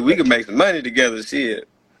paper. Shit, we can make some money together. Shit.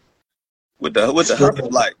 With the hustle,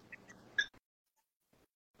 like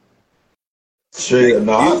Straight up. make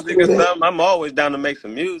No, I music feel or that. something. I'm always down to make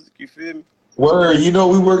some music. You feel me? Word, you know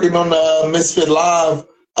we working on the Mysfit Live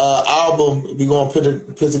album. We gonna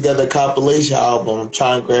put together a compilation album. I'm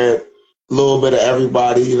trying to grab a little bit of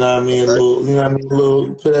everybody. You know what I mean? Okay. A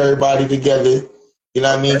little put everybody together. You know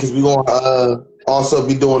what I mean? Okay. Because we gonna also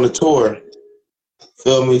be doing a tour.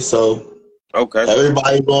 Feel me? So Okay.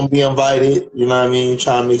 everybody gonna be invited. You know what I mean?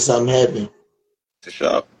 Trying to make something happen. For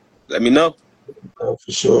sure. Let me know. For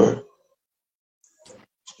sure.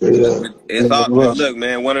 Straight up. It's all cause Look, look,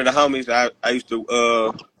 man. One of the homies I used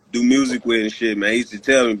to do music with and shit, man. He used to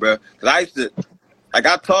tell me, bro. Cause I used to like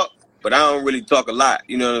I talk, but I don't really talk a lot.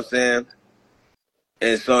 You know what I'm saying?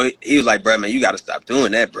 And so he was like, bro, man, you got to stop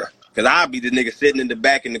doing that, bro. Because I'll be the nigga sitting in the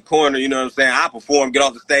back in the corner, you know what I'm saying? I perform, get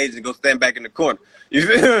off the stage, and go stand back in the corner. You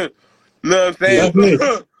feel me? You know what I'm saying? that's me.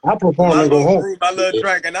 So, I perform my and go little home. group, my little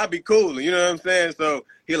track, and I be cool, you know what I'm saying? So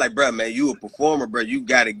he like, bro, man, you a performer, bro. You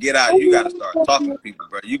got to get out. You got to start talking to people,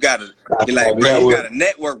 bro. You got to, he like, bro, you got to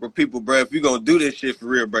network with people, bro, if you going to do this shit for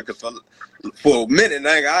real, bro. Because for a minute,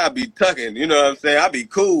 nigga, I'll be tucking, you know what I'm saying? I'll be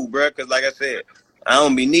cool, bro, because like I said, I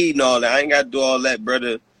don't be needing all that. I ain't got to do all that, bro,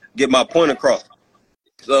 to get my point across.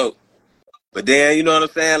 So, but then, you know what I'm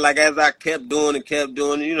saying? Like, as I kept doing,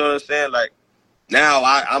 you know what I'm saying? Like, now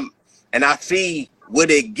I see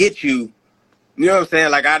what it gets you. You know what I'm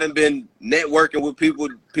saying? Like, I done been networking with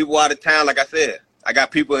people out of town. Like I said, I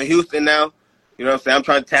got people in Houston now. You know what I'm saying? I'm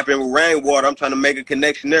trying to tap in with Rainwater. I'm trying to make a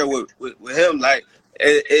connection there with him. Like,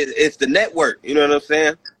 it's the network. You know what I'm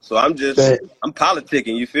saying? So I'm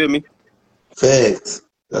politicking. You feel me? Facts.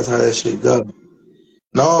 That's how that shit go.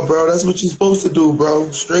 No, bro, that's what you're supposed to do,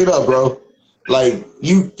 bro. Straight up, bro. Like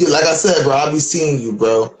like I said, bro, I be seeing you,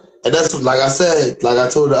 bro. And that's like I said, like I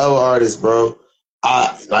told the other artists, bro.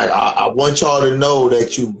 I want y'all to know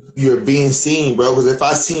that you're being seen, bro. Because if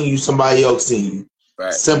I seen you, somebody else seen you.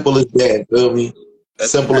 Right. Simple as that. Feel me?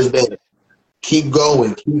 Simple as that. Keep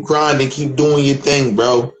going, keep grinding, keep doing your thing,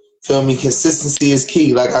 bro. Feel me? Consistency is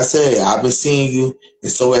key. Like I said, I've been seeing you,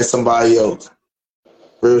 and so has somebody else.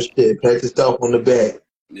 Real shit. Pat yourself on the back.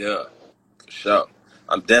 Yeah, for sure.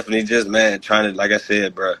 I'm definitely just, man, trying to, like I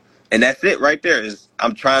said, bro. And that's it right there. Is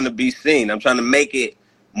I'm trying to be seen. I'm trying to make it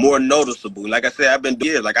more noticeable. Like I said, I've been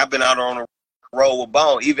doing years. Like I've been out on a roll with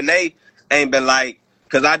Bone. Even they ain't been like,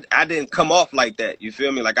 cause I didn't come off like that. You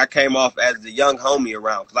feel me? Like I came off as the young homie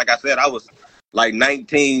around. Cause like I said, I was like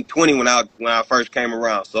 19, 20 when I first came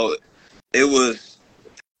around. So it was,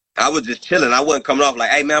 I was just chilling. I wasn't coming off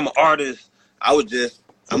like, hey man, I'm an artist. I was just,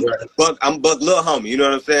 I'm Buck Lil Homie. You know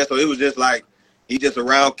what I'm saying? So it was just like he just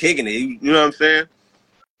around kicking it. You know what I'm saying?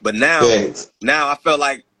 But now I felt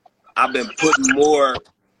like I've been putting more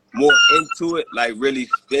into it, like really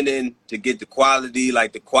spending to get the quality.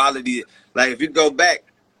 Like if you go back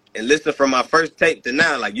and listen from my first tape to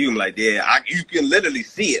now, like you can like, yeah, you can literally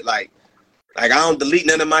see it. Like I don't delete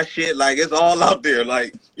none of my shit. Like it's all out there.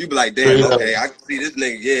 Like you be like, damn, okay, I can see this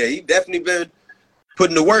nigga. Yeah, he definitely been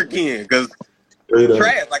putting the work in. Cause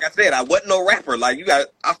trash. Like I said, I wasn't no rapper. Like I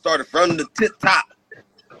started from the tip top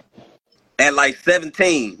at like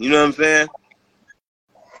 17. You know what I'm saying?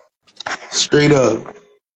 Straight up.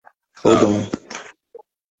 Hold on.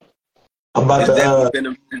 I'm about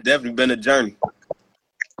It's definitely been a journey.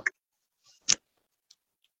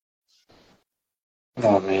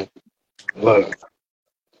 Come on, man. Look.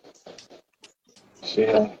 She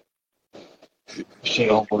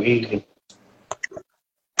don't go easy.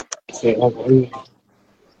 She don't go easy.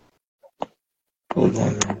 Hold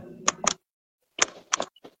on.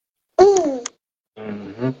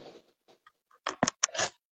 Mm-hmm.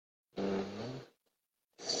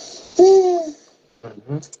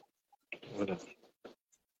 What up?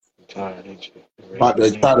 I'm tired, ain't you? About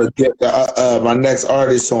to try to get my next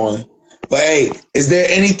artist on. But hey, is there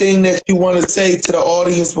anything that you want to say to the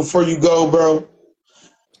audience before you go, bro?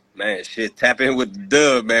 Man, shit, tap in with the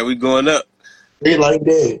dub, man. We going up. They like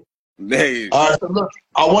that. Hey. All right, so look,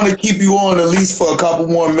 I want to keep you on at least for a couple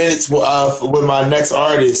more minutes with my next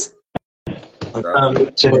artist. I'm trying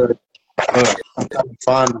to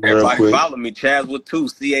find him real Everybody quick. follow me, Chazwood 2,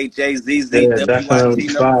 Yeah, definitely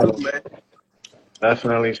CHAZZWYT follow. number 2, man.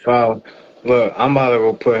 Definitely follow. Look, I'm about to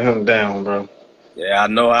go put him down, bro. Yeah, I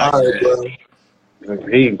know how. All right, bro.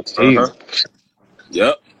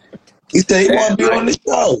 Yep. He said he want to be on the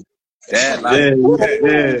show.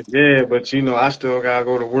 Yeah, but you know, I still gotta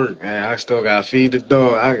go to work, man. I still gotta feed the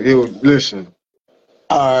dog. Listen.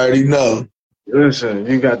 I already know. Listen,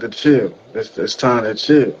 you got to chill. It's time to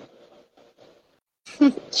chill.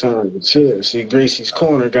 It's time to chill. See, Gracie's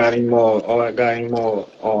corner got him all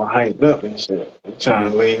hyped up and shit. I'm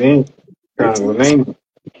trying to lay in. Trying to name him.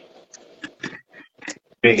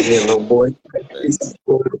 Big head little boy.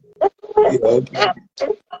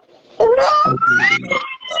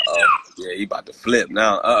 Yeah, he about to flip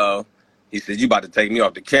now. He said, you about to take me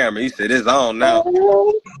off the camera. He said, it's on now.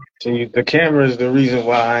 See, the camera is the reason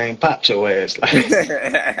why I ain't popped your ass. Like,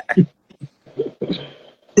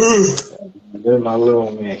 then my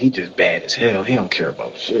little man, he just bad as hell. He don't care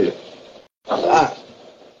about shit.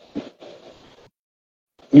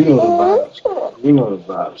 You know the vibes. You know the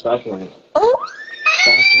vibes. Stop playing.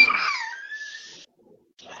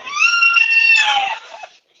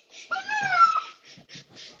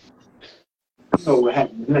 You know what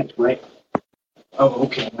happened next, right? Oh,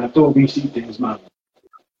 okay. I thought we see things, man.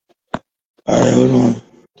 All right, hold on.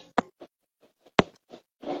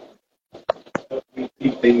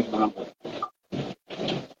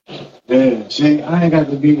 Yeah, see, I ain't got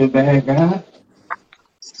to be the bad guy.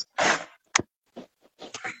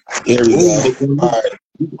 Here we go. All right.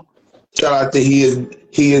 Shout out to he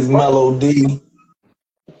is Mellow D.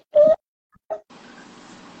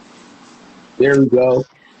 There we go.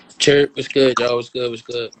 Chirp, what's good, y'all? What's good? What's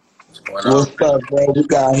up, bro? We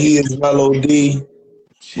got he is Mellow D.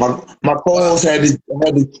 My co-host had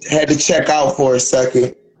to check out for a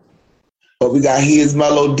second. But we got he is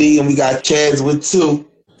Mellow D and we got Chaz with 2.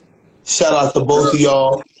 Shout out to both of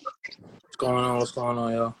y'all. What's going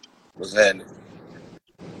on, y'all? What's happening?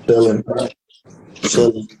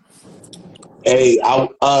 Chilling. Hey,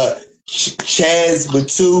 Chaz with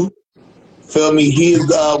 2. Feel me? He is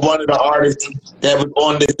one of the artists that was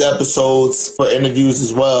on this episodes for interviews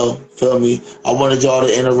as well. Feel me? I wanted y'all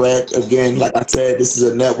to interact again. Like I said, this is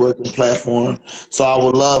a networking platform, so I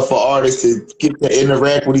would love for artists to get to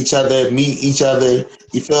interact with each other, meet each other.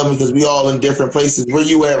 You feel me? Because we all in different places. Where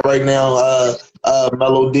you at right now,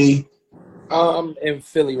 Mellow D? I'm in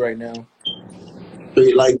Philly right now.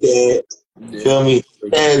 Straight like that. Yeah. Feel me?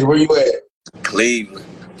 Chaz, where you at? Cleveland.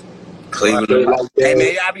 Like hey,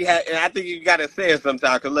 man, I think you got to say it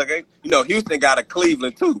sometimes. Because, look, you know, Houston got a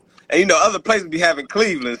Cleveland, too. And, you know, other places be having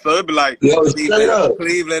Cleveland. So it'd be like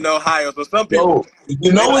Cleveland, Ohio. So some people.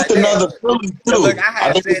 You know it's another Philly, too. Look, I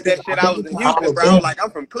had said that shit. I was in Houston, bro. I was like,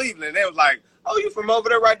 I'm from Cleveland. They was like, oh, you from over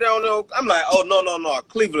there right there on the. I'm like, oh, no.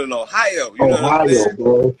 Cleveland, Ohio. You know what I'm saying?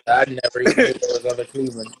 Bro. I never even knew there was other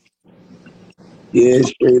Cleveland. Yeah,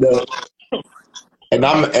 straight up. And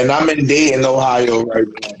I'm in Dayton, Ohio right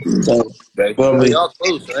now. So, y'all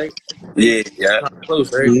close, right? Yeah. Not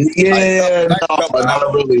close, right? Yeah,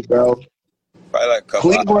 not really, bro. Probably like a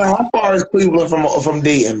couple Cleveland, hours. how far is Cleveland from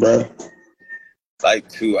Dayton, bro? Like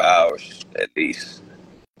 2 hours at least.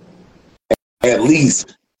 At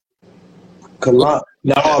least. No,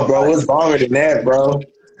 bro, it's longer than that, bro.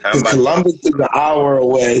 Because Columbus is an hour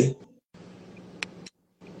away.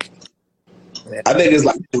 I think it's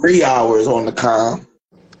like 3 hours on the com.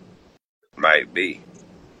 Might be.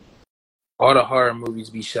 All the horror movies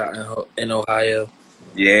be shot in Ohio.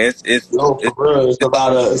 Yeah, it's for real. It's a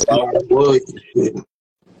lot of woods and shit.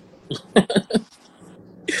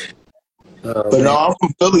 Oh But no, man, I'm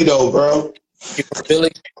from Philly though, bro. you from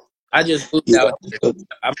Philly? I just moved Yeah. out here.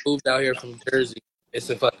 I moved out here from Jersey. It's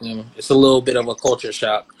a little bit of a culture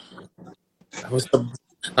shock. I'm a, sub,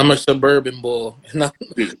 I'm a suburban boy, and I'm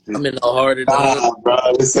in the heart of the hood. Nah,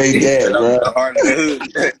 bro, this ain't that, I'm bro. the heart of the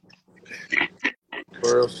hood.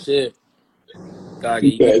 For real shit. God,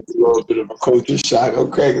 You you get, got a little bit of a culture shock.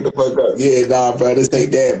 I'm cracking the fuck up. Yeah, nah, bro, this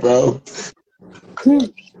ain't that, bro.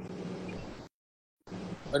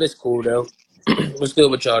 but it's cool though. What's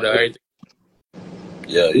good with y'all though? Everything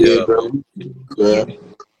Yeah, Yeah, yeah. bro. Bro.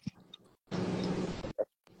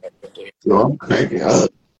 Yo, I'm cracking up.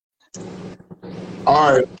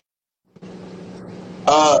 All right.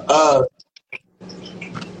 Uh,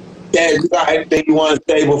 Dad, you got anything you want to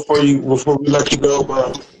say before we let you go,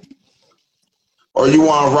 bro? Or you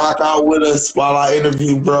want to rock out with us while I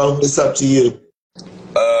interview, bro? It's up to you.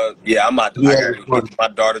 Yeah, You I have gotta go fun. get my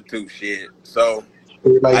daughter too. Shit. So I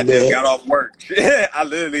Like just that. got off work. I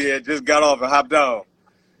literally had just got off and hopped on.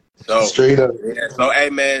 So Straight up. yeah. So hey,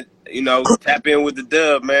 man, tap in with the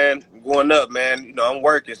dub, man. I'm going up, man. I'm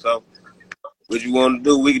working. So what you want to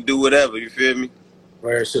do? We can do whatever. You feel me?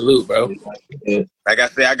 where salute, bro. Yeah. Like I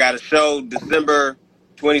said, I got a show December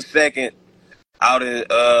 22nd out in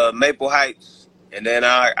Maple Heights, and then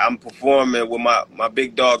I'm performing with my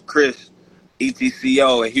big dog Chris,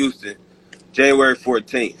 ETCO in Houston, January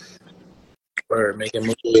 14th. Where making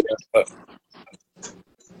moves.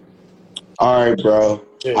 All right, bro.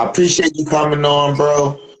 I appreciate you coming on,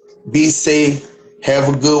 bro. Be safe.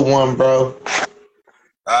 Have a good one, bro.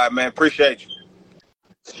 All right, man. Appreciate you.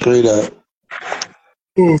 Straight up.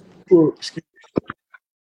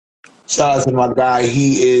 Shout out to my guy.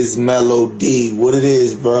 He is Mellow D. What it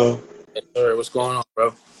is, bro? Yes, sir. What's going on,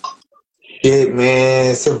 bro? Shit,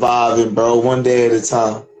 man. Surviving, bro. One day at a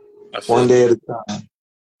time. I feel One day at a time.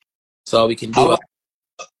 that's all we can do. How,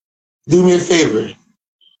 do me a favor.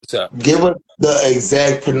 What's up? Give us the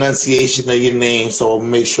exact pronunciation of your name so I'll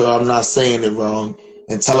make sure I'm not saying it wrong.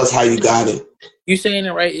 And tell us how you got it. You saying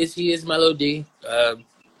it right? He is Melody.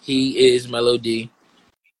 He is Melody.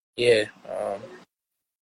 Yeah.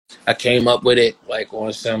 I came up with it like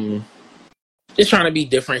on some just trying to be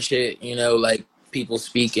different shit, like people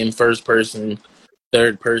speak in first person,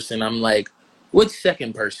 third person. I'm like, what's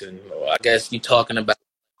second person? Well, I guess you talking about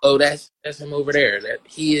that's him over there. That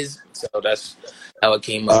he is, so that's how it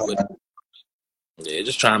came up with it. Yeah,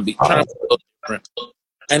 just trying to be a little different.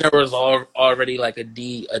 And there was already like a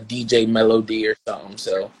DJ Melody or something,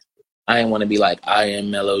 so I didn't want to be like I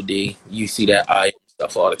am Melody. You see that I am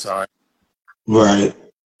stuff all the time. Right.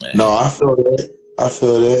 Yeah. No, I feel that. I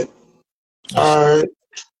feel that. All right.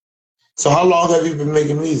 So how long have you been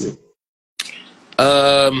making music?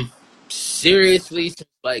 Seriously, since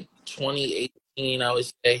like 2018, I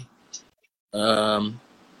would say.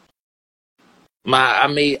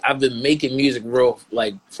 I've been making music real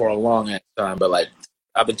like for a long ass time, but like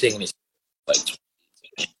I've been taking it like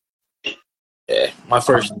my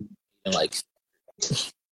first like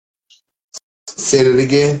Say that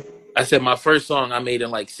again. I said my first song I made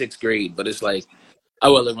in like 6th grade, but it's like I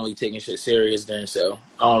wasn't really taking shit serious then, so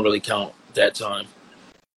I don't really count that time.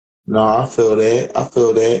 No, I feel that. I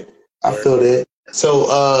feel that. I feel that.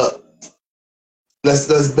 So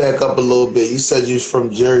let's back up a little bit. You said you was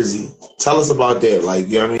from Jersey. Tell us about that. Like,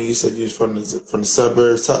 you know what I mean? You said you was from the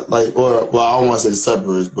suburbs, like, or well, I don't want to say the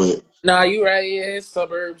suburbs, but Nah, you right. Yeah, it's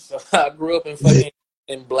suburbs. I grew up in fucking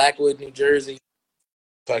in Blackwood, New Jersey.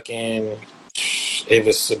 Fucking, it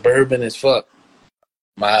was suburban as fuck.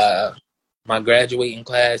 My graduating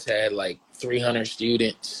class had like 300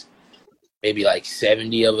 students. Maybe like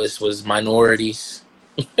 70 of us was minorities.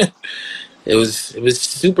 It was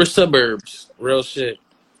super suburbs, real shit.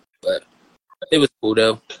 But it was cool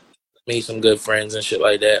though. Made some good friends and shit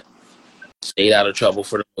like that. Stayed out of trouble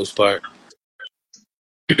for the most part.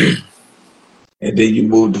 and then you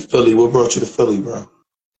moved to Philly. What brought you to Philly, bro?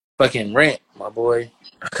 Fucking rent, my boy.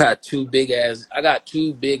 I got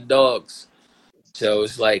two big dogs. So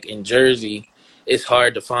it's like in Jersey, it's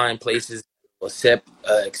hard to find places that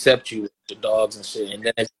accept you with the dogs and shit. And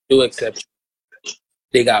then if they do accept you,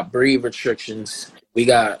 they got breed restrictions. We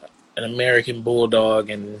got an American bulldog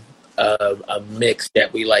and a mix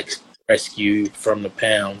that we like rescue from the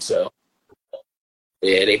pound. So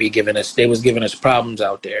yeah, they was giving us problems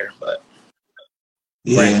out there, but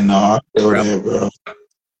Yeah, no, I feel bro. that, bro.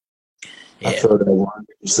 Yeah. I feel that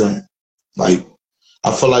 100%. Like,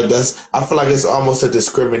 I feel like it's almost a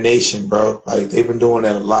discrimination, bro. Like, they've been doing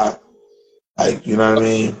that a lot. Like, you know what I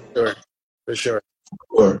mean? Sure. For sure.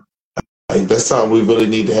 Or like that's something we really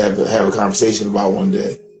need to have a conversation about one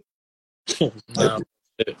day. No.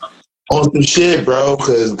 On some shit, bro,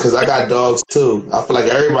 cause I got dogs too. I feel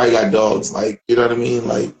like everybody got dogs. Like, you know what I mean?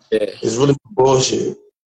 Like, Yeah, it's really bullshit.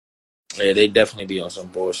 yeah, they definitely be on some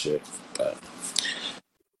bullshit. But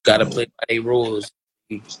gotta play by their rules.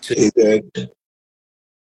 Exactly.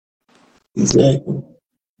 Exactly.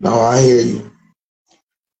 No, I hear you.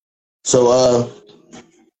 So,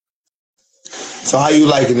 so how you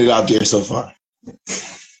liking it out there so far?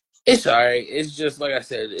 It's alright. It's just like I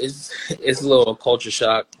said. It's a little culture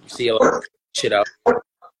shock. You see a lot of shit out.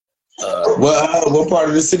 What part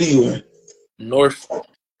of the city you in? North.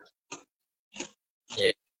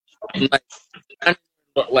 Yeah,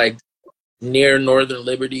 like near Northern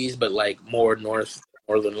Liberties, but like more Northern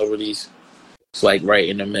Liberties. It's like right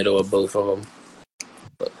in the middle of both of them,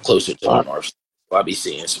 but closer to the north. So I'll be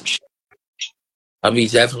seeing some shit. I'll be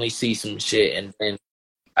definitely see some shit, and then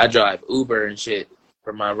I drive Uber and shit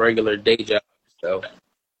for my regular day job. So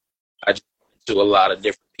I just to a lot of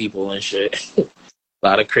different people and shit. A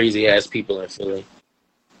lot of crazy ass people in Philly.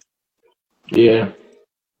 Yeah.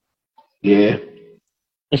 Yeah.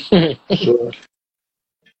 Sure.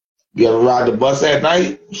 You ever ride the bus at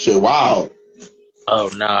night? Shit, wow. Oh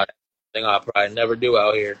nah, thing I'll probably never do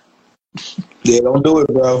out here. Yeah, don't do it,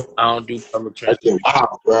 bro. I don't do public That transport. shit,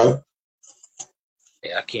 wow, bro.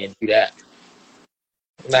 Yeah, I can't do that.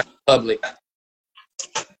 Not public.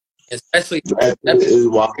 Especially That shit is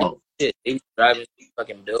wild. shit. They be driving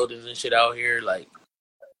fucking buildings and shit out here, like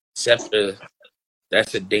except for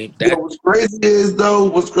that's a date Yo, that what's crazy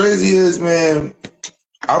is, man,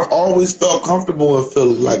 I've always felt comfortable in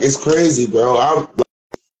Philly. Like, it's crazy, bro.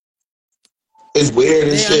 It's weird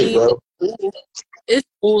as yeah, I shit, mean bro. it's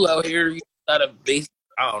cool out here. You gotta base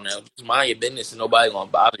I don't know, just mind your business and nobody gonna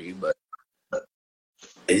bother you, but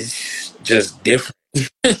it's just different.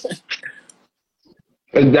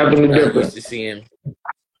 It's definitely I'm used different. to seeing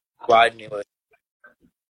riding like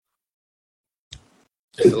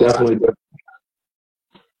it's It's a lot. definitely different.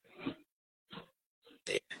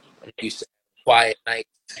 I'm used to quiet nights.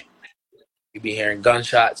 You be hearing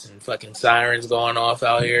gunshots and fucking sirens going off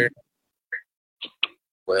out here.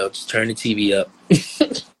 Well, just turn the TV up.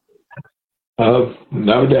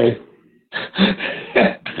 Another day.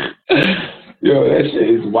 Yo, that shit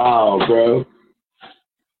is wild, bro.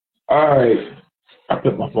 All right, I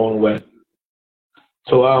put my phone away.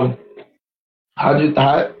 So, how did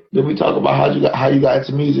we talk about how you got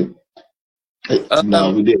into music?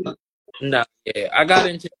 No, we didn't. No, yeah, I got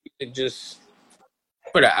into music just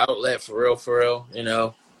for the outlet, for real, you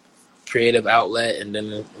know, creative outlet, and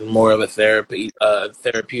then more of a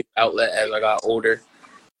therapeutic outlet as I got older,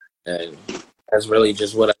 and that's really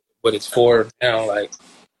just what it's for now. Like,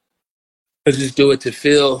 I just do it to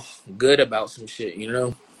feel good about some shit, you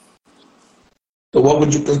know. So, what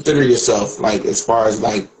would you consider yourself like as far as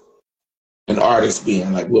like an artist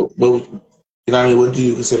being? Like, you know what I mean? What do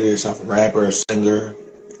you consider yourself? A rapper, a singer?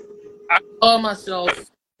 I call myself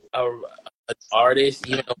an artist,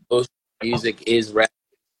 even though most music is rap,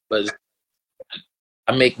 but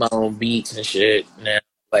I make my own beats and shit now.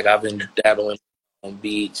 Like I've been dabbling on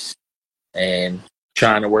beats and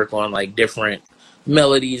trying to work on like different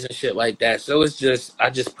melodies and shit like that. So it's just I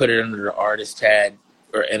just put it under the artist tag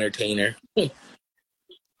or entertainer. I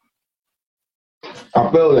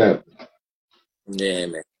feel that. Yeah,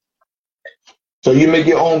 man. So you make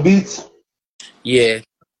your own beats? Yeah.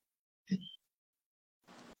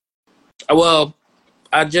 Well,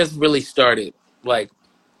 I just really started. Like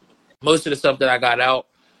most of the stuff that I got out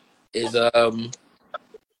is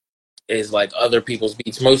like other people's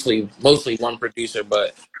beats. Mostly one producer,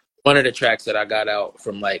 but one of the tracks that I got out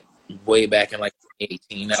from like way back in like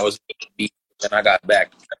 2018, that was beat. And I got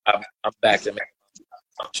back. I'm back to make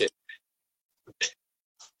shit.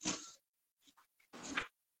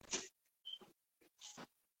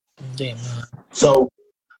 Damn. So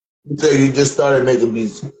you say you just started making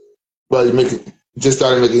beats, but just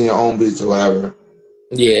started making your own beats or whatever.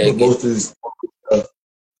 Yeah. But most of these stuff.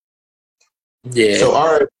 Yeah. So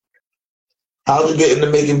all right, how'd you get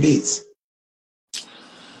into making beats?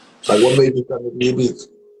 Like what made you start making beats?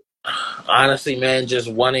 Honestly, man,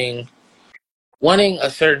 just wanting a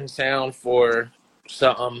certain sound for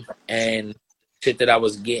something, and shit that I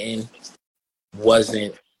was getting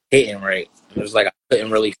wasn't hitting right. It was like I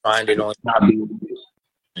couldn't really find it on.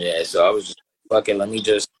 Yeah, so I was just fuck it. Let me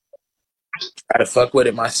just try to fuck with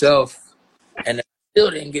it myself, and I still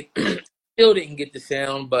didn't get the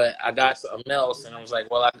sound, but I got something else, and I was like,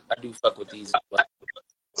 well, I do fuck with these.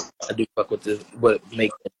 I do fuck with this. What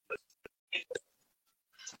make it.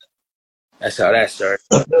 That's how that started.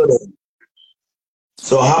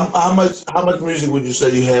 So how much music would you say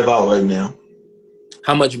you have out right now?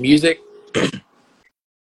 How much music?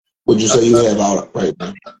 would you say you have out right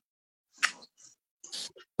now?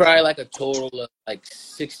 Probably like a total of like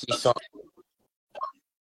 60 songs.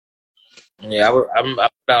 Yeah, I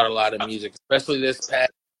put out a lot of music, especially this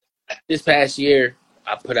past year.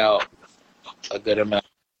 I put out a good amount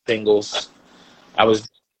of singles. I was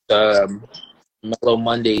Mellow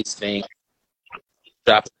Mondays thing,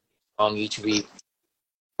 dropping a song each week,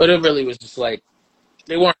 but it really was just like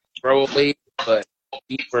they weren't throwaway, but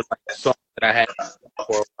these were like songs that I had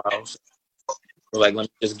for a while. So like, let me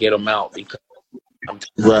just get them out because I'm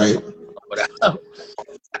right. So,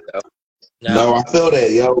 no, I feel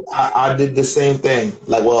that, yo. I did the same thing.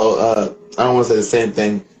 Like, well, I don't want to say the same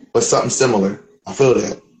thing, but something similar. I feel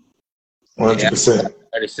that 100%. I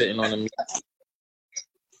started sitting on the.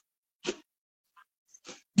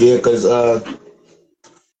 Yeah, because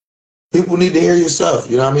people need to hear your stuff.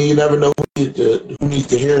 You know what I mean? You never know who needs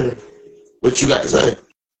to hear what you got to say.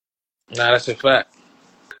 Nah, that's a fact.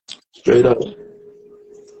 Straight up.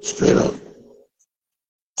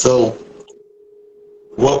 So,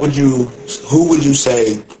 who would you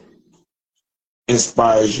say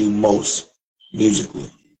inspires you most musically?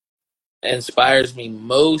 Inspires me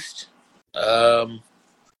most?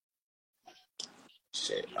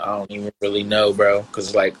 Shit, I don't even really know, bro.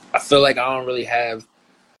 Because, like, I feel like I don't really have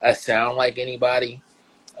a sound like anybody.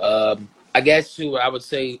 I guess who I would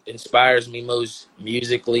say inspires me most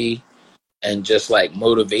musically and just, like,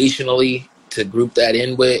 motivationally to group that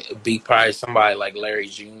in with would be probably somebody like Larry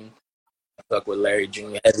June. I fuck with Larry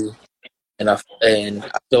June heavy. And I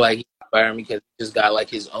feel like he inspired me because he just got like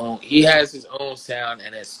his own. He has his own sound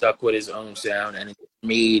and it stuck with his own sound and it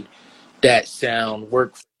made that sound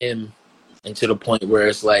work for him, and to the point where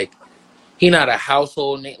it's like he not a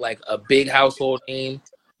household name, like a big household name,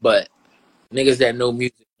 but niggas that know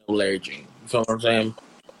music know Larry June. You feel what I'm saying?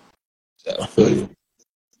 So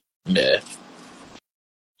yeah.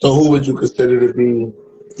 So who would you consider to be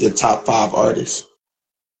your top 5 artists?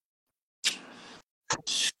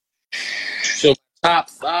 So top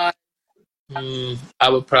 5, I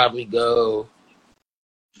would probably go.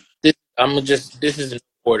 This is an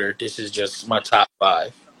order. This is just my top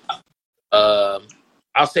 5. I'll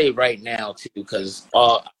say right now too, because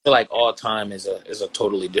I feel like all time is a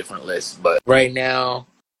totally different list. But right now,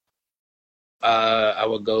 I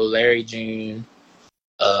would go Larry June,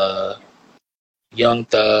 Young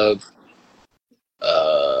Thug,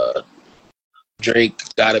 Drake.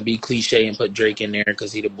 Gotta be cliche and put Drake in there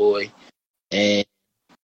because he the boy. And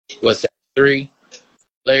what's that? 3?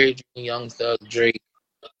 Larry June, Young Thug, Drake,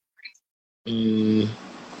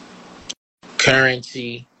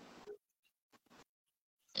 Currency,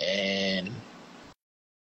 and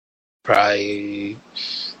probably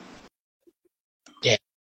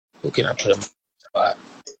who can I put in my spot?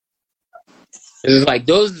 It's like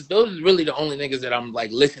those are really the only niggas that I'm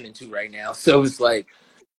like listening to right now. So it's like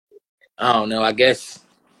I don't know. I guess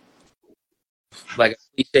like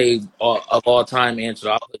a cliche of all time answer,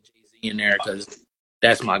 I'll put Jay-Z in there because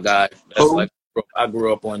that's my guy. That's like I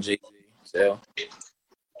grew up on Jay-Z. So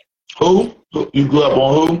who you grew up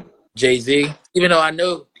on? Who? Jay-Z. Even though I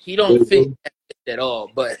know he don't fit at all,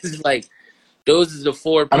 but it's like those are the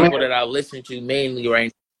 4 people that I listen to mainly right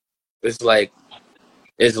now. It's like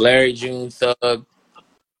it's Larry June, Thug,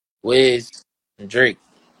 Wiz, and Drake.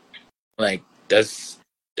 Like that's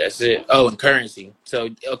it. Oh, and Currency. So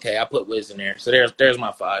okay, I put Wiz in there. So there's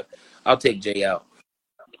my 5. I'll take Jay out.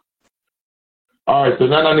 All right, so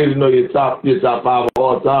now I need to know your top 5 of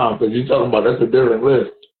all time because you're talking about that's a different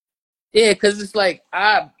list. Yeah, because it's like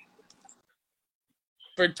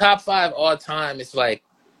for top 5 all time, it's like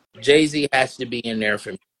Jay-Z has to be in there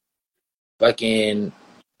for me. Fucking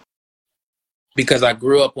because I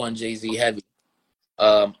grew up on Jay-Z heavy.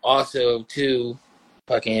 Also, too,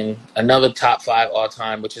 fucking another top 5 all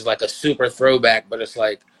time, which is like a super throwback, but it's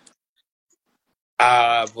like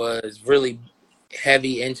I was really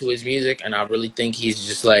heavy into his music, and I really think he's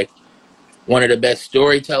just like one of the best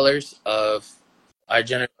storytellers of our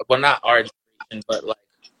generation. Well, not our generation, but like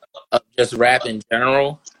of just rap in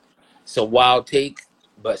general. So Wild Take,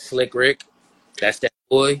 but Slick Rick, that's that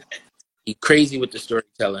boy. He crazy with the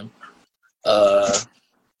storytelling.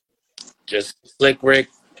 Just Slick Rick,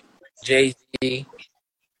 Jay-Z,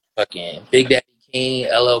 fucking Big Daddy King,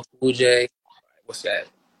 LL Cool J. What's that?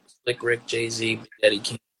 Slick Rick, Jay-Z, Big Daddy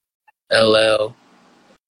King, LL.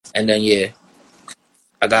 And then, yeah,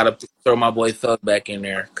 I got to throw my boy Thug back in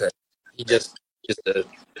there because he just a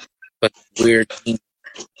fucking weird team.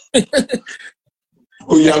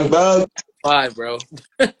 Who, Young Thug? 5, bro.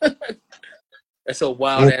 That's a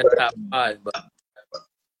wild ass top 5, but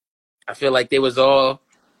I feel like they was all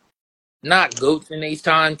not goats in each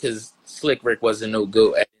time because Slick Rick wasn't no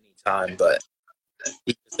goat at any time, but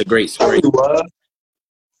he's just a great Oh, story. he was.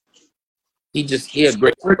 He a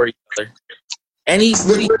great storyteller. And he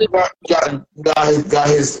Slick Rick got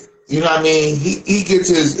his, you know what I mean? He gets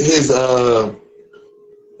his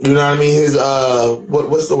you know what I mean? His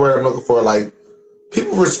what's the word I'm looking for? Like,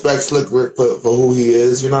 people respect Slick Rick for who he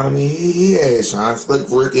is, you know what I mean? He had shine. Slick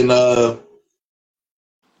Rick and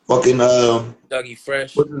fucking Dougie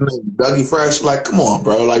Fresh. what's his name? Dougie Fresh. Like, come on,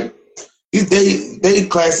 bro. Like, they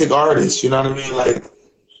classic artists, you know what I mean?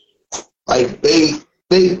 Like they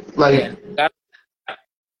like. Yeah.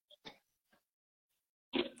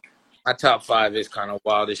 My top 5 is kind of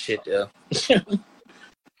wild as shit though.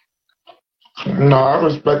 No, I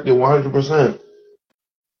respect it 100%.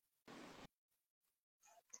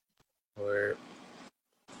 Or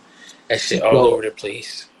that shit all over the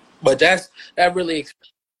place. But that really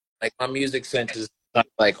like my music sense is not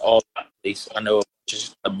like all over the place. I know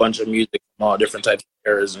just a bunch of music from all different types of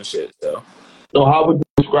eras and shit. So how would you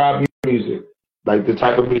describe your music? Like the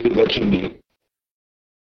type of music that you make?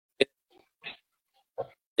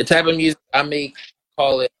 the type of music I make,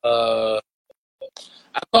 call it I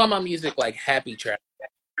call my music like happy trap.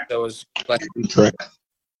 So it's like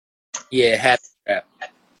yeah, happy trap.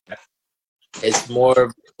 It's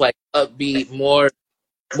more like upbeat, more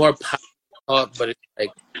pop, but it's like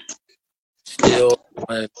still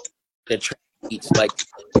on the trap beats, like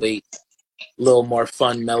a little more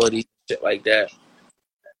fun melody, shit like that.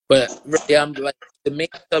 But really, I'm like the main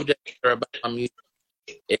subject about my music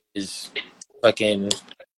is fucking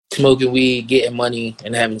smoking weed, getting money,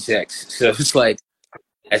 and having sex. So it's like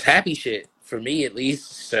that's happy shit for me at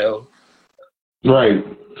least. So right,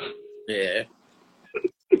 yeah.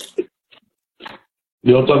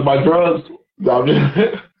 You don't talk about drugs?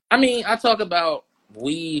 I mean, I talk about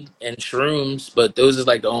weed and shrooms, but those are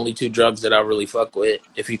like the only 2 drugs that I really fuck with,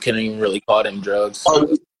 if you can even really call them drugs. Oh,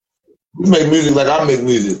 you make music like I make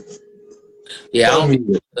music. Yeah, I don't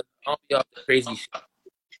be off the crazy shit.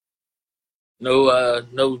 No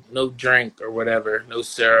drink or whatever. No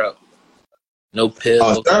syrup. No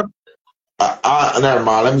pill. Never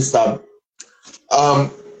mind. Let me stop.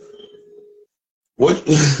 What?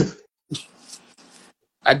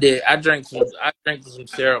 I drank some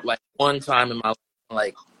syrup like one time in my life.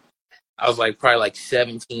 Like I was like probably like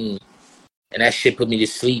 17, and that shit put me to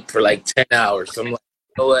sleep for like 10 hours. So I'm like,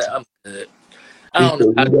 you know what? I'm good. I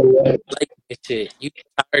don't know. I like this shit. You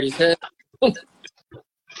tired as hell?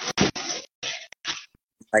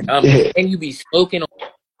 Like and you be smoking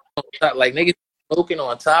on top, like niggas smoking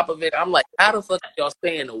on top of it. I'm like, how the fuck y'all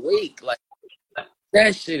staying awake? Like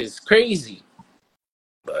that shit is crazy.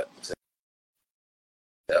 But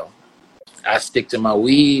so I stick to my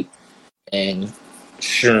weed and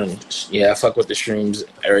shrooms. Yeah, I fuck with the shrooms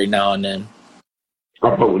every now and then.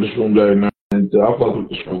 I fuck with the shrooms every now and then. I fuck with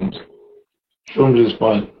the shrooms. Shrooms is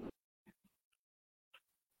fun.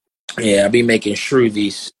 Yeah, I be making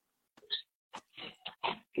shroothies.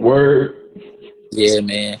 Word. Yeah,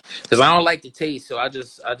 man. Because I don't like the taste, so I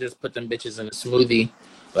just put them bitches in a smoothie,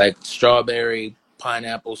 like strawberry,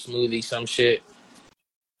 pineapple smoothie, some shit.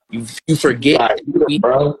 You forget,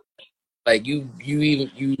 bro. Like you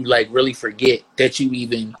like really forget that you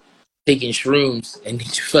even taking shrooms, and then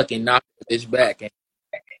you fucking knock the bitch back, and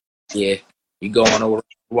yeah, you go on over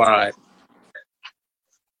wide.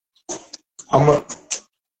 How much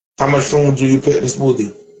shrooms do you put in a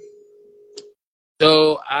smoothie?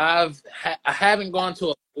 So I haven't gone to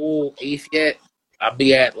a full eighth yet. I'll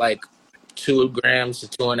be at like 2 grams to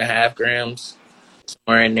 2.5 grams,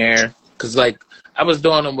 somewhere in there. Cause like I was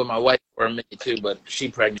doing them with my wife for a minute too, but she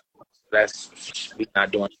pregnant. We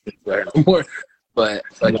not doing it with her no more. But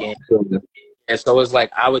fucking, and so it's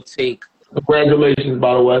like I would take. Congratulations,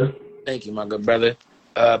 by the way. Thank you, my good brother.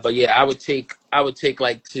 But yeah, I would take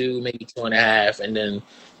like 2, maybe 2.5, and then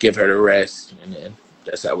give her the rest, and then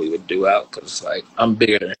that's how we would do out. Cause like I'm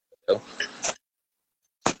bigger than her, so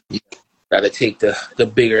you gotta take the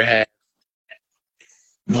bigger half.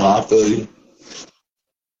 No, I feel you.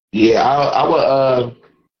 Yeah, I would.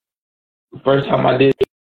 The first time I did, it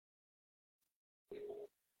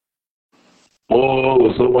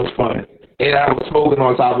was so much fun, and I was smoking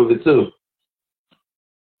on top of it too.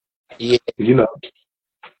 Yeah, you know.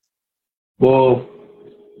 Well,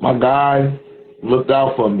 my guy looked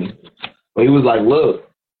out for me, but he was like, "Look,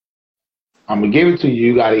 I'm gonna give it to you.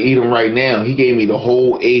 You gotta eat them right now." He gave me the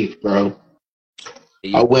whole eighth, bro.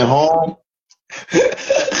 Yeah. I went home.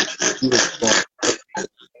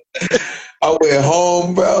 I went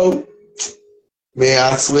home, bro.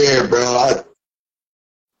 Man, I swear, bro.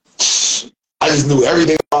 I just knew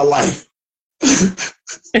everything about life.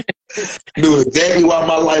 Knew exactly why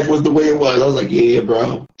my life was the way it was. I was like, yeah,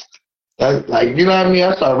 bro. That's like, you know what I mean?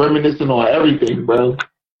 I started reminiscing on everything, bro.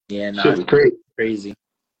 Yeah, nah, Shit was crazy. crazy.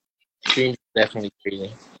 Streams definitely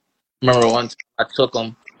crazy. Remember one time I took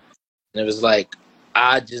them, and it was like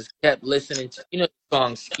I just kept listening to the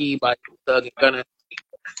song "Ski" by Thug and Gunna.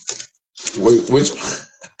 Wait, which?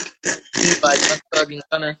 "Ski" by Young Thug and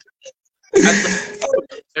Gunna. I listened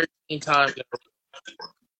to it 13 times.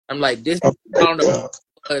 I'm like, this. I don't know what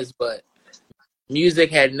it was, but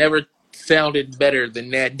music had never sounded better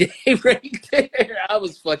than that day right there. I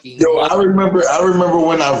was fucking. Yo, wild. I remember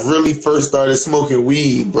when I really first started smoking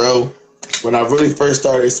weed, bro. When I really first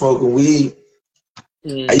started smoking weed,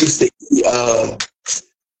 I used to eat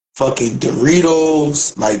fucking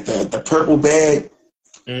Doritos, like the purple bag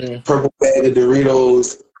of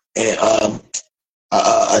Doritos, and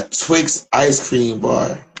a Twix ice cream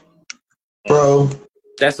bar, bro.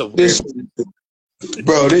 That's a weird.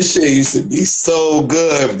 This shit used to be so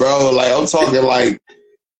good, bro. Like, I'm talking like,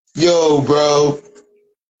 yo, bro.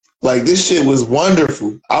 Like, this shit was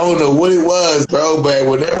wonderful. I don't know what it was, bro, but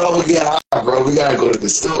whenever I would get high, bro, we gotta go to the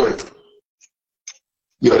store.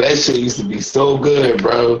 Yo, that shit used to be so good,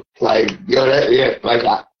 bro. Like, yo, I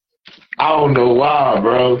don't know why,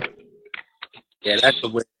 bro. Yeah, that's a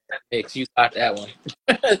weird mix. You got that one.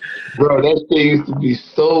 Bro, that shit used to be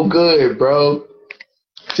so good, bro.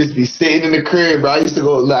 Just be sitting in the crib, bro. I used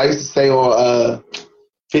to stay on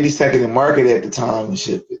 52nd and Market at the time and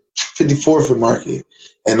shit. 54th and Market.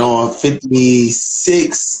 And on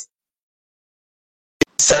 56th,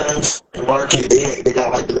 7th and Market, they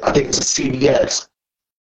got like, I think it's a CVS.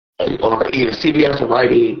 Or either CVS or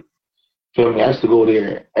Rite Aid. Feel me? I used to go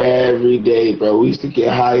there every day, bro. We used to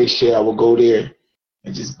get high as shit. I would go there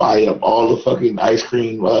and just buy up all the fucking ice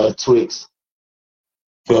cream Twix.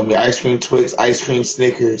 Feel me? Ice cream Twix, ice cream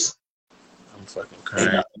Snickers. I'm fucking crying.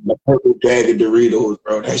 And the purple bag of Doritos,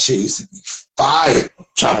 bro. That shit used to be fire. I'm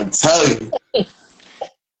trying to tell you.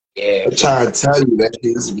 Yeah. I'm trying to tell you that shit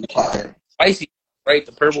used to be fire. Spicy, right?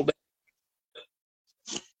 The purple bag.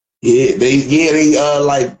 Yeah, they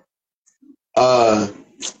like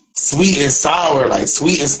sweet and sour, like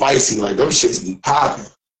sweet and spicy, like those shits be popping.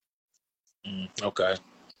 Okay.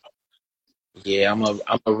 Yeah, I'm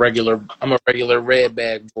a regular red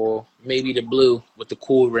bag boy. Maybe the blue with the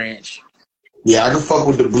Cool Ranch. Yeah, I can fuck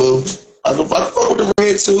with the blue. I can fuck with the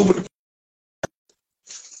red too, but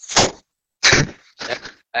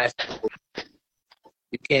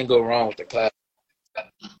You can't go wrong with the class.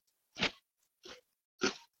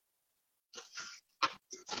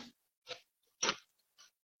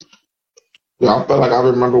 yeah, I felt like I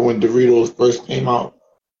remember when Doritos first came out.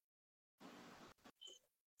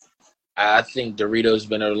 I think Doritos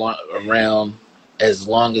been around as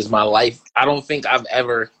long as my life. I don't think I've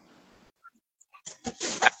ever.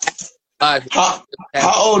 How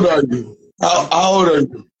old are you? How old are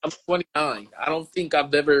you? I'm 29. I don't think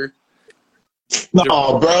I've ever.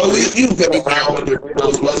 No, bro, you've been around when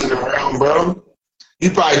Doritos wasn't around, bro.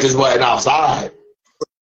 You probably just wasn't outside.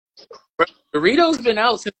 Doritos been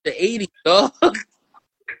out since the 80s, dog.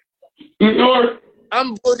 You sure?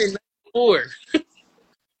 I'm born in 94.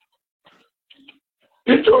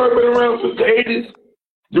 You sure been around since the 80s?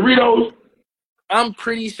 Doritos? I'm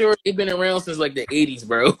pretty sure they've been around since like the 80s,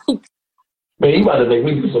 bro. Man, you about to make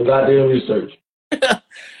me do some goddamn research.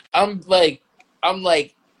 I'm like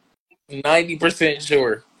 90%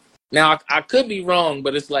 sure. Now I could be wrong,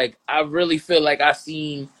 but it's like I really feel like I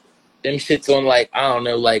seen them shits on like, I don't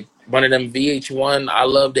know, like one of them VH1 I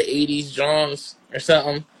love the 80s Johns or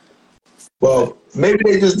something. Well, maybe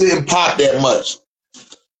they just didn't pop that much.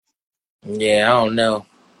 Yeah, I don't know.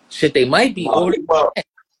 Shit, they might be older.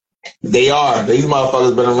 They are. These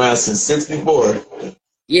motherfuckers been around since 64.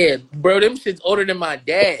 Yeah, bro, them shit's older than my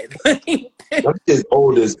dad. Them shit's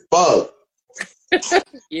old as fuck.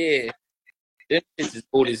 Yeah, them shit's is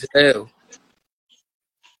old as hell.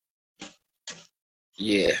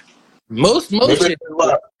 Yeah, most Maybe shit.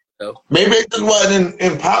 Maybe it just wasn't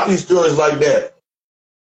in poppy stores like that.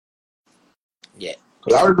 Yeah,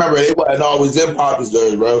 cause I remember they wasn't always in poppy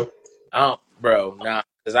stores, bro. Bro, nah.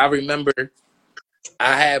 Cause I remember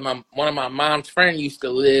I had one of my mom's friend used to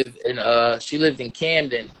live in she lived in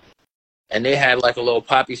Camden, and they had like a little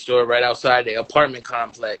poppy store right outside the apartment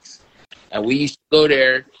complex, and we used to go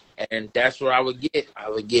there, and that's where I would get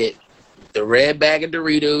the red bag of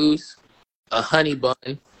Doritos, a honey bun,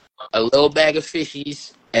 a little bag of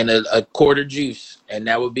fishies, and a quarter juice, and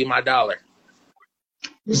that would be my $1.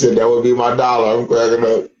 You said that would be my $1. I'm cracking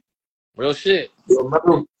up. Real shit.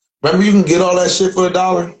 Remember you can get all that shit for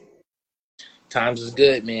 $1? Times is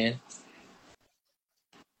good, man.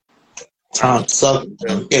 Time sucking.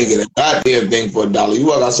 You can't get a goddamn thing for $1. You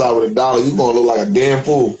walk outside with $1, you gonna look like a damn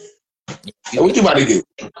fool. What you about to get?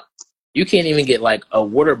 You can't even get like a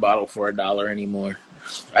water bottle for $1 anymore.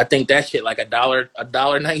 I think that shit like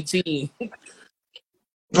 $1.19. You know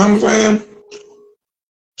what I'm saying?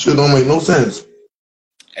 Shit don't make no sense.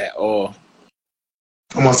 At all.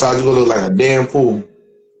 Come outside, you gonna look like a damn fool.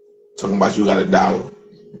 Talking about you got $1.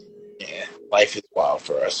 Yeah, life is wild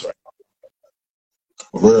for us right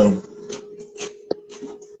For real.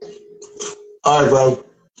 All right, bro.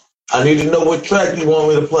 I need to know what track you want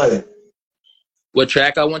me to play. What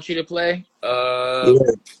track I want you to play? Yeah.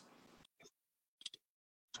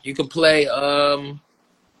 You can play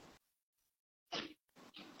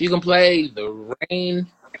The Rain.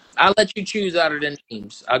 I'll let you choose out of the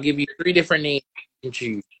names. I'll give you 3 different names you can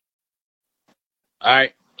choose. All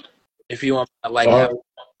right. If you want like All have right.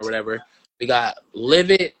 or whatever. We got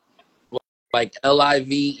Live It, like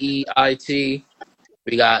Liveit.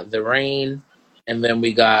 We got The Rain, and then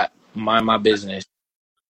we got Mind My Business.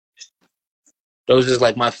 Those is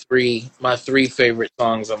like my three favorite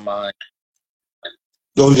songs of mine.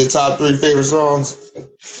 Those are your top 3 favorite songs?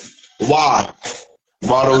 Why?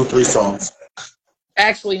 Why those 3 songs?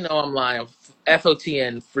 Actually, no, I'm lying.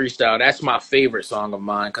 FOTN Freestyle, that's my favorite song of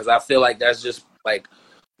mine because I feel like that's just like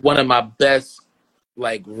one of my best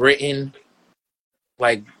like written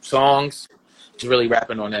like songs. Just really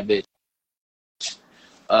rapping on that bitch.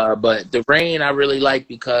 But The Rain I really like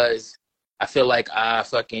because I feel like I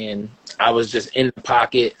was just in the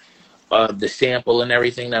pocket of the sample and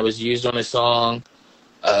everything that was used on the song.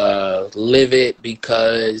 Live It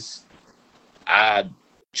because I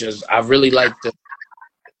really like the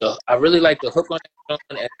hook on that song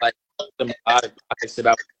and like the melodic pockets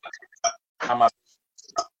that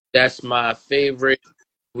that's my favorite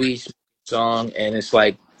weed song, and it's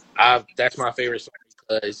like that's my favorite song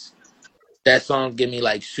because that song give me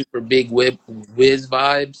like super big whiz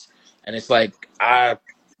vibes, and it's like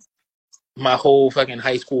my whole fucking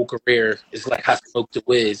high school career is like I smoked the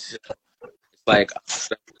whiz. It's like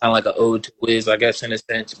kind of like an ode to Wiz, I guess, in a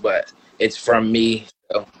sense, but it's from me.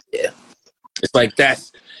 So yeah, it's like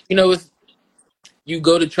that's it's, you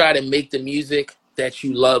go to try to make the music that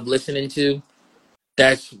you love listening to.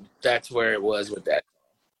 That's where it was with that.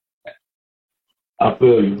 I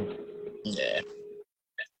feel you. Yeah,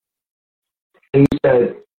 And you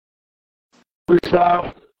said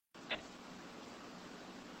freestyle?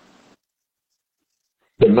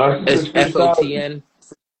 The it's narcissist freestyle? FOTN.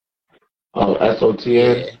 Oh,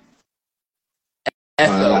 SOTN? Yeah,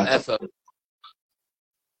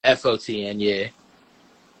 FOTN. Yeah.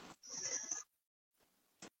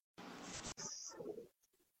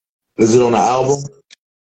 Is it on the album?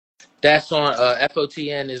 That's on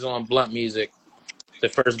FOTN is on Blunt Music, the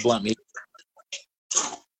first Blunt Music.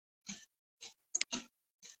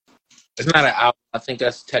 It's not an album. I think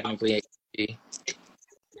that's technically a EP.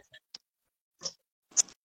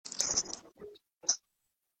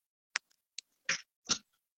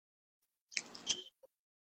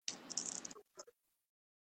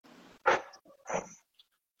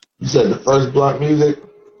 You said the first Blunt Music?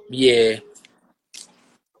 Yeah.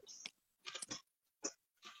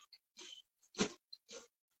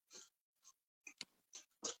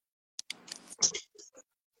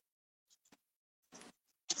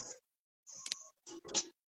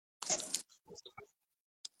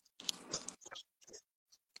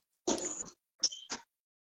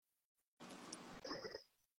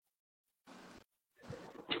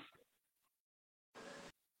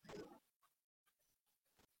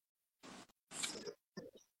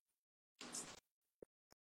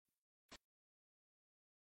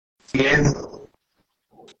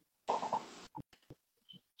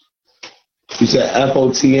 You said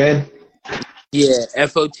FOTN? Yeah,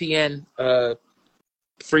 FOTN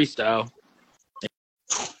freestyle. It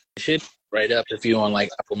should right up if you on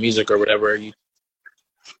like Apple Music or whatever. I'm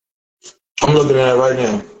looking at it right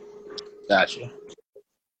now. Gotcha.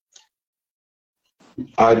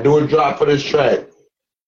 I do a drop for this track.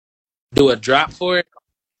 Do a drop for it?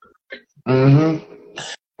 Mm-hmm.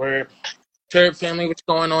 Where Turb family, what's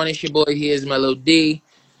going on? It's your boy Here's Mellow D.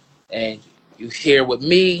 And you here with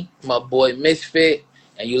me, my boy Mysfit,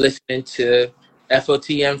 and you listening to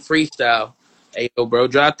FOTM Freestyle. Hey, yo, bro,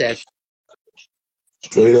 drop that shit.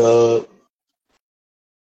 Straight up.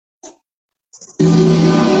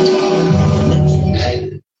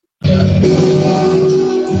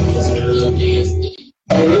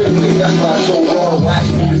 That's why I'm so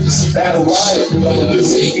wrong. Battle wise, you know,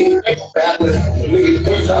 battle niggas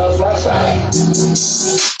 3 times my side.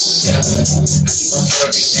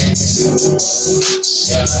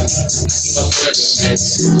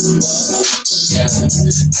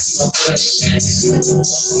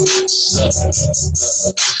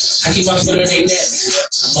 I keep my foot on their neck.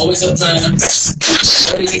 I'm always up time.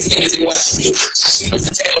 All these niggas they watch me. I keep up the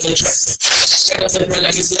tail on the track. Check out the run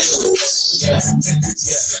like it's Lego. Yeah. And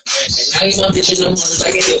I ain't my bitch in no more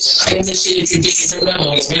like it is. I ain't this shit if you think it's a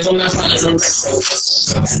memo. Because I'm not finding no retro.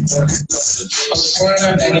 I was pouring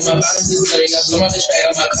out back in my bottom this dirty. I blow my bitch back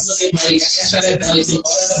on my cup of money. I cash out that belly. So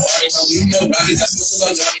all of the party. My weed no rockets. I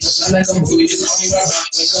smoke some Johnny. I'm like I'm movie. Just call me Rob.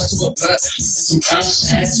 When it comes to a blunt. Some brown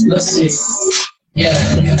ass pussy. Yeah,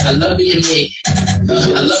 I love being me.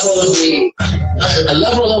 I love rolling weed. I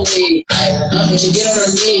love rolling weed. When you get on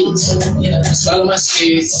her knees, yeah, swallow my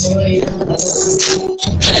spirits. I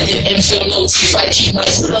hit and feel no teeth. I keep my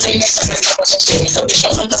foot on their neck. I can't stop watching shit. So bitch,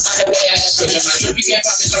 I'm the side of the way I just put in my drip. You can't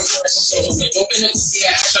pop it, I'm sure some social. But open the pussy,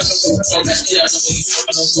 I shut the door. So that's it, I know what you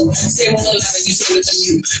talking about. Say one little line and you say it to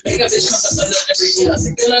you. Make a bitch come up under every year.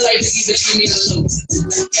 Feeling like Biggie, bitch, give me the loot.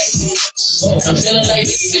 I'm feeling like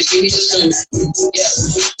Biggie, bitch, give me the loot. Yeah.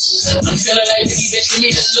 I'm feeling like Biggie, bitch, give me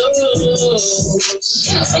the loot.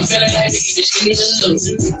 I'm feeling like Biggie, bitch, give me the loot.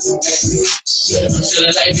 I'm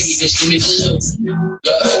feeling like Biggie, bitch, give me the loot.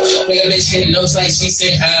 Make a bitch hit notes like she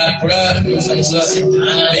said, bruh. Been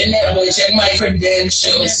there, boy, check my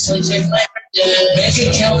credentials. Check my bank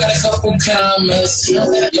account got a couple commas. Yeah.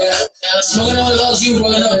 Smoking on lows, you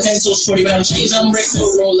rolling up pencils. 40 pound chains, I'm breaking the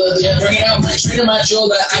roller. Bringing out my tree to my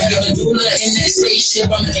jeweler. I give a doula in that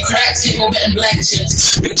spaceship. I'm in the crack table, betting black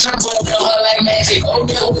chips. Bitch, I'm going to her like magic. Oh,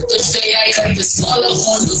 no, with the say I cut the small up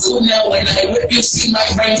on the cool now. When I whip, you see my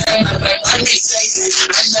brain. I'm like, I can say,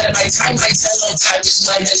 I'm not at my time. I tell on time. It's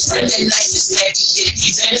my best friend and night is snacky. Get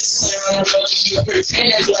these ends clear on the road. You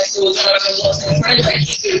pretend as like it was on a lost friend. Like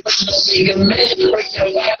you could no bigger man. Break your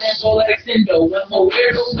life and go like Cindo. I'm a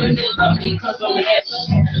weirdo women. I'm because I'm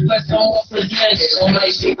handsome. But someone presented. On my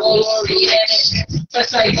shit, go Lori Hannon.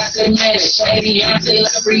 Plus I got the manage. Like Beyonce,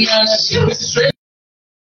 like Brianna. With the straight.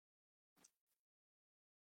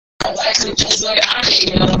 I like to just like I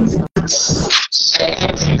am. Cause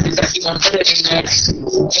I keep my foot in next.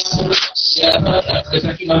 Yeah, cause I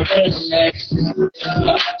keep my foot in next.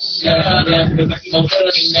 Yeah, cause I keep my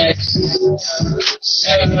foot in next.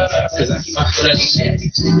 Cause I keep my foot in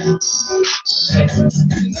next.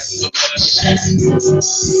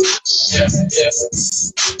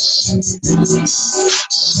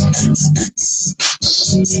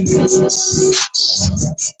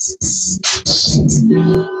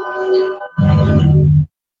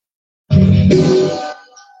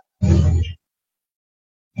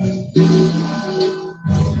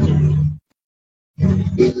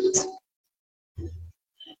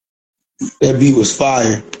 That beat was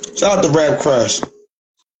fire. Shout out to Rap Crush.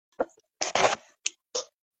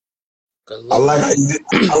 I like how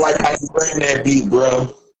you bring that beat,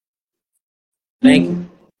 bro. Thank you.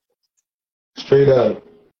 Straight up.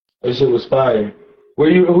 That shit was fire. Who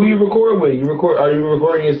you record with? Are you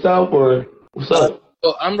recording yourself or what's up?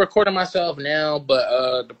 So I'm recording myself now,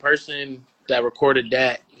 but the person that recorded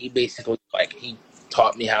that, he basically he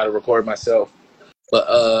taught me how to record myself. But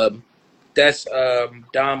that's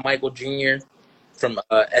Don Michael Jr. from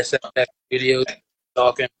SFX Studios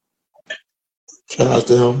talking. Shout out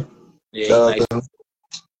to him. Yeah, Shout out to him.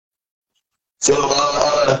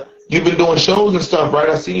 So you've been doing shows and stuff, right?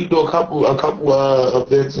 I see you do a couple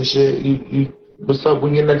events and shit. You what's up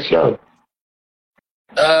with your next show?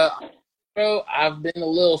 Bro, I've been a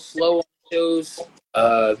little slow on shows.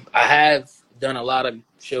 I have done a lot of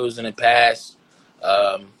shows in the past.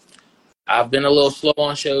 I've been a little slow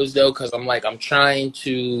on shows though, because I'm trying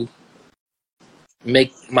to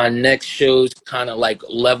make my next shows kind of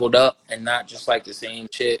leveled up and not just the same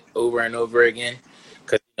shit over and over again.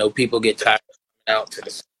 Because people get tired of coming out to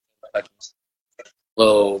the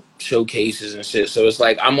little showcases and shit. So it's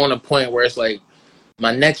I'm on a point where it's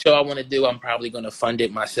my next show I want to do, I'm probably going to fund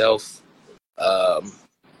it myself.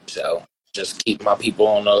 So just keep my people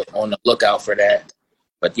on the lookout for that.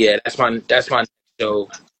 But yeah, that's my next show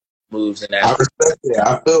moves and that. I respect that.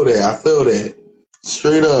 I feel that.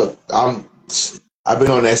 Straight up, I've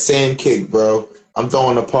been on that same kick, bro. I'm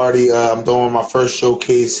throwing a party. I'm throwing my first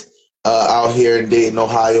showcase out here in Dayton,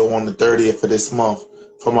 Ohio, on the 30th of this month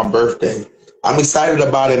for my birthday. I'm excited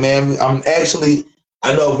about it, man. I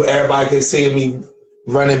know everybody can see me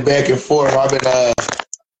running back and forth. I've been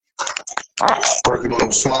working on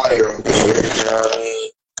a flyer over here. You know what I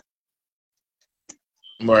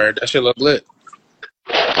mean? Word, that shit look lit.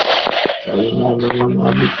 So, you know what I mean?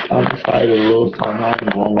 I'm excited a little something. I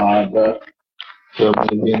ain't gonna lie, bro. So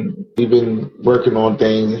we've been working on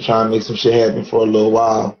things and trying to make some shit happen for a little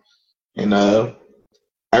while, and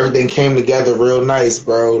everything came together real nice,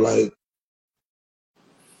 bro. Like,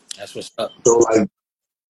 That's what's up. so like,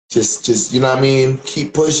 just you know what I mean.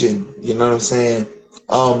 Keep pushing. You know what I'm saying?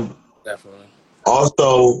 Definitely.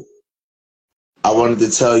 Also, I wanted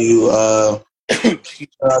to tell you,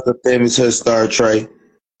 the famous head star Trey,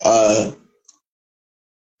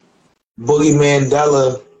 Boogie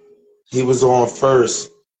Mandela. He was on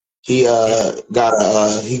first. He got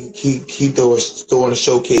a he throwing a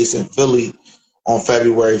showcase in Philly on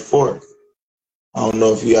February 4th. I don't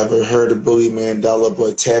know if you ever heard of Boogie Mandela,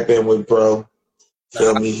 but tap in with bro.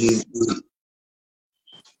 Feel Nah, me?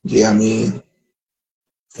 Yeah, I mean,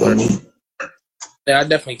 feel word. me? Yeah, I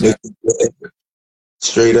definitely Make tap. it good.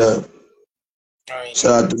 Straight up. All right.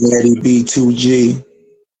 Shout out to Maddie B2G.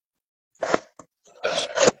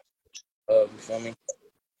 You feel me?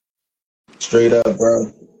 Straight up,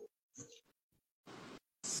 bro.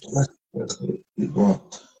 Keep going.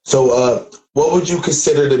 So, what would you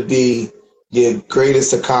consider to be your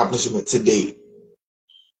greatest accomplishment to date?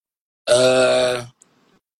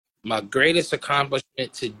 My greatest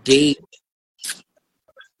accomplishment to date.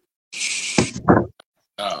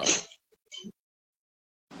 Um,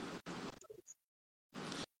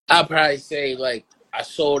 I'll probably say like I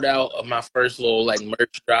sold out of my first little like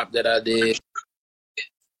merch drop that I did.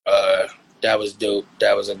 That was dope.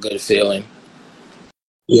 That was a good feeling.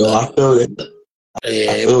 Yo, Uh, I feel it. I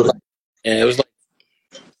yeah, feel it. it was like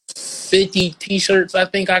 50 t-shirts I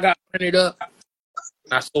think I got printed up.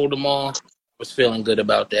 And I sold them all. I was feeling good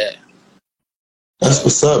about that. That's So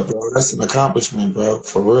what's up, bro. That's an accomplishment, bro.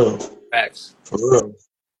 For real. facts. For real.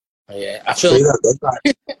 Yeah, I feel Straight up. That's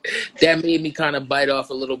not. that made me kind of bite off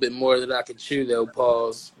a little bit more than I could chew though.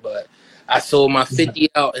 Pause. But I sold my 50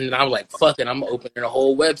 out, and then I was like, "Fuck it, I'm opening a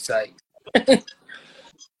whole website."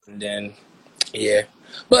 And then yeah,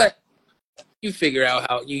 but you figure out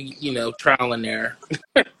how you know trial and error,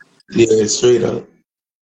 Yeah, straight up.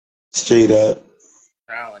 Straight up.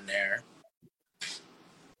 trial and error.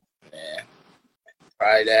 Yeah,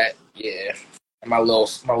 try that. Yeah, my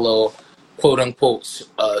little quote unquote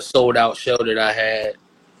sold out show that I had.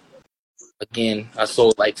 Again, I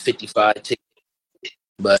sold like 55 tickets,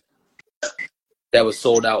 but that was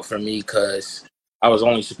sold out for me because I was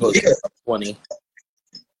only supposed to Yeah, give up 20.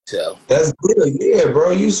 So that's good. Yeah,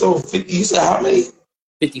 bro. You sold 50. You said how many?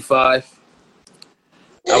 55.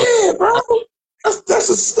 I was Yeah, bro. That's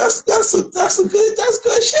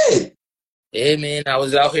good shit. yeah, man. I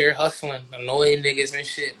was out here hustling, annoying niggas and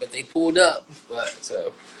shit, but they pulled up. But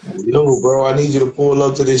so Yo, bro, I need you to pull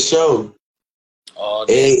up to this show. all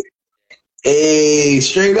day, Hey, hey,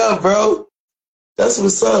 straight up, bro. That's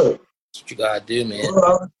what's up. that's what you gotta do, man. Bro,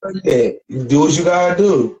 I respect that. You do what you gotta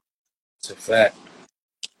do. It's a fact.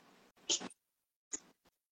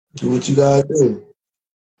 Do what you gotta do.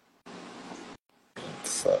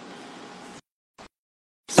 Fuck.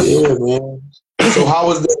 Yeah, man. So how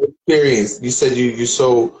was that experience? You said you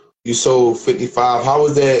sold 55. How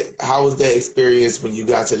was that experience when you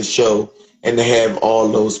got to the show and to have all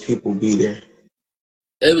those people be there?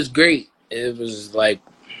 It was great. It was like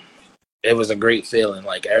it was a great feeling.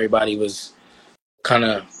 Like everybody was kind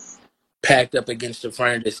of packed up against the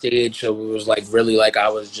front of the stage, so it was like really like I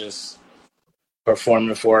was just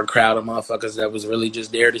performing for a crowd of motherfuckers that was really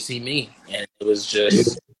just there to see me, and it was Yeah,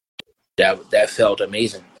 just that felt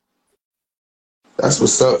amazing. that's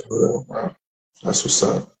what's up, bro. That's what's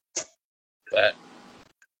up. But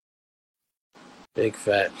big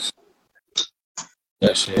facts.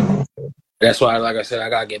 That shit. That's why, like I said, I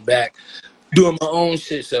gotta get back doing my own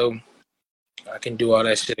shit so I can do all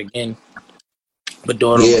that shit again. But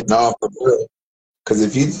doing Yeah, them, no, for real. Because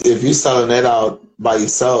if you selling that out by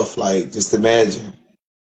yourself, like just imagine.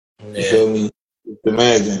 You yeah. feel me? Just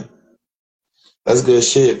imagine. That's good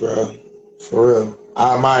shit, bro. For real.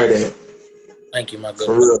 I admire that. Thank you, my good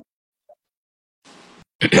For brother.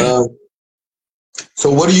 real. Um,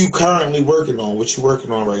 so what are you currently working on? What you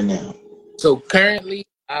working on right now? So currently,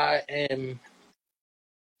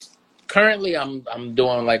 I'm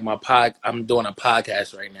doing like I'm doing a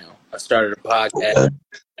podcast right now. I started a podcast, Okay.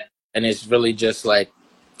 and it's really just like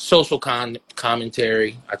social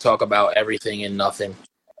commentary. I talk about everything and nothing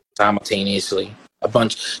simultaneously. A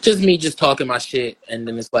bunch, just me, just talking my shit, and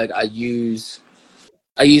then it's like I use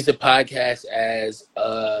the podcast as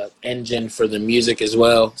a engine for the music as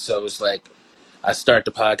well. So it's like I start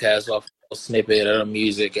the podcast off with a snippet of the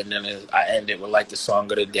music, and then I end it with like the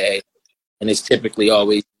song of the day, and it's typically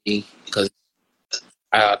always me because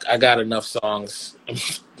I got enough songs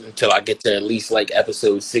until I get to at least like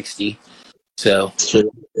episode 60. So Straight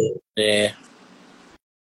yeah,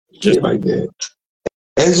 Shit like that.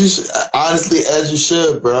 As you honestly, as you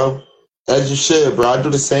should, bro. As you should, bro. I do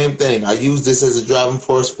the same thing. I use this as a driving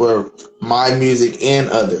force for my music and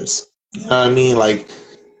others. You know what I mean? Like,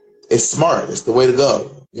 it's smart. It's the way to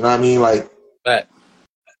go. You know what I mean? Like, but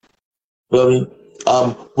feel me?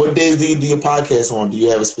 What days do you do your podcast on? Do you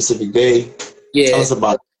have a specific day? yeah, Tell us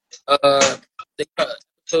about the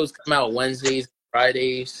episodes come out Wednesdays,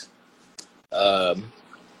 Fridays.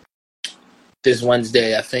 This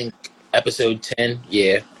Wednesday, I think episode 10.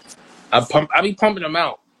 Yeah, I be pumping them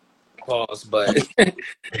out, pause, but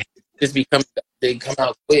they come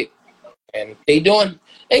out quick, and they doing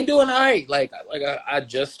all right. Like I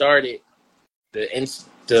just started the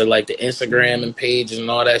Instagram and page and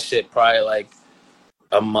all that shit probably like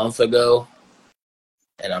a month ago,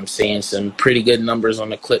 and I'm seeing some pretty good numbers on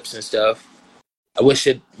the clips and stuff. I wish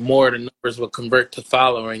more of the numbers would convert to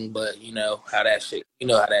following, but you know how that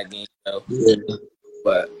game goes. Yeah.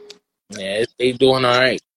 But yeah, they doing all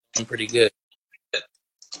right. I'm pretty good.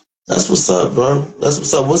 That's what's up, bro. That's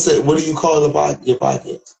what's up. What do you call your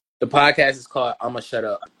podcast? The podcast is called "I'ma Shut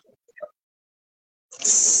Up."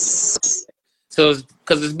 So,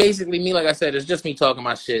 because it's basically me, like I said, it's just me talking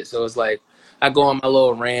my shit. So it's like I go on my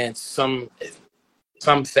little rants, some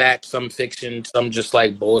fact, some fiction, some just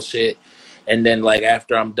like bullshit, and then like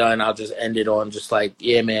after I'm done, I'll just end it on just like,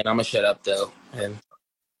 yeah, man, I'ma shut up though, and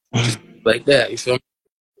just like that. You feel me?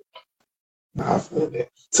 I feel that.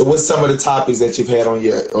 So, what's some of the topics that you've had on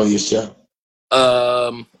your show?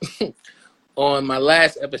 On my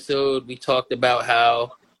last episode, we talked about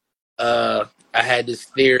how I had this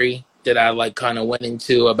theory that I like kind of went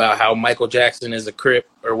into about how Michael Jackson is a Crip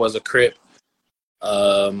or was a Crip.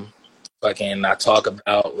 Fucking, I talk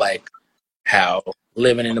about like how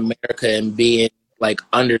living in America and being like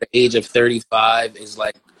under the age of 35 is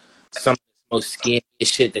like some of the most scariest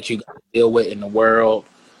shit that you got to deal with in the world.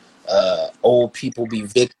 Old people be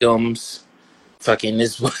victims. Fucking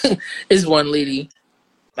this one lady.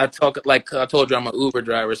 I told you I'm an Uber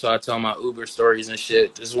driver, so I tell my Uber stories and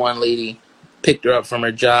shit. This one lady picked her up from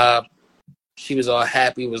her job. She was all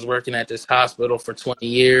happy, was working at this hospital for 20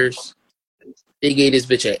 years. They gave this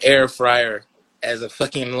bitch an air fryer as a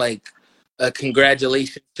fucking like a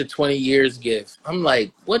congratulations to 20 years gift. I'm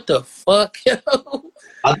like, what the fuck, yo?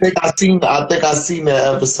 I think I seen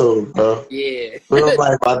that episode, bro. Yeah. Real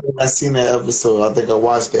life, I think I seen that episode. I think I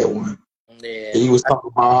watched that one. Yeah. He was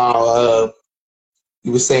talking about how he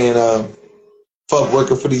was saying fuck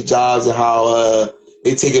working for these jobs and how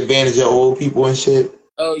they take advantage of old people and shit.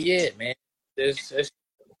 Oh yeah, man. That's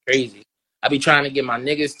crazy. I be trying to get my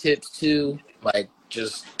niggas tips too, like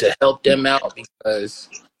just to help them out because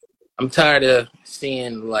I'm tired of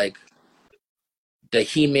seeing like the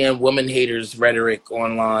He-Man woman haters rhetoric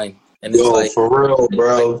online. And it's like, for real,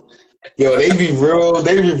 bro. Yo, they be real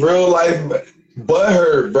like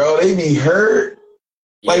butthurt, bro. They be hurt.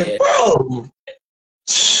 Like, yeah. bro.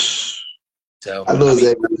 So I know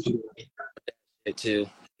exactly to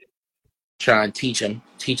try and teach them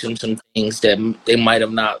some things that they might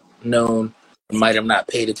have not known or might have not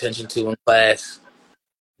paid attention to in class.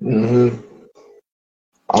 Mm-hmm.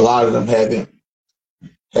 A lot of them haven't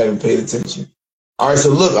paid attention. All right, so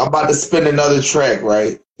look, I'm about to spin another track,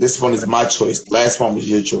 right? This one is my choice. Last one was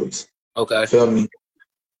your choice. Okay. Feel me?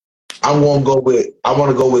 I want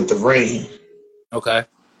to go with The Rain. Okay.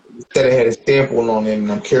 Instead it had a sample on it,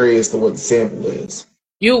 and I'm curious to what the sample is.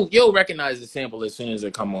 You'll recognize the sample as soon as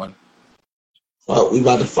it come on. Well, we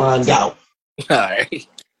about to find out. All right.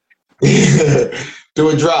 Do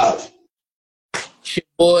a drop. It's your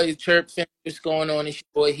boy Chirp Fam. What's going on? It's your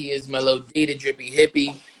boy. He is Mellow D, the Drippy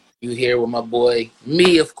Hippie. You here with my boy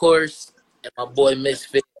me, of course, and my boy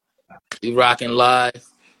Mysfit. We rocking live.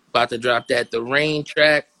 About to drop that The Rain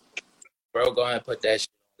track. Bro, go ahead and put that shit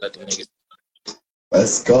on. Let the niggas.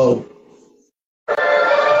 Let's go.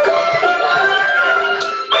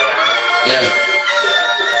 Yeah.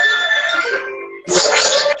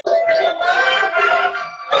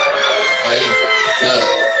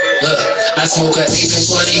 Look, I smoke a eighth in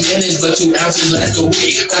 20 minutes, but 2 ounces last a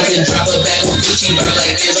week. I can drop a bag of Gucci, but I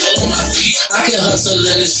like it all on my feet. I can hustle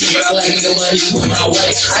in the street, but I like the money with my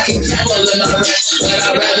way. I can gamble in my rest, but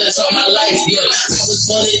I'd rather talk my life. Yeah, I was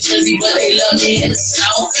born in Jersey, but they love me in the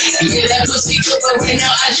South. Yeah, that pussy good, but right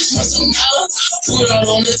now I just want some mouth. Food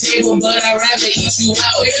all on the table, but I'd rather eat you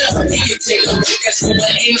out. Yeah, you can take a break at school,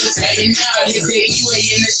 but ain't no tagging now. Hit the E-way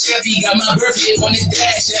in the Chevy, got my birthday on the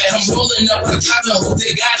dash. Yeah, I'm rolling up on top of hope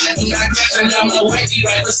to God, I do not crash. Turned out my wifey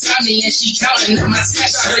right beside me and she counting on my cash.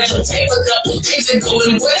 I heard your tape a couple days ago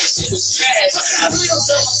and what that shit was trash. I really don't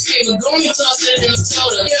tell my favorite, go me toss it in a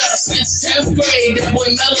soda. Yeah, since 10th grade, that boy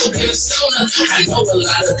Mellow been a stoner. I know a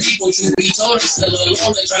lot of people, truth be told, I'm still alone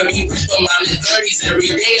and trying to be rich from my mid-30s.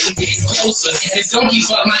 Every day I'm getting closer. And don't be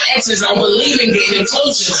fuck my exes, I'm believing getting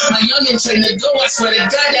closure. My youngin' trained to go, I swear to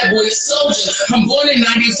God, that boy is soldier. I'm born in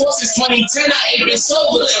 94, since 2010, I ain't been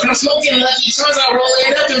sober. And I'm smoking Lucky Charms, I roll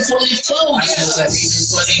it up and fully clothed. I feel like even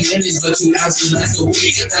 20 minutes, but 2 ounces less a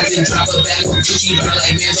week. I can drop a bag of Gucci, but I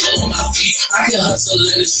like bands all on my feet. I can hustle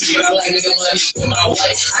in the street, I like making money with my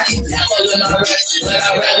wife. I can dabble in my rap, but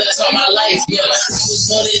I'd rather talk my life. Yeah, I was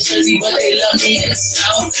born in Jersey, but they love me in the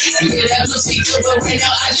South. Yeah, that pussy good, but right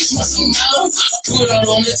now I just want some mouth. Food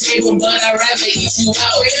all on the table, but I'd rather eat you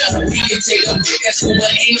out. Yeah, we can take a break, that's cool,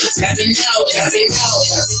 but ain't no tapping out, tapping out.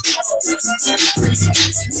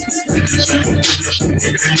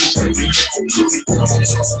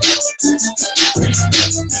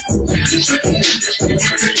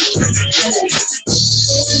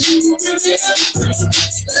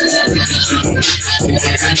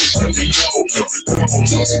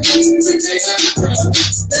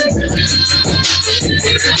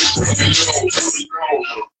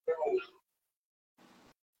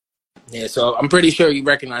 Yeah, so I'm pretty sure you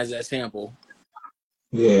recognize that sample.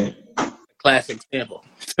 Yeah. Classic sample.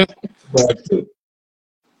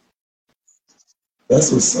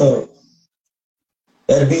 That's what's up.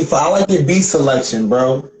 That beat, I like your beat selection,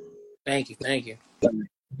 bro. Thank you.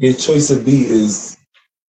 Your choice of beat is.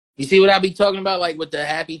 You see what I be talking about, like with the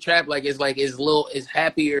happy trap, like it's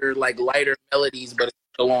happier, like lighter melodies, but it's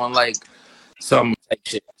still on like some type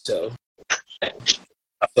shit. So I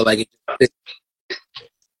feel like it's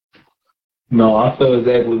No, I feel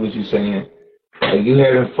exactly what you're saying. Like you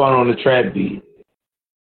having fun on the trap beat.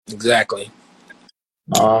 exactly.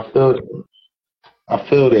 I feel that. I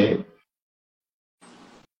feel that.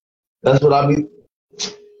 That's what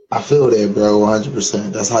I feel that, bro.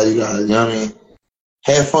 100%. That's how you got it. You know what I mean?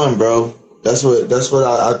 Have fun, bro. That's what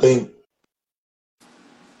I think.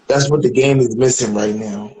 That's what the game is missing right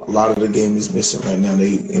now. A lot of the game is missing right now.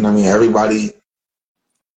 You know what I mean? Everybody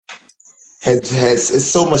has it's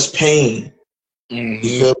so much pain. Mm-hmm.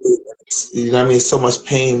 You feel me? You know what I mean? It's so much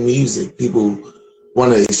pain music. People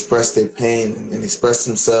want to express their pain and express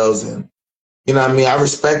themselves, and you know what I mean? I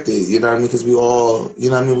respect it, you know what I mean? Because we all, you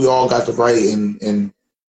know what I mean? We all got the right and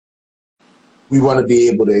we want to be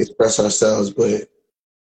able to express ourselves, but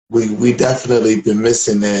we definitely been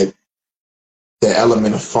missing that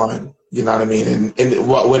element of fun, you know what I mean? And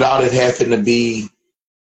without it having to be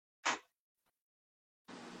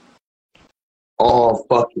all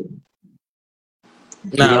fucking,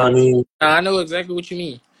 you know what I mean? I know exactly what you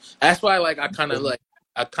mean. That's why, like, I kind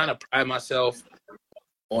of pride myself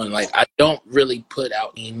on, like, I don't really put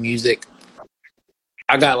out any music.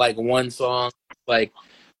 I got like one song, like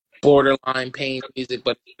borderline pain music,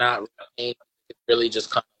 but it's not really pain. It's really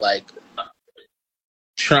just kind of like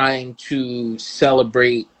trying to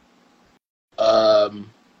celebrate,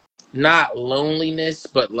 not loneliness,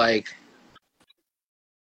 but like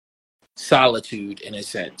solitude in a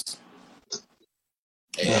sense.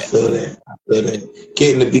 Yeah. I feel that.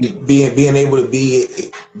 Getting to being able to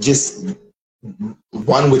be just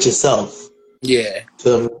one with yourself. Yeah.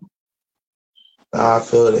 I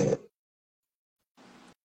feel that.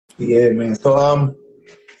 Yeah, man. So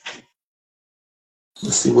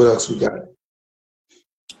let's see what else we got.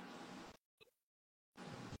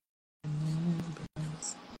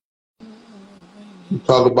 You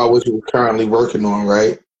talk about what you're currently working on,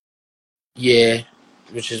 right? Yeah,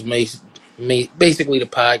 which is basically the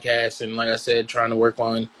podcast, and like I said, trying to work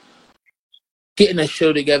on getting a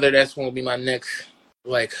show together. That's going to be my next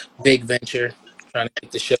like big venture. Trying to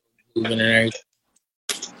get the show moving and everything.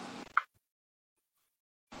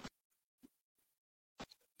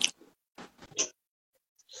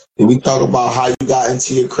 Did we talk about how you got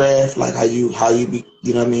into your craft, like how you be,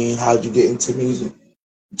 you know what I mean? How'd you get into music?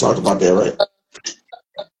 We talked about that,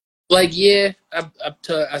 right? Like, yeah,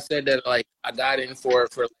 I said that like I got in for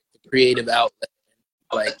like, the creative outlet,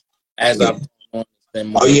 like as Yeah. I've gone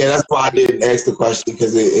on. Oh yeah, that's why I didn't ask the question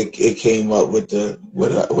because it came up with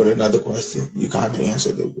another question. You kind of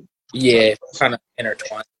answered it. Yeah, kind of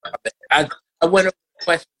intertwined. I went over the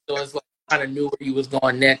question, so it's like I kind of knew where you was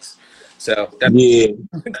going next. So yeah,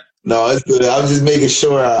 no, it's good. I was just making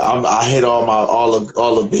sure I hit all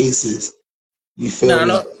the bases. You feel me?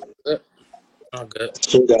 No, all good.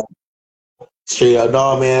 Straight up.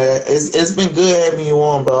 No, man, it's been good having you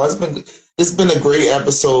on, bro. It's been a great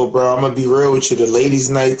episode, bro. I'm gonna be real with you. The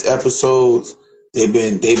ladies' night episodes, they've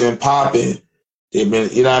been popping. They've been,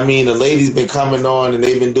 you know what I mean? The ladies been coming on and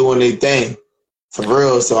they've been doing their thing. For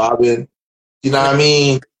real. So I've been, you know what I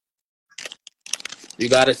mean? You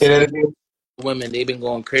gotta You know see what I mean? women. They've been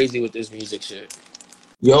going crazy with this music shit.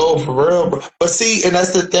 Yo, for real, bro. But see, and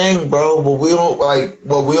that's the thing, bro. What we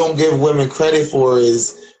don't give women credit for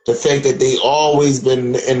is the fact that they always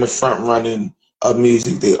been in the front running of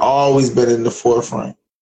music. They always been in the forefront.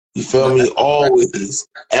 You feel No, me? that's right. Always.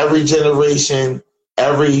 Every generation,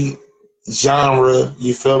 every genre,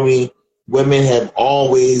 you feel me? Women have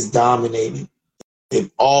always dominated.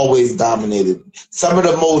 They've always dominated. Some of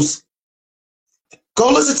the most, go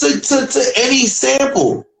listen to any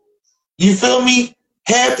sample. You feel me?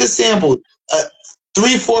 Half the samples,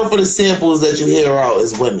 3/4 of the samples that you hear out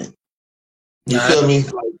is women. You Nah, feel me?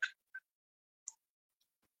 Like,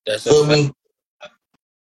 that's a feel fact. me?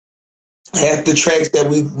 Half the tracks that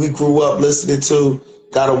we grew up listening to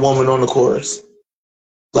got a woman on the chorus.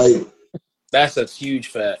 Like, That's a huge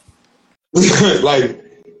fact. like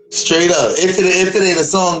straight up. If it ain't a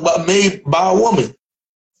song made by a woman,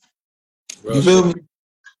 Real you feel shit. me?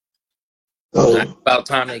 Now, it's So about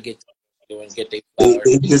time they get to and get their they, flowers.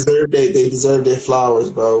 they deserve they deserve their flowers,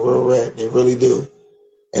 bro. Real rap. They really do.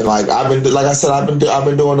 And like like I said, I've been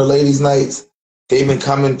doing the ladies' nights. They've been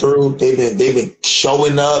coming through. They've been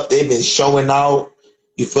showing up. They've been showing out.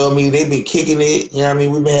 You feel me? They've been kicking it. You know what I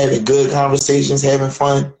mean? We've been having good conversations, having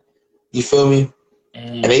fun. You feel me?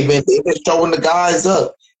 And Mm. they've been showing the guys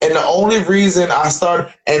up. And the only reason I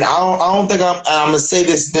started, and I don't think I'm gonna say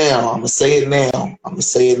this now. I'm gonna say it now. I'm gonna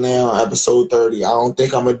say it now. Episode 30. I don't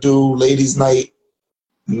think I'm gonna do ladies' night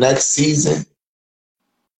next season.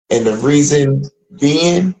 And the reason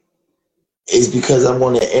being is because I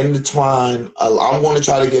want to intertwine. I'm going to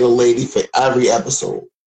try to get a lady for every episode.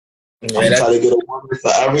 I'm Yeah, going to that's try to get a woman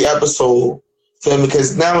for every episode. Feel me?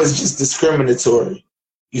 Because now it's just discriminatory.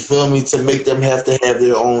 You feel me? To make them have to have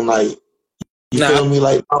their own night. You nah. feel me?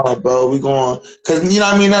 Like, oh, bro, we going because you know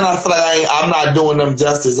what I mean. Then I feel like I'm not doing them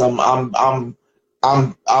justice. I'm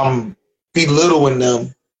belittling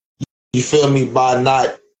them. You feel me? By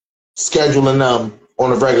not scheduling them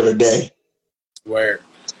on a regular day. Where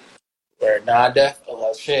nah, definitely.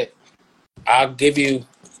 Well, shit. I'll give you.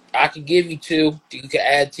 I can give you two. You can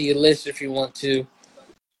add to your list if you want to.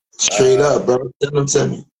 Straight Uh, up, bro. Send them to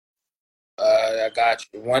me. I got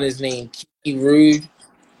you. One is named Kiki Rude.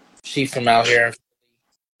 She from out here.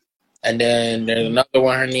 And then there's another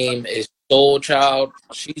one. Her name is Soul Child.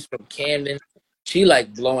 She's from Camden. She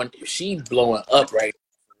like blowing. She blowing up right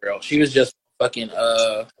now, for real. She was just fucking.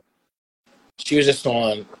 She was just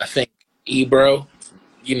on. I think Ebro.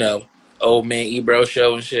 You know, old man Ebro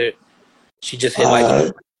show and shit. She just hit like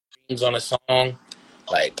Uh, things on a song.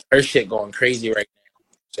 Like her shit going crazy right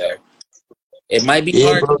now. So it might be yeah,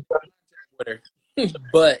 hard to bro. with her,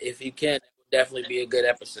 but if you can, it would definitely be a good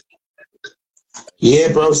episode.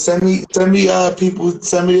 Yeah, bro. Send me, people.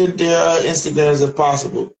 Send me their Instagrams if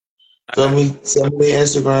possible. All Feel right. me? Send me their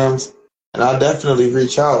Instagrams, and I'll definitely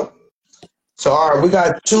reach out. So, all right, we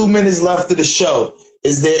got 2 minutes left of the show.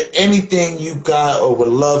 Is there anything you got or would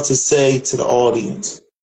love to say to the audience?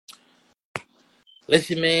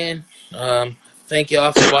 Listen, man. Thank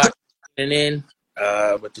y'all for watching in.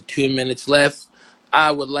 With the 2 minutes left,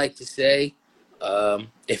 I would like to say,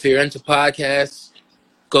 if you're into podcasts,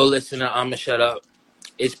 go listen to I'ma Shut Up.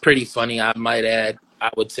 It's pretty funny, I might add. I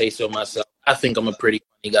would say so myself. I think I'm a pretty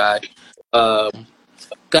funny guy. Um,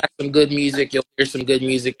 got some good music. You'll hear some good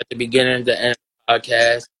music at the beginning and the end of the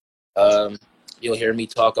podcast. Um, you'll hear me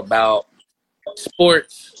talk about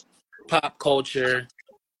sports, pop culture,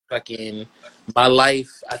 fucking my life.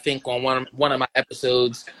 I think on one of my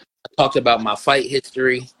episodes, I talked about my fight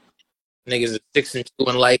history. Niggas are 6-2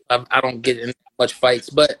 in life. I don't get in much fights,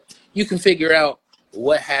 but you can figure out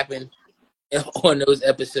what happened on those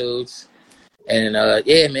episodes. And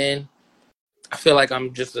yeah, man, I feel like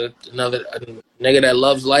I'm just another nigga that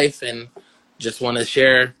loves life and just want to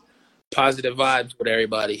share positive vibes with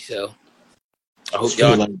everybody. So I hope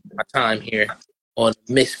y'all Straight enjoy like my time here on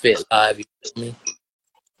Misfit Live. You feel me?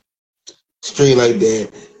 Straight like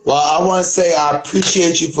that. Well, I want to say I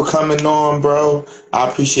appreciate you for coming on, bro. I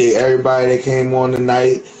appreciate everybody that came on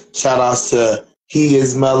tonight. Shout outs to He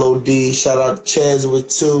Is Melody. Shout out to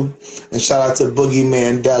Chazwood too. And shout out to Boogie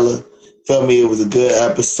Mandela. Feel me? It was a good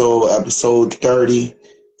episode 30.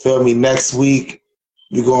 Feel me? Next week,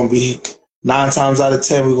 we're going to be 9 times out of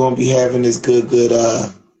 10, we're going to be having this good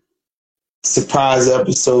surprise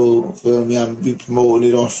episode. Feel me? I'm going to be promoting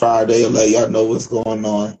it on Friday. I'll let y'all know what's going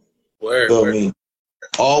on. Word, Feel word. me?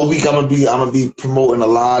 All week I'm gonna be promoting a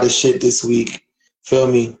lot of shit this week. Feel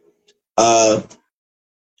me? On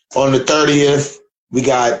the 30th, we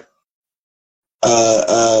got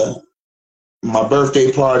my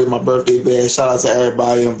birthday party, my birthday bash. Shout out to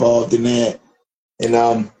everybody involved in that. And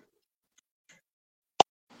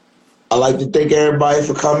I like to thank everybody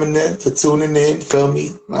for coming in, for tuning in. Feel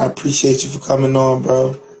me? I appreciate you for coming on,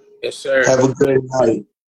 bro. Yes, sir. Have a good night.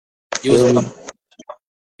 You as Feel well. me?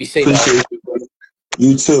 Be safe. Appreciate you, bro.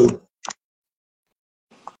 You too.